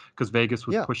you, right? Because Vegas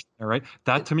was pushing there, right?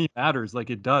 That to me matters. Like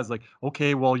it does. Like,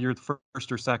 okay, well, you're the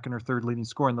first or second or third leading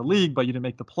scorer in the league, but you didn't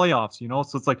make the playoffs.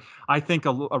 So it's like I think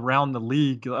around the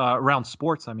league, around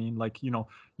sports, I mean, like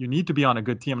you need to be on a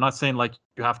good team. I'm not saying like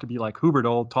you have to be like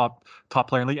Huberdeau, top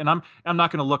player in the league. And I'm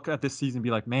not going to look at this season and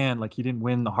be like, man, like he didn't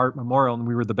win the Hart Memorial and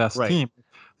we were the best team.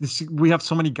 We have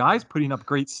so many guys putting up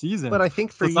great seasons. But I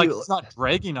think for it's like it's not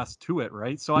dragging us to it,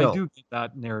 right? So I do get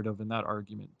that narrative and that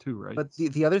argument too, right? But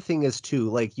the other thing is too,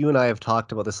 like you and I have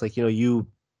talked about this, like you'd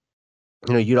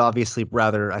obviously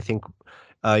rather, I think,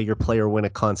 your player win a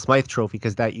Conn Smythe Trophy,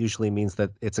 because that usually means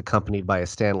that it's accompanied by a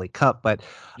Stanley Cup. But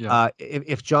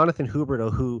if Jonathan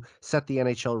Huberdeau, who set the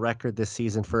NHL record this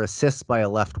season for assists by a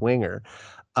left winger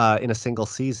in a single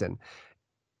season,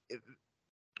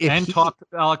 topped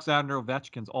Alexander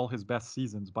Ovechkin's all his best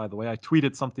seasons, by the way. I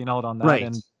tweeted something out on that,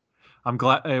 and I'm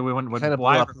glad we went kind of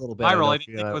viral. A little bit. I didn't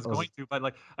think it was going to,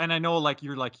 but and I know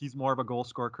you're he's more of a goal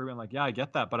scorer career, and I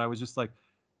get that, but I was just like,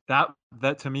 that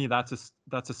to me that's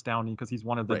astounding, because he's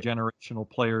one of the generational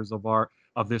players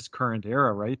of this current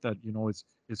era, right? That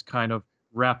is kind of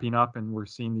wrapping up, and we're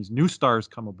seeing these new stars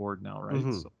come aboard now, right?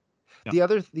 Mm-hmm. So,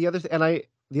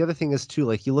 the other thing is too,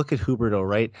 like you look at Huberdeau,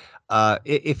 right?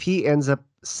 If he ends up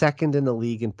second in the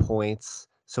league in points,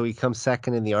 so he comes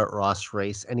second in the Art Ross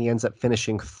race, and he ends up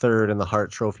finishing third in the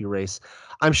Hart Trophy race,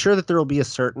 I'm sure that there will be a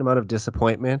certain amount of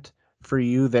disappointment for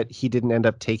you that he didn't end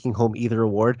up taking home either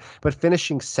award. But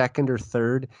finishing second or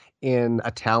third in a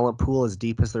talent pool as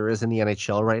deep as there is in the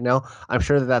NHL right now, I'm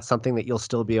sure that that's something that you'll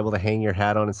still be able to hang your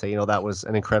hat on and say, that was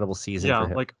an incredible season for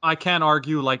him. Like I can't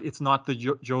argue, like it's not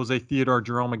the Jose Theodore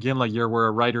Jarome Iginla year where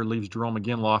a writer leaves Jarome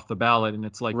Iginla off the ballot, and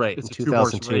it's like it's a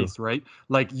 2-horse race, right?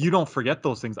 Like you don't forget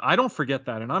those things. I don't forget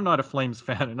that, and I'm not a Flames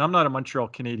fan, and I'm not a Montreal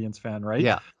Canadiens fan, right?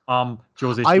 Yeah.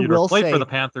 Jose Theodore played for the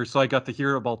Panthers, so I got to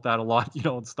hear about that a lot,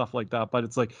 and stuff like that. But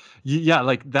it's like,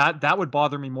 like that would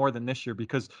bother me more than this year,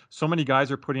 because so many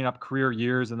guys are putting up career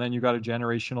years, and then you got a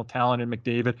generational talent in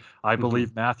McDavid. I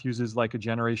believe Matthews is like a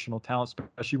generational talent,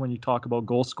 especially when you talk about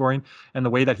goal scoring and the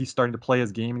way that he's starting to play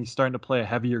his game, and he's starting to play a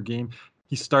heavier game.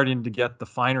 He's starting to get the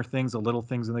finer things, the little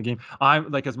things in the game. I'm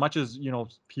like, as much as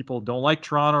people don't like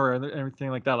Toronto or everything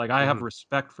like that, like I have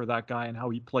respect for that guy and how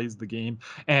he plays the game.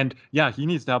 And he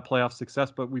needs to have playoff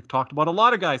success. But we've talked about a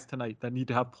lot of guys tonight that need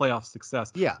to have playoff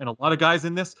success. Yeah, and a lot of guys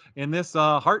in this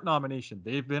Hart nomination,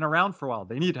 they've been around for a while.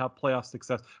 They need to have playoff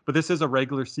success. But this is a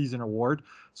regular season award,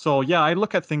 so I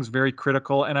look at things very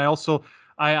critical, and I also.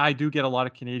 I do get a lot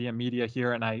of Canadian media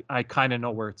here, and I kind of know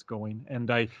where it's going.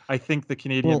 And I think the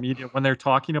Canadian media, when they're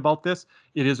talking about this,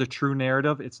 it is a true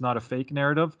narrative. It's not a fake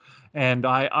narrative. And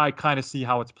I kind of see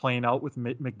how it's playing out with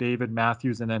McDavid,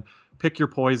 Matthews, and then pick your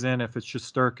poison. If it's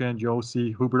just Shesterkin,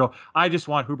 Josi, Huberdeau. I just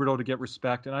want Huberdeau to get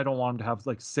respect, and I don't want him to have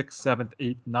like 6th, 7th,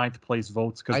 8th, 9th place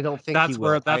votes, because I don't think that's he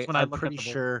will. I'm pretty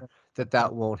sure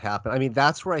that won't happen. I mean,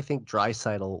 that's where I think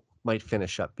Draisaitl might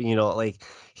finish up. Like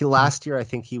he last year, I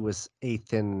think he was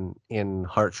 8th in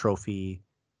Hart Trophy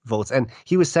votes, and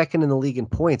he was second in the league in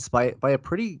points by a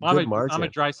pretty good I'm a margin.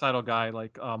 Draisaitl guy,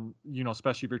 like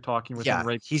especially if you're talking with him Yeah,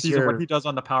 right he's season, what your he does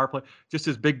on the power play, just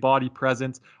his big body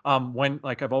presence. When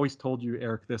like I've always told you,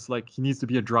 Eric, this like he needs to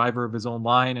be a driver of his own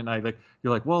line, and I like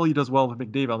you're like, well, he does well with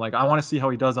McDavid. I'm like, I want to see how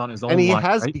he does on his and own he line,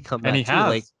 has right? become And that too.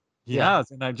 Like, he yeah, has,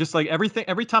 and I just like everything.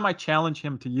 Every time I challenge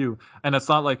him to you, and it's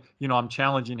not like I'm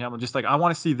challenging him. I'm just like, I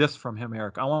want to see this from him,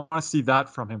 Eric. I want to see that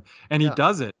from him, and he yeah.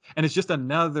 does it. And it's just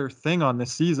another thing on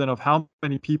this season of how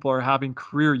many people are having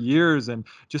career years and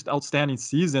just outstanding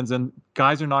seasons, and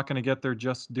guys are not going to get their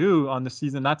just due on the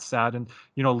season. That's sad, and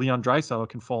Leon Draisaitl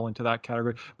can fall into that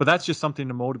category. But that's just something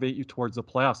to motivate you towards the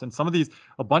playoffs. And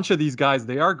a bunch of these guys,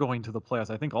 they are going to the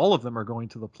playoffs. I think all of them are going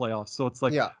to the playoffs. So it's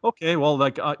like, Yeah. okay, well,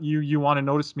 like you want to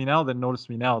notice me now, then notice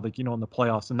me now, like in the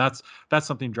playoffs, and that's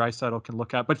something Draisaitl can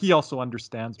look at. But he also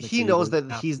understands He knows McDavid.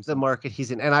 that he's the market he's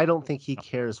in, and I don't think he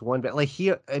cares one bit. Like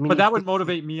I mean, But that would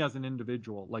motivate me as an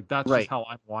individual. Like that's just right. how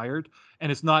I'm wired,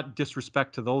 and it's not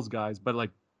disrespect to those guys, but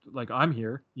like I'm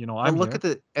here, I'm And look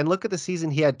here. at the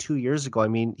season he had 2 years ago. I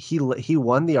mean, he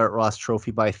won the Art Ross Trophy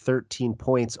by 13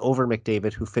 points over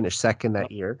McDavid, who finished second That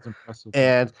that year. was impressive.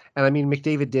 Yeah. And I mean,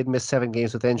 McDavid did miss 7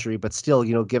 games with injury, but still,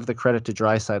 give the credit to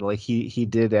Draisaitl. Like he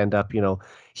did end up,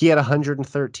 he had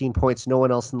 113 points. No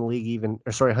one else in the league even,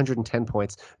 or sorry, 110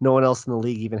 points. No one else in the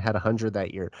league even had 100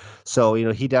 that year. So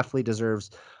he definitely deserves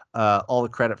all the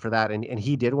credit for that. And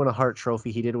he did win a Hart Trophy.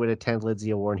 He did win a Ted Lindsay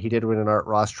Award. And he did win an Art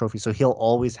Ross Trophy. So he'll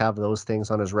always have those things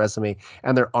on his resume.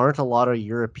 And there aren't a lot of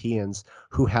Europeans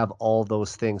who have all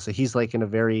those things. So he's like in a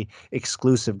very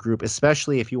exclusive group,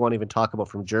 especially if you want to even talk about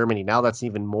from Germany. Now that's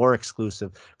even more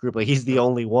exclusive group. Like he's the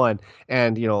only one,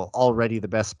 and already the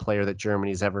best player that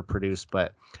Germany's ever produced.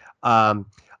 But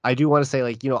I do want to say,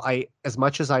 like, I as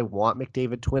much as I want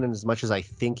McDavid to win, and as much as I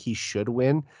think he should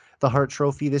win the Hart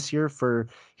Trophy this year for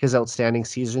his outstanding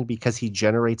season because he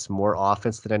generates more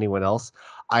offense than anyone else,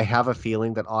 I have a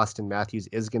feeling that Austin Matthews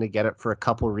is going to get it for a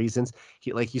couple of reasons.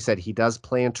 He, like you said, he does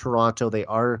play in Toronto. There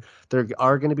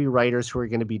are going to be writers who are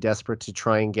going to be desperate to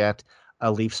try and get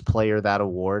a Leafs player that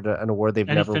award, an award they've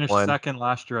And he never finished won. second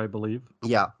last year, I believe.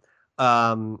 Yeah.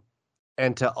 And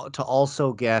to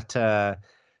also get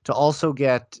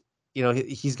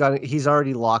he's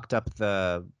already locked up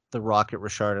the Rocket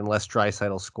Richard unless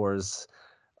Draisaitl scores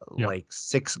Yeah. like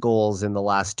 6 goals in the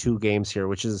last 2 games here,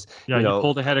 which is Yeah, he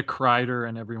pulled ahead of Kreider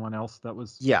and everyone else. That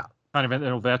was yeah. kind of an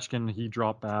Ovechkin. He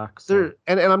dropped back. So.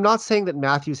 And I'm not saying that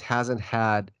Matthews hasn't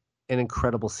had an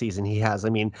incredible season. He has. I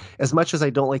mean, as much as I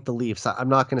don't like the Leafs, I'm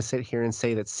not going to sit here and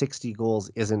say that 60 goals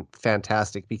isn't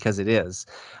fantastic because it is.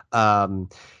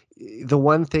 The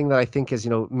one thing that I think is,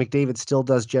 McDavid still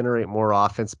does generate more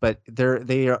offense, but there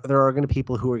are going to be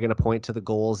people who are going to point to the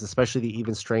goals, especially the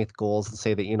even strength goals, and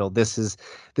say that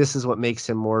this is what makes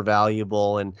him more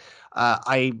valuable. And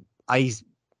I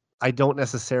don't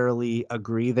necessarily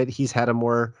agree that he's had a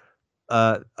more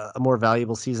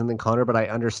valuable season than Connor, but I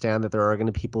understand that there are going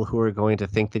to be people who are going to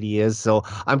think that he is. So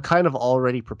I'm kind of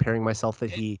already preparing myself that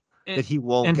he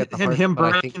won't get the Hart, him but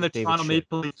I think breaking the McDavid Toronto should.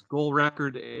 Maple Leafs goal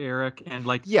record, Eric, and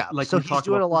like So we he's talked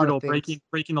doing about a lot of Trudeau things.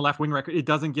 breaking the left wing record. It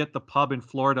doesn't get the pub in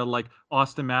Florida like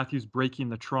Austin Matthews breaking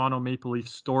the Toronto Maple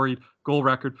Leafs storied goal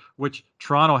record, which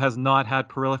Toronto has not had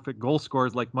prolific goal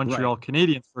scorers like Montreal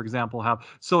Canadiens, for example, have.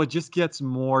 So it just gets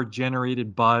more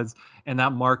generated buzz and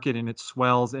that market, and it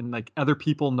swells, and like other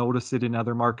people notice it in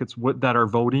other markets that are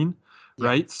voting,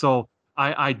 right? So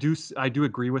I do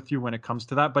agree with you when it comes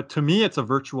to that, but to me, it's a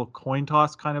virtual coin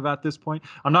toss kind of at this point.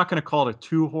 I'm not going to call it a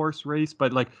 2-horse race,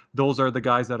 but like those are the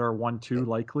guys that are 1-2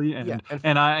 likely, and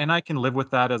I can live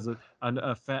with that as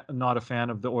not a fan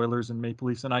of the Oilers and Maple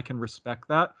Leafs, and I can respect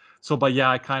that. So, but yeah,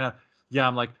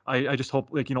 I'm like, I just hope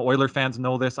like Oiler fans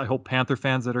know this. I hope Panther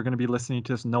fans that are going to be listening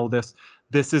to this know this.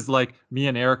 This is like me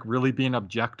and Eric really being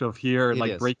objective here and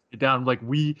like breaking it down. Like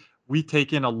we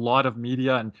take in a lot of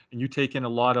media, and you take in a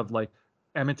lot of like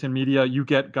Edmonton media. You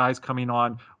get guys coming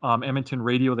on Edmonton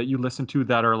radio that you listen to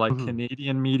that are like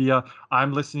Canadian media.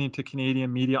 I'm listening to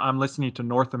Canadian media. I'm listening to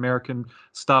North American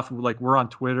stuff. Like we're on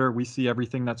Twitter. We see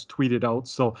everything that's tweeted out.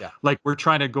 So like we're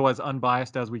trying to go as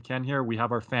unbiased as we can here. We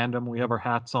have our fandom. We have our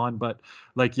hats on. But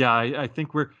like, yeah, I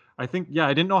think I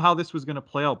didn't know how this was going to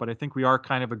play out, but I think we are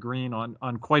kind of agreeing on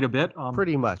quite a bit.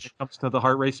 Pretty much. When it comes to the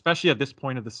Hart race, especially at this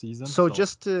point of the season. So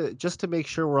just to make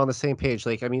sure we're on the same page,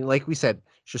 like I mean, like we said,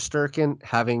 Shesterkin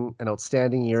having an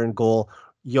outstanding year in goal,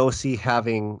 Josi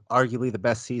having arguably the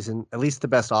best season, at least the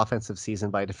best offensive season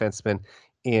by a defenseman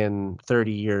in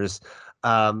 30 years.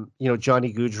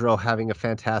 Johnny Gaudreau having a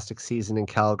fantastic season in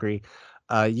Calgary.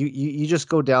 You just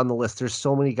go down the list. There's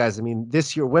so many guys. I mean,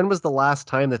 this year, when was the last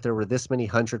time that there were this many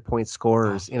 100-point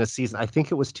scorers in a season? I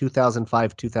think it was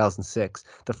 2005, 2006,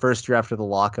 the first year after the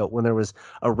lockout, when there was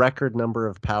a record number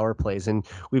of power plays, and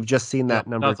we've just seen that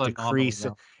number that's decrease.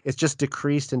 phenomenal, It's just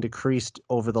decreased and decreased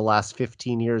over the last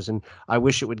 15 years, and I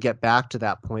wish it would get back to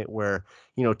that point where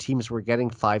teams were getting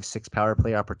 5-6 power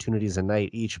play opportunities a night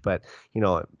each, but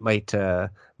it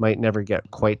might never get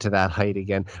quite to that height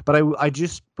again. But I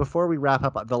just, before we wrap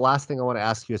up, the last thing I want to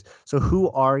ask you is, so who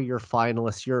are your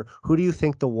finalists? Who do you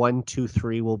think the 1, 2,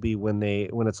 3 will be when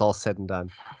it's all said and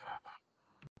done?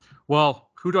 Well,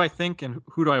 who do I think and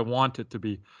who do I want it to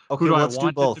be? Okay, Who do I let's do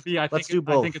want both. it to be? I Let's do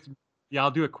both. I think it's I'll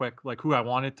do it quick. Like who I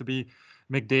want it to be,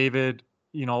 McDavid.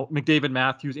 McDavid,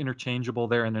 Matthews, interchangeable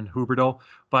there, and then Huberdeau.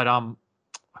 But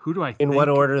who do I think? In what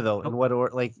order though? In what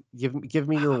order? Like give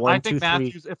me your 1, I think 2, 3.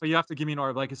 Matthews. If you have to give me an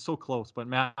order, like it's so close, but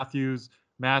Matthews,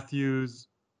 McDavid,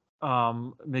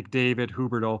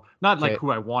 Huberdeau. Not like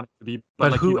who I want it to be,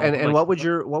 but like who and what would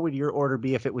your order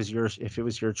be if it was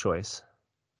your choice?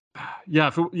 Yeah,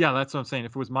 that's what I'm saying.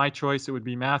 If it was my choice, it would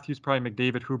be Matthews, probably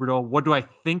McDavid, Huberdeau. What do I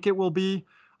think it will be?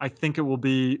 I think it will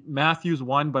be Matthews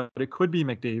 1, but it could be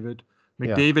McDavid.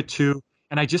 McDavid 2.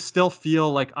 And I just still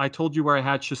feel like I told you where I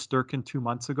had Shesterkin 2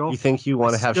 months ago. You think you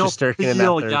want to have Shesterkin in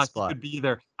that third spot? He could be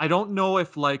there. I don't know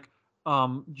if like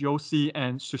Josi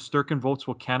and Shesterkin votes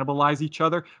will cannibalize each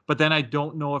other, but then I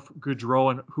don't know if Gaudreau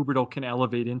and Huberdeau can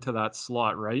elevate into that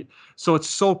slot, right? So it's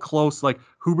so close. Like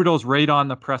Huberdeau's right on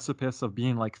the precipice of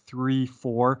being like 3,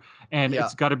 4, and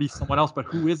it's got to be someone else. But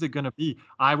who is it going to be?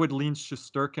 I would lean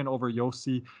Shesterkin over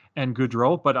Josi and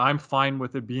Gaudreau, but I'm fine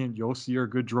with it being Josi or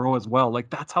Gaudreau as well. Like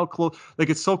that's how close. Like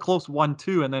it's so close. 1,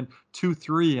 2, and then 2,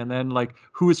 3, and then like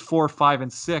who is 4, 5,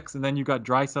 and 6, and then you got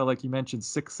Draisaitl, like you mentioned,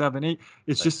 6, 7, 8.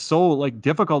 It's just so like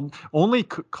difficult. Only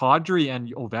Kadri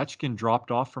and Ovechkin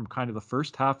dropped off from kind of the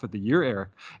first half of the year, Eric,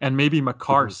 and maybe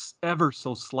Makar ever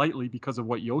so slightly because of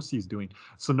what Yossi's doing.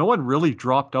 So no one really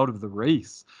dropped out of the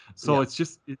race. So it's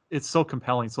just it's so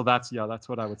compelling. So that's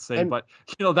what I would say. But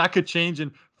that could change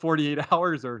in 48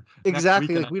 hours or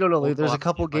exactly. Like we don't know. There's a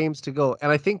couple games to go,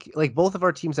 and I think like both of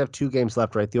our teams have 2 games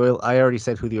left, right? I already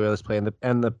said who the Oilers play,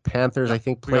 and the Panthers I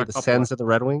think play the Sens and the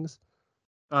Red Wings.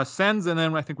 Sens, and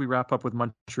then I think we wrap up with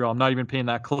Montreal. I'm not even paying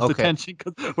that close attention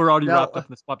because we're already wrapped up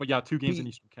in the spot. But 2 games in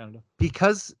Eastern Canada.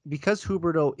 Because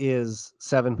Huberdeau is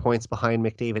 7 points behind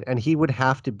McDavid, and he would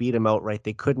have to beat him outright.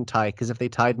 They couldn't tie, because if they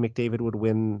tied, McDavid would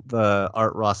win the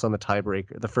Art Ross on the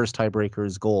tiebreaker. The first tiebreaker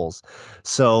is goals.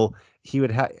 So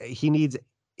Huberdeau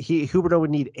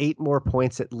would need 8 more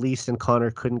points at least, and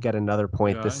Connor couldn't get another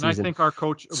point this season. I think our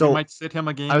coach, we might sit him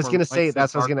a game. I was going to say,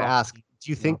 that's what I was going to ask.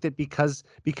 Do you think that because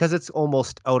it's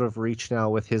almost out of reach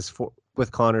now with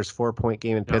Connor's 4-point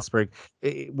game in Pittsburgh,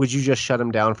 would you just shut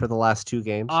him down for the last 2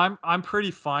 games? I'm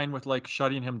pretty fine with like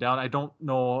shutting him down. I don't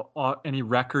know any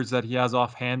records that he has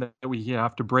offhand that we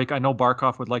have to break. I know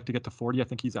Barkov would like to get to 40. I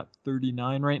think he's at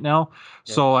 39 right now. Okay.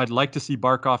 So I'd like to see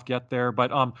Barkov get there.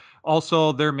 But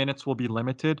also their minutes will be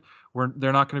limited.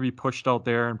 They're not going to be pushed out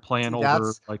there and playing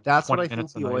over like 20 minutes. That's what I think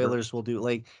the Oilers will do.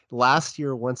 Like last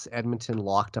year, once Edmonton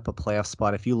locked up a playoff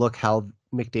spot, if you look how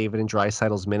McDavid and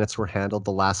Draisaitl's minutes were handled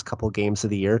the last couple games of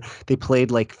the year, they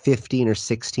played like 15 or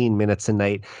 16 minutes a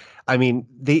night. I mean,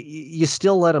 you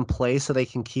still let them play so they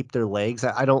can keep their legs.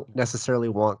 I don't necessarily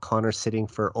want Connor sitting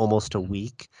for almost a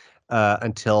week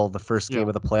until the first game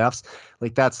of the playoffs.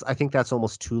 Like I think that's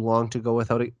almost too long to go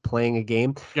without playing a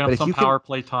game. But some power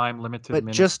play time, limited minutes.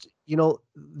 But just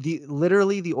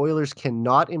literally the Oilers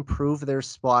cannot improve their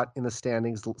spot in the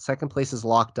standings. Second place is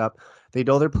locked up. They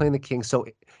know they're playing the Kings, so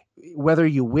whether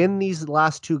you win these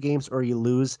last 2 games or you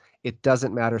lose, it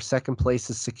doesn't matter. Second place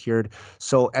is secured.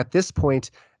 So at this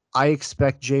point, I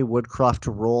expect Jay Woodcroft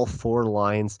to roll 4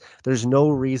 lines. There's no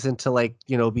reason to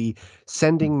be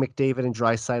sending McDavid and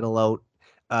Draisaitl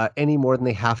out any more than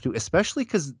they have to, especially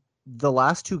because the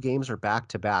last 2 games are back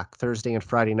to back, Thursday and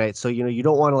Friday night. So you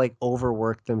don't want to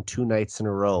overwork them 2 nights in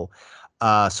a row.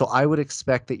 So I would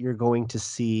expect that you're going to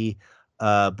see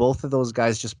both of those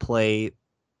guys just play,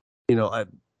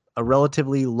 a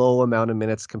relatively low amount of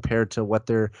minutes compared to what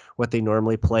they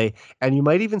normally play. And you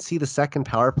might even see the second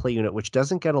power play unit, which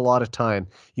doesn't get a lot of time.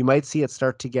 You might see it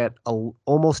start to get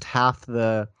almost half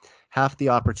the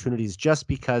opportunities, just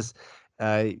because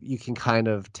you can kind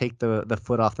of take the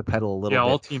foot off the pedal a little bit. Yeah,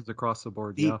 all teams across the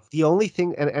board. The only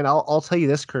thing, and I'll tell you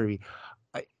this, Kirby,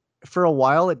 for a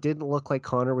while it didn't look like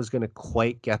Connor was going to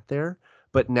quite get there.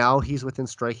 But now he's within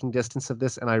striking distance of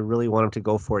this, and I really want him to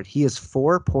go for it. He is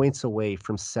 4 points away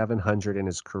from 700 in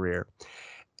his career.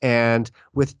 And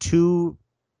with 2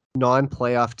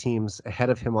 non-playoff teams ahead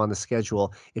of him on the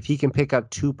schedule. If he can pick up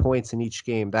 2 points in each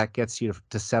game, that gets you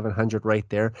to 700 right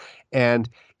there. And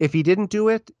if he didn't do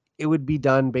it, it would be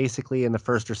done basically in the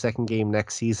first or second game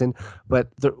next season. But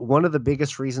one of the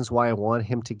biggest reasons why I want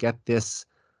him to get this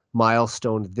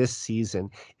milestone this season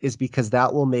is because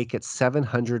that will make it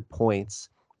 700 points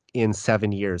in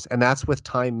 7 years. And that's with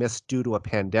time missed due to a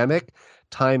pandemic,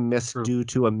 time missed True. due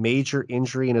to a major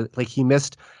injury. And like he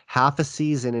missed half a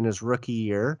season in his rookie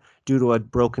year due to a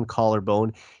broken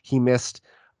collarbone. He missed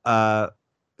 7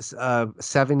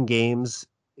 games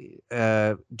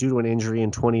due to an injury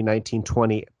in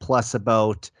 2019-20, plus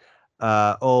about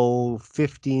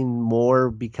 15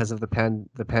 more because of the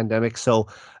pandemic. So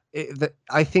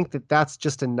I think that's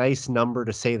just a nice number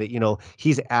to say that,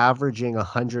 he's averaging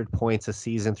 100 points a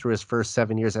season through his first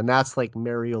 7 years. And that's like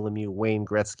Mario Lemieux, Wayne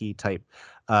Gretzky type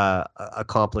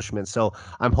accomplishment. So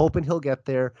I'm hoping he'll get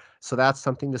there. So that's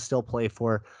something to still play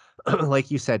for.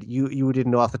 Like you said, you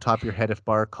didn't know off the top of your head if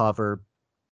Barkov or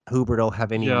Huberto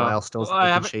have any Yeah. milestones Well, that I they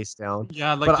can haven't. chase down.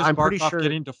 Yeah, like But just I'm pretty Barkov sure.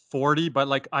 getting to 40, but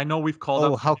like I know we've called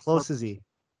Oh, up how 24. close is he?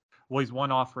 Well, he's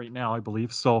one off right now, I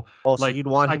believe. So, Oh, so like, you'd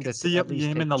want I him could to see at least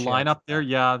him in take a the chance lineup at there. that.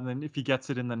 Yeah. And then if he gets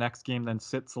it in the next game, then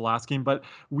sits the last game. But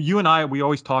you and I, we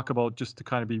always talk about, just to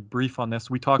kind of be brief on this,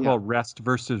 we talk Yeah. about rest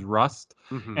versus rust.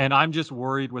 Hmm. And I'm just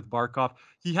worried with Barkov.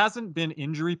 He hasn't been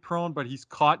injury prone, but he's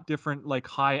caught different, like,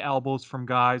 high elbows from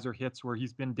guys or hits where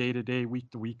he's been day to day,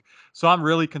 week to week. So I'm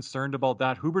really concerned about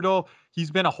that. Huberto, he's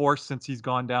been a horse since he's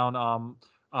gone down.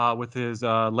 With his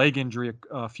leg injury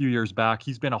a few years back.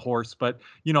 He's been a horse, but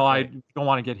I Right. don't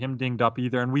want to get him dinged up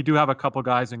either. And we do have a couple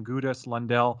guys in Gudas,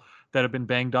 Lundell, that have been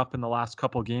banged up in the last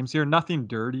couple games here. Nothing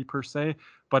dirty per se,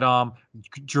 but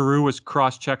Giroux was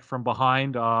cross-checked from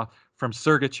behind from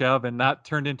Sergachev, and that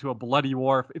turned into a bloody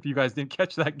war. If you guys didn't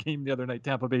catch that game the other night,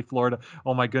 Tampa Bay, Florida,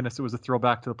 oh my goodness, it was a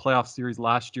throwback to the playoff series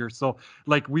last year. So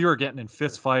like we were getting in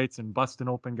fist fights and busting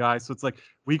open guys. So it's like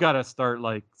we got to start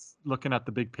like looking at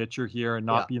the big picture here and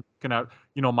Yeah. not be looking at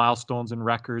milestones and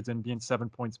records and being 7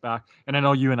 points back. And I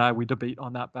know you and I, we debate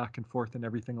on that back and forth and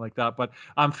everything like that, but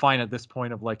I'm fine at this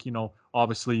point of like,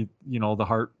 obviously, the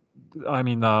heart, I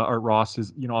mean, Art Ross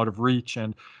is, out of reach,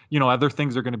 and other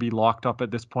things are going to be locked up at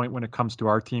this point when it comes to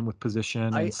our team with position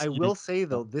and I seeding. will say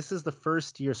though, this is the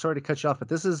first year, sorry to cut you off, but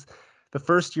this is the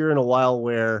first year in a while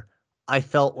where I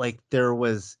felt like there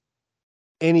was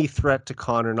any threat to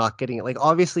Connor not getting it. Like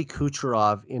obviously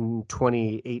Kucherov in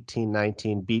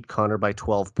 2018-19 beat Connor by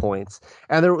 12 points.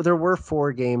 And there were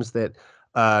 4 games that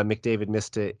McDavid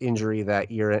missed to injury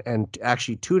that year, and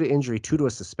actually 2 to injury, 2 to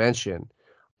a suspension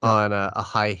Yeah. on a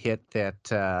high hit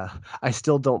that I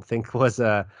still don't think was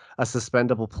a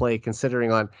suspendable play,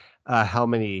 considering on how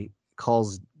many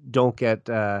calls don't get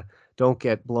don't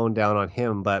get blown down on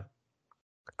him. But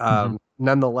Mm-hmm.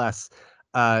 nonetheless,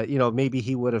 maybe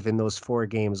he would have in those 4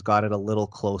 games got it a little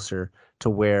closer to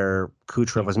where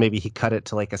Kucherov Yeah. was. Maybe he cut it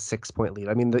to like a 6 point lead.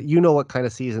 I mean, what kind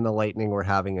of season the Lightning were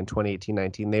having in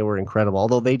 2018-19. They were incredible,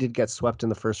 although they did get swept in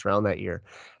the first round that year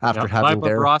Yeah. after having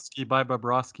their, Bye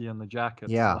Bobrovsky and the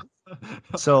Jackets. yeah. So.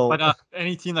 So, But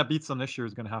any team that beats them this year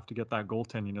is going to have to get that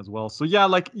goaltending as well. So yeah,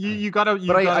 like you gotta but you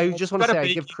gotta I you just want to gotta say I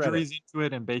bake give credit. injuries into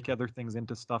it and bake other things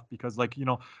into stuff, because like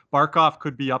Barkov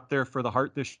could be up there for the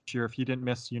Hart this year if he didn't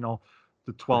miss the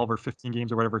 12 or 15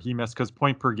 games or whatever he missed, because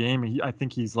point per game I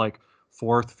think he's like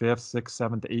fourth, fifth, sixth,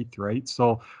 seventh, eighth, right?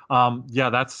 So yeah,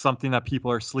 that's something that people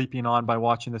are sleeping on by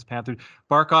watching this Panther.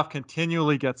 Barkov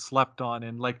continually gets slept on,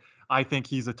 and like I think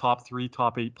he's a top 3,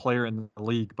 top 8 player in the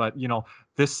league. But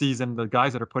this season, the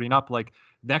guys that are putting up, like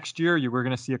next year, you were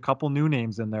going to see a couple new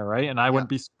names in there, right? And I Yeah. wouldn't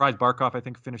be surprised. Barkov, I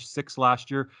think, finished 6th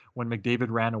last year when McDavid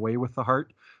ran away with the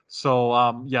Hart.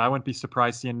 So yeah, I wouldn't be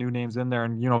surprised seeing new names in there,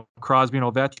 and Crosby and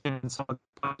Ovechkin and some of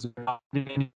the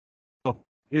guys. So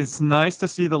it's nice to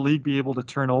see the league be able to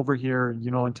turn over here,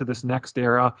 into this next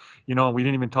era. We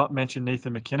didn't even mention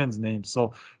Nathan McKinnon's name.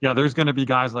 So yeah, there's going to be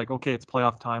guys like, okay, it's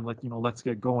playoff time. Like, let's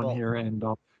get going Well, here. And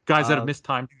guys that have uh, missed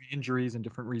time due to injuries and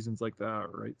different reasons like that,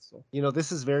 right? So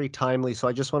this is very timely, so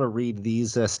I just want to read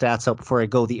these stats out before I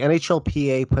go. The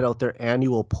NHLPA put out their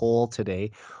annual poll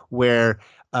today, where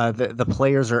the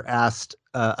players are asked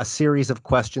a series of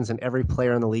questions, and every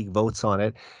player in the league votes on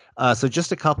it. So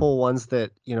just a couple ones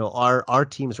that our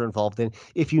teams are involved in.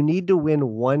 If you need to win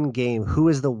one game, who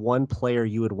is the one player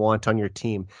you would want on your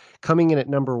team? Coming in at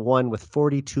number 1 with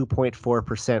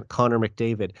 42.4%, Connor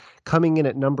McDavid. Coming in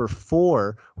at number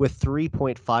 4 with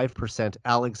 3.5%,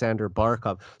 Alexander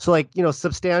Barkov. So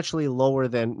substantially lower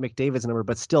than McDavid's number,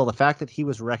 but still the fact that he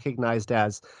was recognized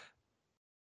as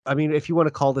I mean, if you want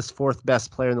to call this fourth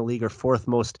best player in the league or fourth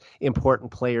most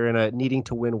important player in a needing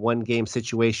to win one game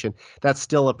situation, that's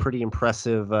still a pretty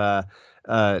impressive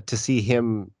to see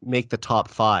him make the top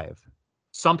five.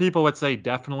 Some people would say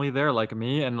definitely there, like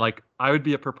me, and like I would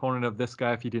be a proponent of this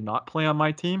guy if he did not play on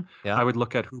my team. Yeah. I would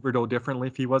look at Huberdeau differently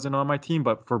if he wasn't on my team.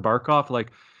 But for Barkov,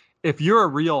 like if you're a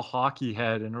real hockey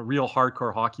head and a real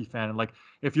hardcore hockey fan, and like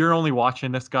if you're only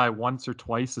watching this guy once or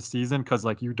twice a season because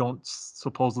like you don't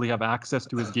supposedly have access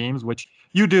to his games, which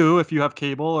you do if you have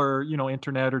cable or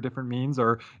internet or different means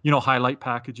or highlight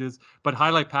packages. But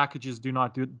highlight packages do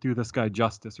not do this guy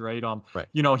justice, right? Right.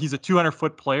 He's a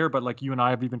 200-foot player, but like you and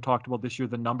I have even talked about this year,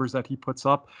 the numbers that he puts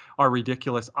up are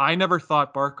ridiculous. I never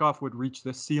thought Barkov would reach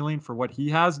this ceiling for what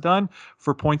he has done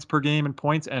for points per game and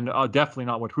points, and definitely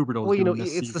not what Huberdeau is doing this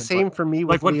it's season. the same for me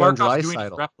Like with what Leon Barkov's doing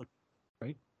is Draisaitl. replicable,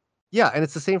 right? Yeah, and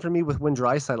it's the same for me with Win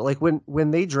Draisaitl. Like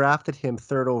when they drafted him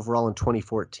third overall in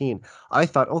 2014, I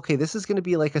thought, okay, this is going to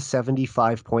be like a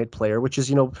 75-point player, which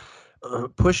is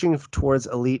pushing towards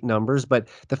elite numbers. But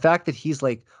the fact that he's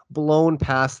like blown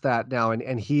past that now,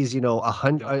 and he's a Yeah.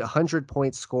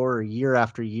 100-point scorer year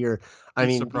after year. I He's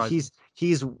mean, surprising.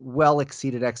 he's well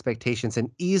exceeded expectations and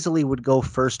easily would go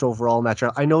first overall in that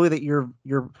draft. I know that you're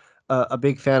a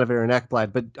big fan of Aaron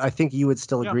Ekblad, but I think you would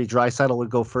still Yeah. agree Draisaitl would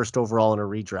go first overall in a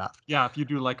redraft. Yeah, if you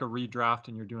do like a redraft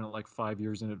and you're doing it like 5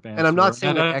 years in advance. And I'm not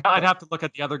saying that I'd have to look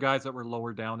at the other guys that were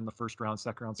lower down in the first round,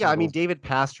 second round. Yeah, Some I of mean, those. David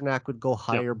Pasternak would go Yep.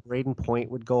 higher. Braden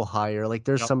Point would go higher. Like,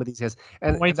 there's Yep. some of these guys,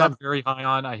 and Points that I'm very high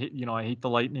on. I hate the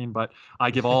Lightning, but I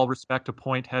give all respect to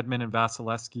Point, Hedman, and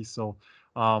Vasilevsky. So,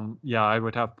 yeah, I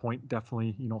would have Point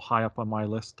definitely, high up on my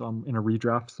list, in a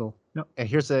redraft. So, yeah. and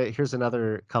here's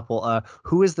another couple.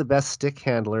 Who is the best stick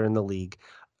handler in the league?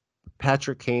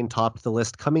 Patrick Kane topped the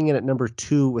list, coming in at number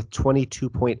 2 with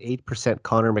 22.8%.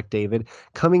 Connor McDavid,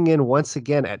 coming in once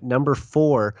again at number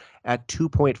 4 at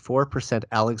 2.4%.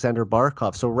 Alexander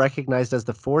Barkov, so recognized as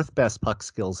the fourth best puck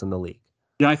skills in the league.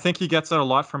 Yeah, I think he gets it a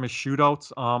lot from his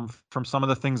shootouts, from some of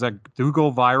the things that do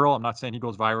go viral. I'm not saying he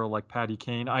goes viral like Patty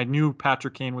Kane. I knew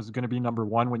Patrick Kane was going to be number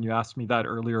 1 when you asked me that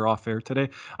earlier off air today.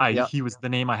 Yep. He was the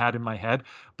name I had in my head.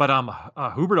 But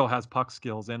Huberdeau has puck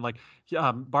skills, and like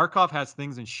Barkov has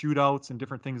things in shootouts and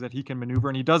different things that he can maneuver,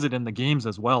 and he does it in the games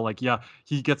as well. Like, yeah,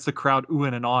 he gets the crowd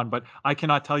oohing and on, but I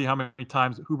cannot tell you how many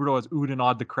times Huberdeau has oohed and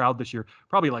awed the crowd this year.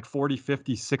 Probably like 40,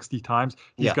 50, 60 times.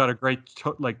 He's got a great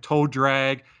toe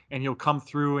drag, and he'll come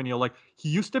through and he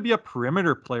used to be a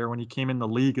perimeter player when he came in the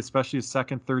league, especially his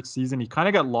second, third season. He kind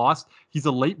of got lost. He's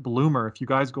a late bloomer. If you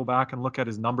guys go back and look at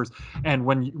his numbers, and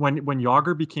when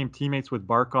Jágr became teammates with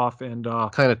Barkov and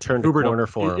kind of turned a corner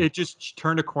for him. It just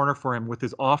turned a corner for him with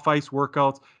his off ice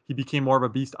workouts. He became more of a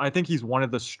beast. I think he's one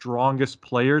of the strongest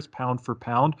players pound for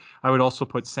pound. I would also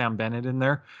put Sam Bennett in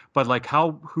there, but like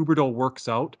how Huberdeau works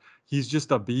out, he's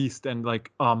just a beast. And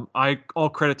like all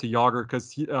credit to Jágr,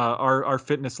 because our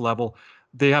fitness level,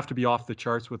 they have to be off the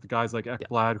charts with the guys like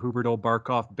Ekblad, Huberdeau,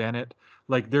 Barkov, Bennett.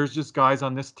 Like there's just guys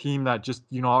on this team that just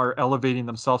are elevating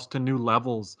themselves to new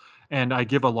levels. And I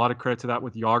give a lot of credit to that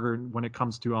with Jágr when it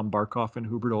comes to Barkov and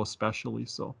Huberdeau especially.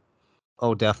 So.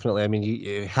 Oh, definitely. I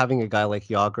mean, having a guy like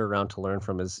Jágr around to learn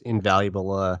from is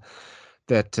invaluable.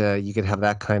 That you could have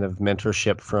that kind of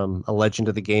mentorship from a legend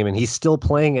of the game, and he's still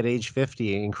playing at age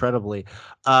 50, incredibly.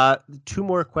 2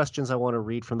 more questions I want to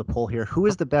read from the poll here. Who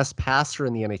is the best passer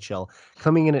in the NHL?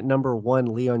 Coming in at number 1,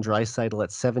 Leon Draisaitl at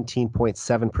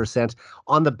 17.7%.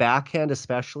 On the backhand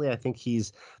especially, I think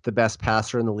he's the best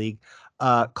passer in the league.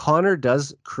 Connor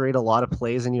does create a lot of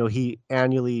plays, and he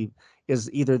annually is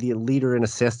either the leader in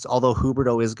assists, although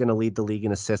Huberdeau is going to lead the league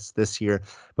in assists this year.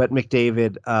 But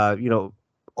McDavid,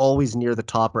 always near the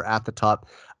top or at the top.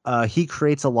 He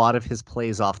creates a lot of his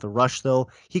plays off the rush, though.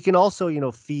 He can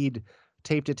also, feed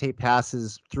tape-to-tape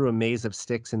passes through a maze of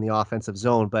sticks in the offensive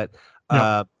zone. But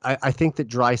I think that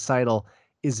Draisaitl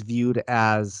is viewed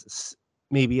as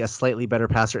maybe a slightly better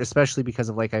passer, especially because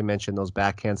of, like I mentioned, those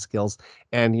backhand skills.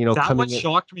 And, that what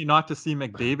shocked me not to see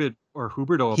McDavid or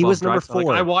Huberdeau. He was number 4.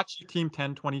 Like, I watch the team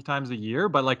 10, 20 times a year,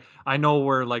 but like I know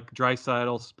where like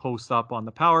Draisaitl posts up on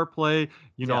the power play,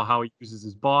 know how he uses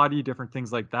his body, different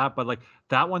things like that. But like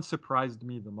that one surprised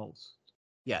me the most.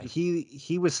 Yeah,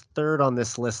 he was 3rd on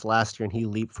this list last year, and he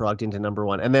leapfrogged into number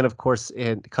 1. And then, of course,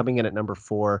 coming in at number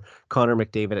 4, Connor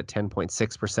McDavid at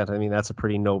 10.6%. I mean, that's a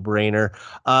pretty no-brainer.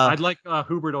 I'd like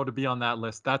Huberdeau to be on that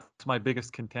list. That's my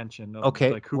biggest contention.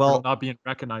 Okay, like Huberdeau not being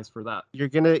recognized for that. You're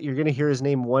gonna hear his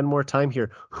name one more time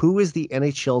here. Who is the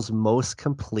NHL's most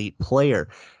complete player?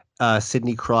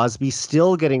 Sidney Crosby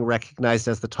still getting recognized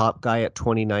as the top guy at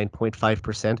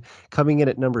 29.5%. Coming in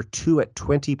at number 2 at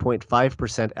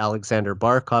 20.5%, Alexander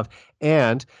Barkov.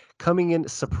 And coming in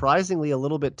surprisingly a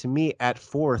little bit to me at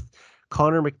 4th,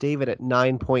 Connor McDavid at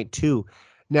 9.2.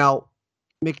 Now,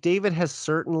 McDavid has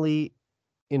certainly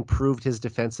improved his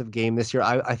defensive game this year.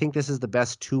 I think this is the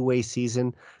best two-way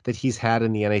season that he's had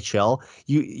in the NHL.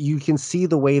 You can see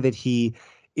the way that he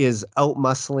is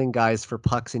out-muscling guys for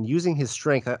pucks and using his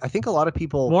strength. I think a lot of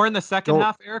people more in the second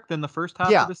half, Eric, than the first half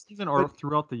of the season, or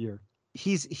throughout the year.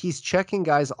 He's checking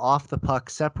guys off the puck,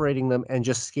 separating them, and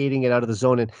just skating it out of the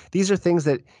zone. And these are things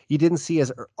that you didn't see as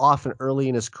often early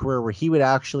in his career, where he would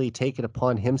actually take it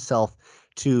upon himself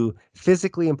to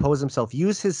physically impose himself,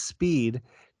 use his speed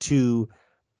to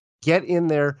get in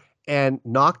there and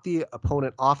knock the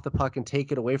opponent off the puck and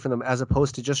take it away from them, as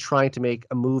opposed to just trying to make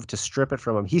a move to strip it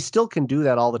from him. He still can do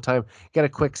that all the time, get a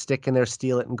quick stick in there,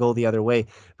 steal it, and go the other way.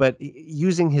 But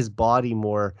using his body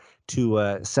more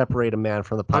to separate a man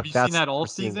from the puck. Have you seen that all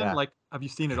season? Like, have you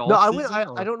seen it all season?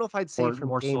 No, I don't know if I'd say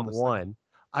from game one.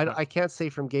 I can't say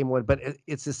from game one, but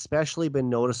it's especially been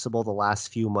noticeable the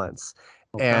last few months.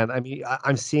 Okay. And I mean,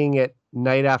 I'm seeing it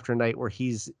night after night where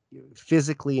he's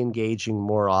physically engaging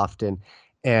more often,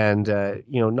 and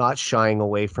not shying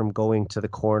away from going to the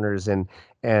corners and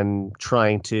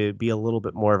trying to be a little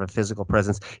bit more of a physical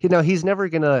presence. He's never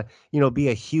gonna be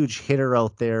a huge hitter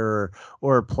out there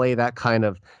or play that kind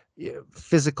of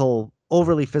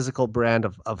overly physical brand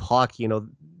of hockey.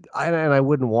 And I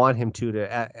wouldn't want him to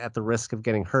at the risk of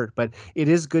getting hurt. But it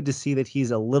is good to see that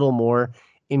he's a little more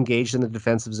engaged in the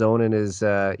defensive zone and is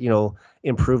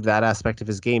improved that aspect of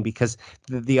his game, because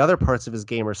the other parts of his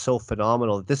game are so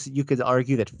phenomenal. You could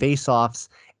argue that faceoffs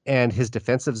and his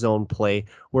defensive zone play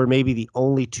were maybe the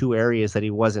only two areas that he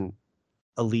wasn't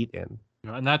elite in.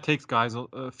 Yeah, and that takes guys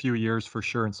a few years for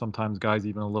sure, and sometimes guys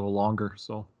even a little longer.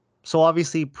 So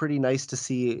obviously pretty nice to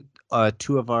see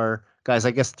two of our guys,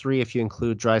 I guess three if you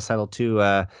include Draisaitl too,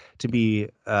 to be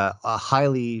a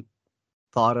highly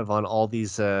thought of on all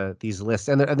these lists.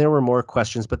 And there were more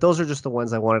questions, but those are just the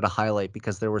ones I wanted to highlight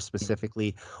because there were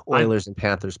specifically Oilers and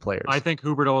Panthers players. I think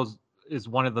Huberdeau is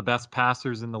one of the best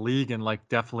passers in the league, and like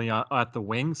definitely at the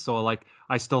wing. So like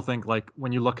I still think like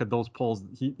when you look at those polls,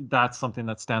 that's something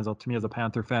that stands out to me as a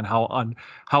Panther fan, how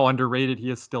underrated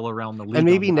he is still around the league. And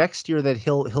maybe next year that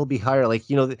he'll be higher. Like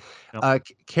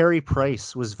Carey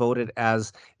Price was voted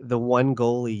as the one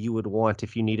goalie you would want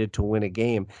if you needed to win a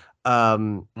game.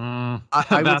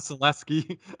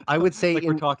 Vasilevsky. I would say like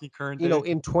we're talking current.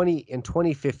 In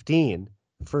 2015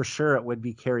 for sure it would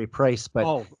be Carey Price.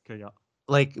 But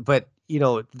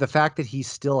the fact that he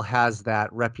still has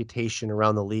that reputation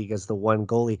around the league as the one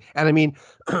goalie, and I mean,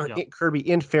 Kirby,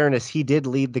 in fairness, he did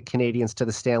lead the Canadians to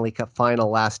the Stanley Cup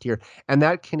final last year, and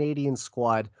that Canadian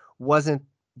squad wasn't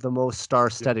the most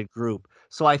star-studded group.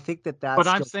 So I think that but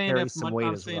I'm saying if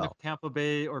Tampa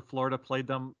Bay or Florida played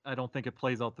them, I don't think it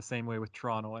plays out the same way with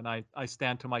Toronto, and I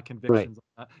stand to my convictions.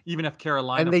 Right. Even if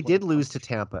Carolina and they did lose to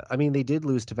Tampa. I mean, they did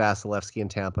lose to Vasilevsky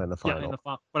and Tampa in the final.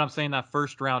 Yeah, but I'm saying that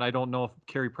first round, I don't know if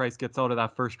Carey Price gets out of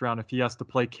that first round if he has to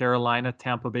play Carolina,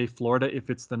 Tampa Bay, Florida. If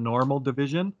it's the normal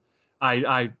division,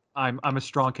 I'm a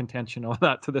strong contention of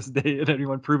that to this day, and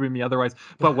anyone proving me otherwise.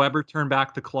 But Weber turned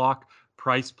back the clock.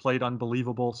 Price played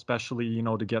unbelievable, especially,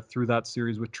 to get through that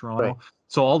series with Toronto. Right.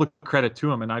 So all the credit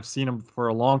to him, and I've seen him for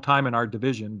a long time in our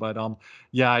division. But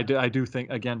I do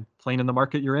think, again, playing in the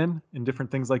market you're in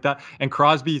different things like that. And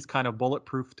Crosby is kind of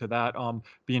bulletproof to that,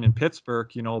 being in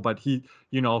Pittsburgh, but he,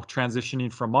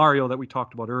 transitioning from Mario that we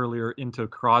talked about earlier into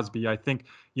Crosby, I think,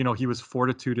 he was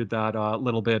fortituded that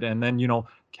little bit. And then,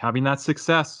 having that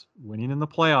success, winning in the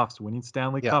playoffs, winning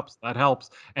Stanley Cups, that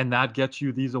helps. And that gets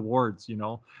you these awards,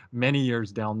 many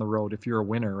years down the road if you're a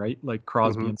winner, right? Like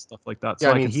Crosby and stuff like that. So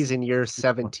I mean, he's in year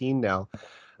 17 now.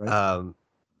 Right.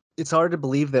 It's hard to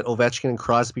believe that Ovechkin and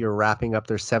Crosby are wrapping up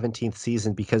their 17th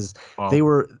season because they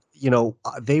were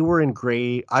in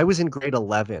grade. I was in grade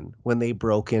 11 when they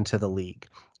broke into the league.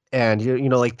 And,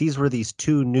 like these were these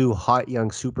two new hot young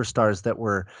superstars that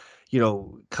were,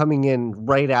 coming in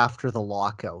right after the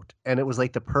lockout. And it was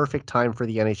like the perfect time for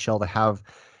the NHL to have,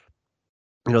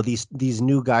 these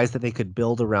new guys that they could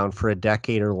build around for a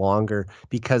decade or longer,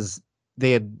 because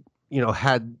they had,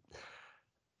 had,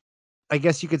 I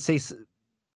guess you could say,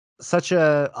 such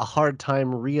a hard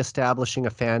time reestablishing a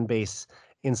fan base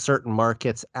in certain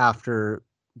markets after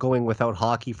going without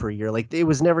hockey for a year. Like it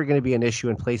was never going to be an issue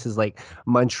in places like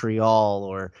Montreal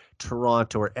or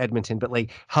Toronto or Edmonton, but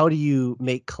like, how do you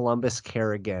make Columbus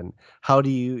care again? How do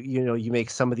you make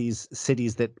some of these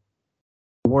cities that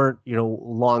weren't,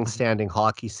 long-standing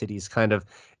hockey cities kind of,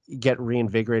 get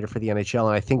reinvigorated for the NHL.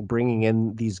 And I think bringing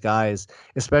in these guys,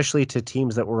 especially to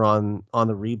teams that were on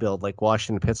the rebuild, like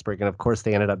Washington, Pittsburgh, and of course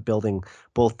they ended up building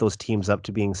both those teams up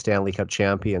to being Stanley Cup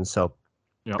champions. So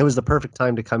it was the perfect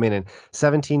time to come in. And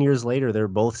 17 years later, they're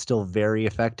both still very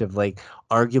effective, like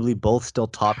arguably both still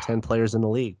top 10 players in the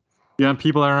league. Yeah, and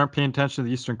people that aren't paying attention to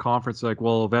the Eastern Conference, like,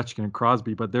 well, Ovechkin and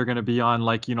Crosby, but they're going to be on,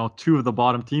 like, two of the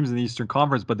bottom teams in the Eastern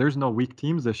Conference, but there's no weak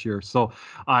teams this year. So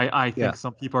I think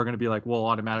some people are going to be like, well,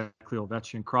 automatically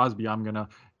Ovechkin and Crosby, I'm going to,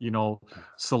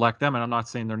 select them. And I'm not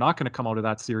saying they're not going to come out of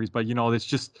that series, but, it's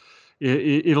just,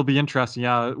 it'll be interesting.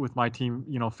 Yeah, with my team,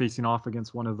 facing off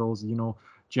against one of those,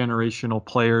 generational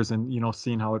players and,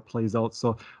 seeing how it plays out.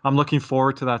 So I'm looking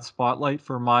forward to that spotlight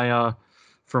for my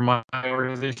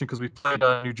organization, because we played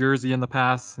New Jersey in the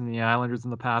past and the Islanders in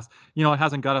the past. It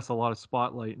hasn't got us a lot of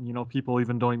spotlight, and people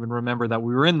don't even remember that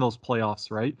we were in those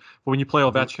playoffs, right? But when you play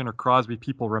Ovechkin or Crosby,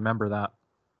 people remember that.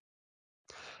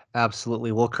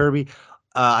 Absolutely. Well, Kirby,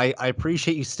 I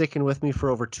appreciate you sticking with me for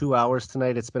over 2 hours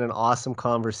tonight. It's been an awesome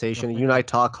conversation. You and I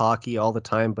talk hockey all the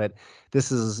time, but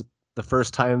this is the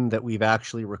first time that we've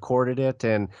actually recorded it,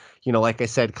 and like I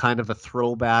said, kind of a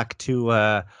throwback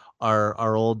to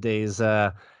our old days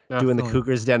doing the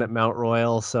Cougars Den at Mount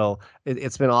Royal. So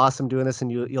it's been awesome doing this, and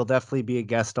you'll definitely be a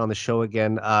guest on the show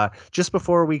again. Just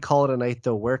before we call it a night,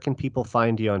 though, where can people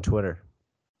find you on Twitter?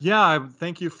 Yeah,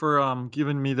 thank you for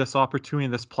giving me this opportunity,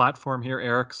 this platform here,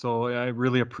 Eric. So I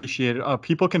really appreciate it.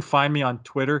 People can find me on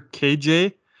Twitter,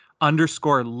 KJ_Loops.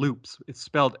 It's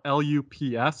spelled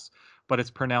LUPS, but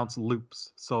it's pronounced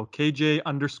Loops. So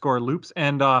KJ_Loops.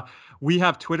 And we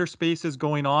have Twitter Spaces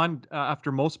going on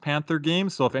after most Panther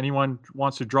games. So if anyone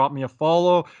wants to drop me a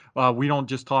follow, we don't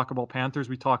just talk about Panthers.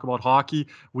 We talk about hockey.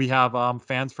 We have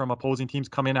fans from opposing teams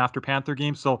come in after Panther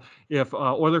games. So if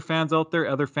Oiler fans out there,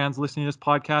 other fans listening to this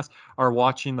podcast are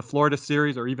watching the Florida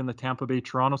series or even the Tampa Bay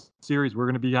Toronto series, we're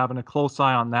going to be having a close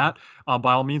eye on that.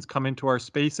 By all means, come into our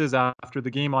spaces after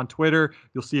the game on Twitter.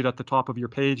 You'll see it at the top of your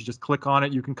page. Just click on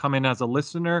it. You can come in as a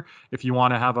listener. If you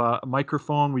want to have a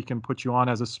microphone, we can put you on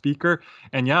as a speaker.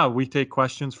 And yeah, we take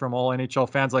questions from all NHL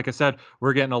fans. Like I said,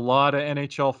 we're getting a lot of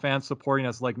NHL fans supporting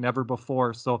us like never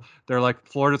before. So they're like,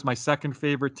 Florida's my second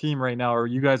favorite team right now, or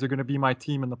you guys are going to be my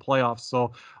team in the playoffs.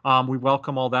 So we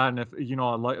welcome all that. And if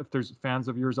there's fans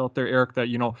of yours out there, Eric, that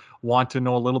want to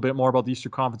know a little bit more about the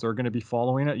Eastern Conference, or are going to be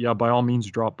following it, yeah, by all means,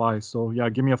 drop by. So yeah,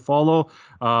 give me a follow.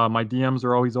 My DMs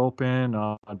are always open.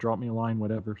 Drop me a line,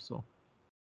 whatever. So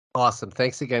awesome.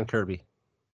 Thanks again, Kirby.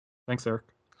 Thanks, Eric.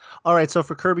 All right, so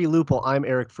for Kirby Lupul, I'm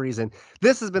Eric Friesen.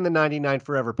 This has been the 99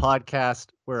 Forever podcast.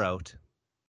 We're out.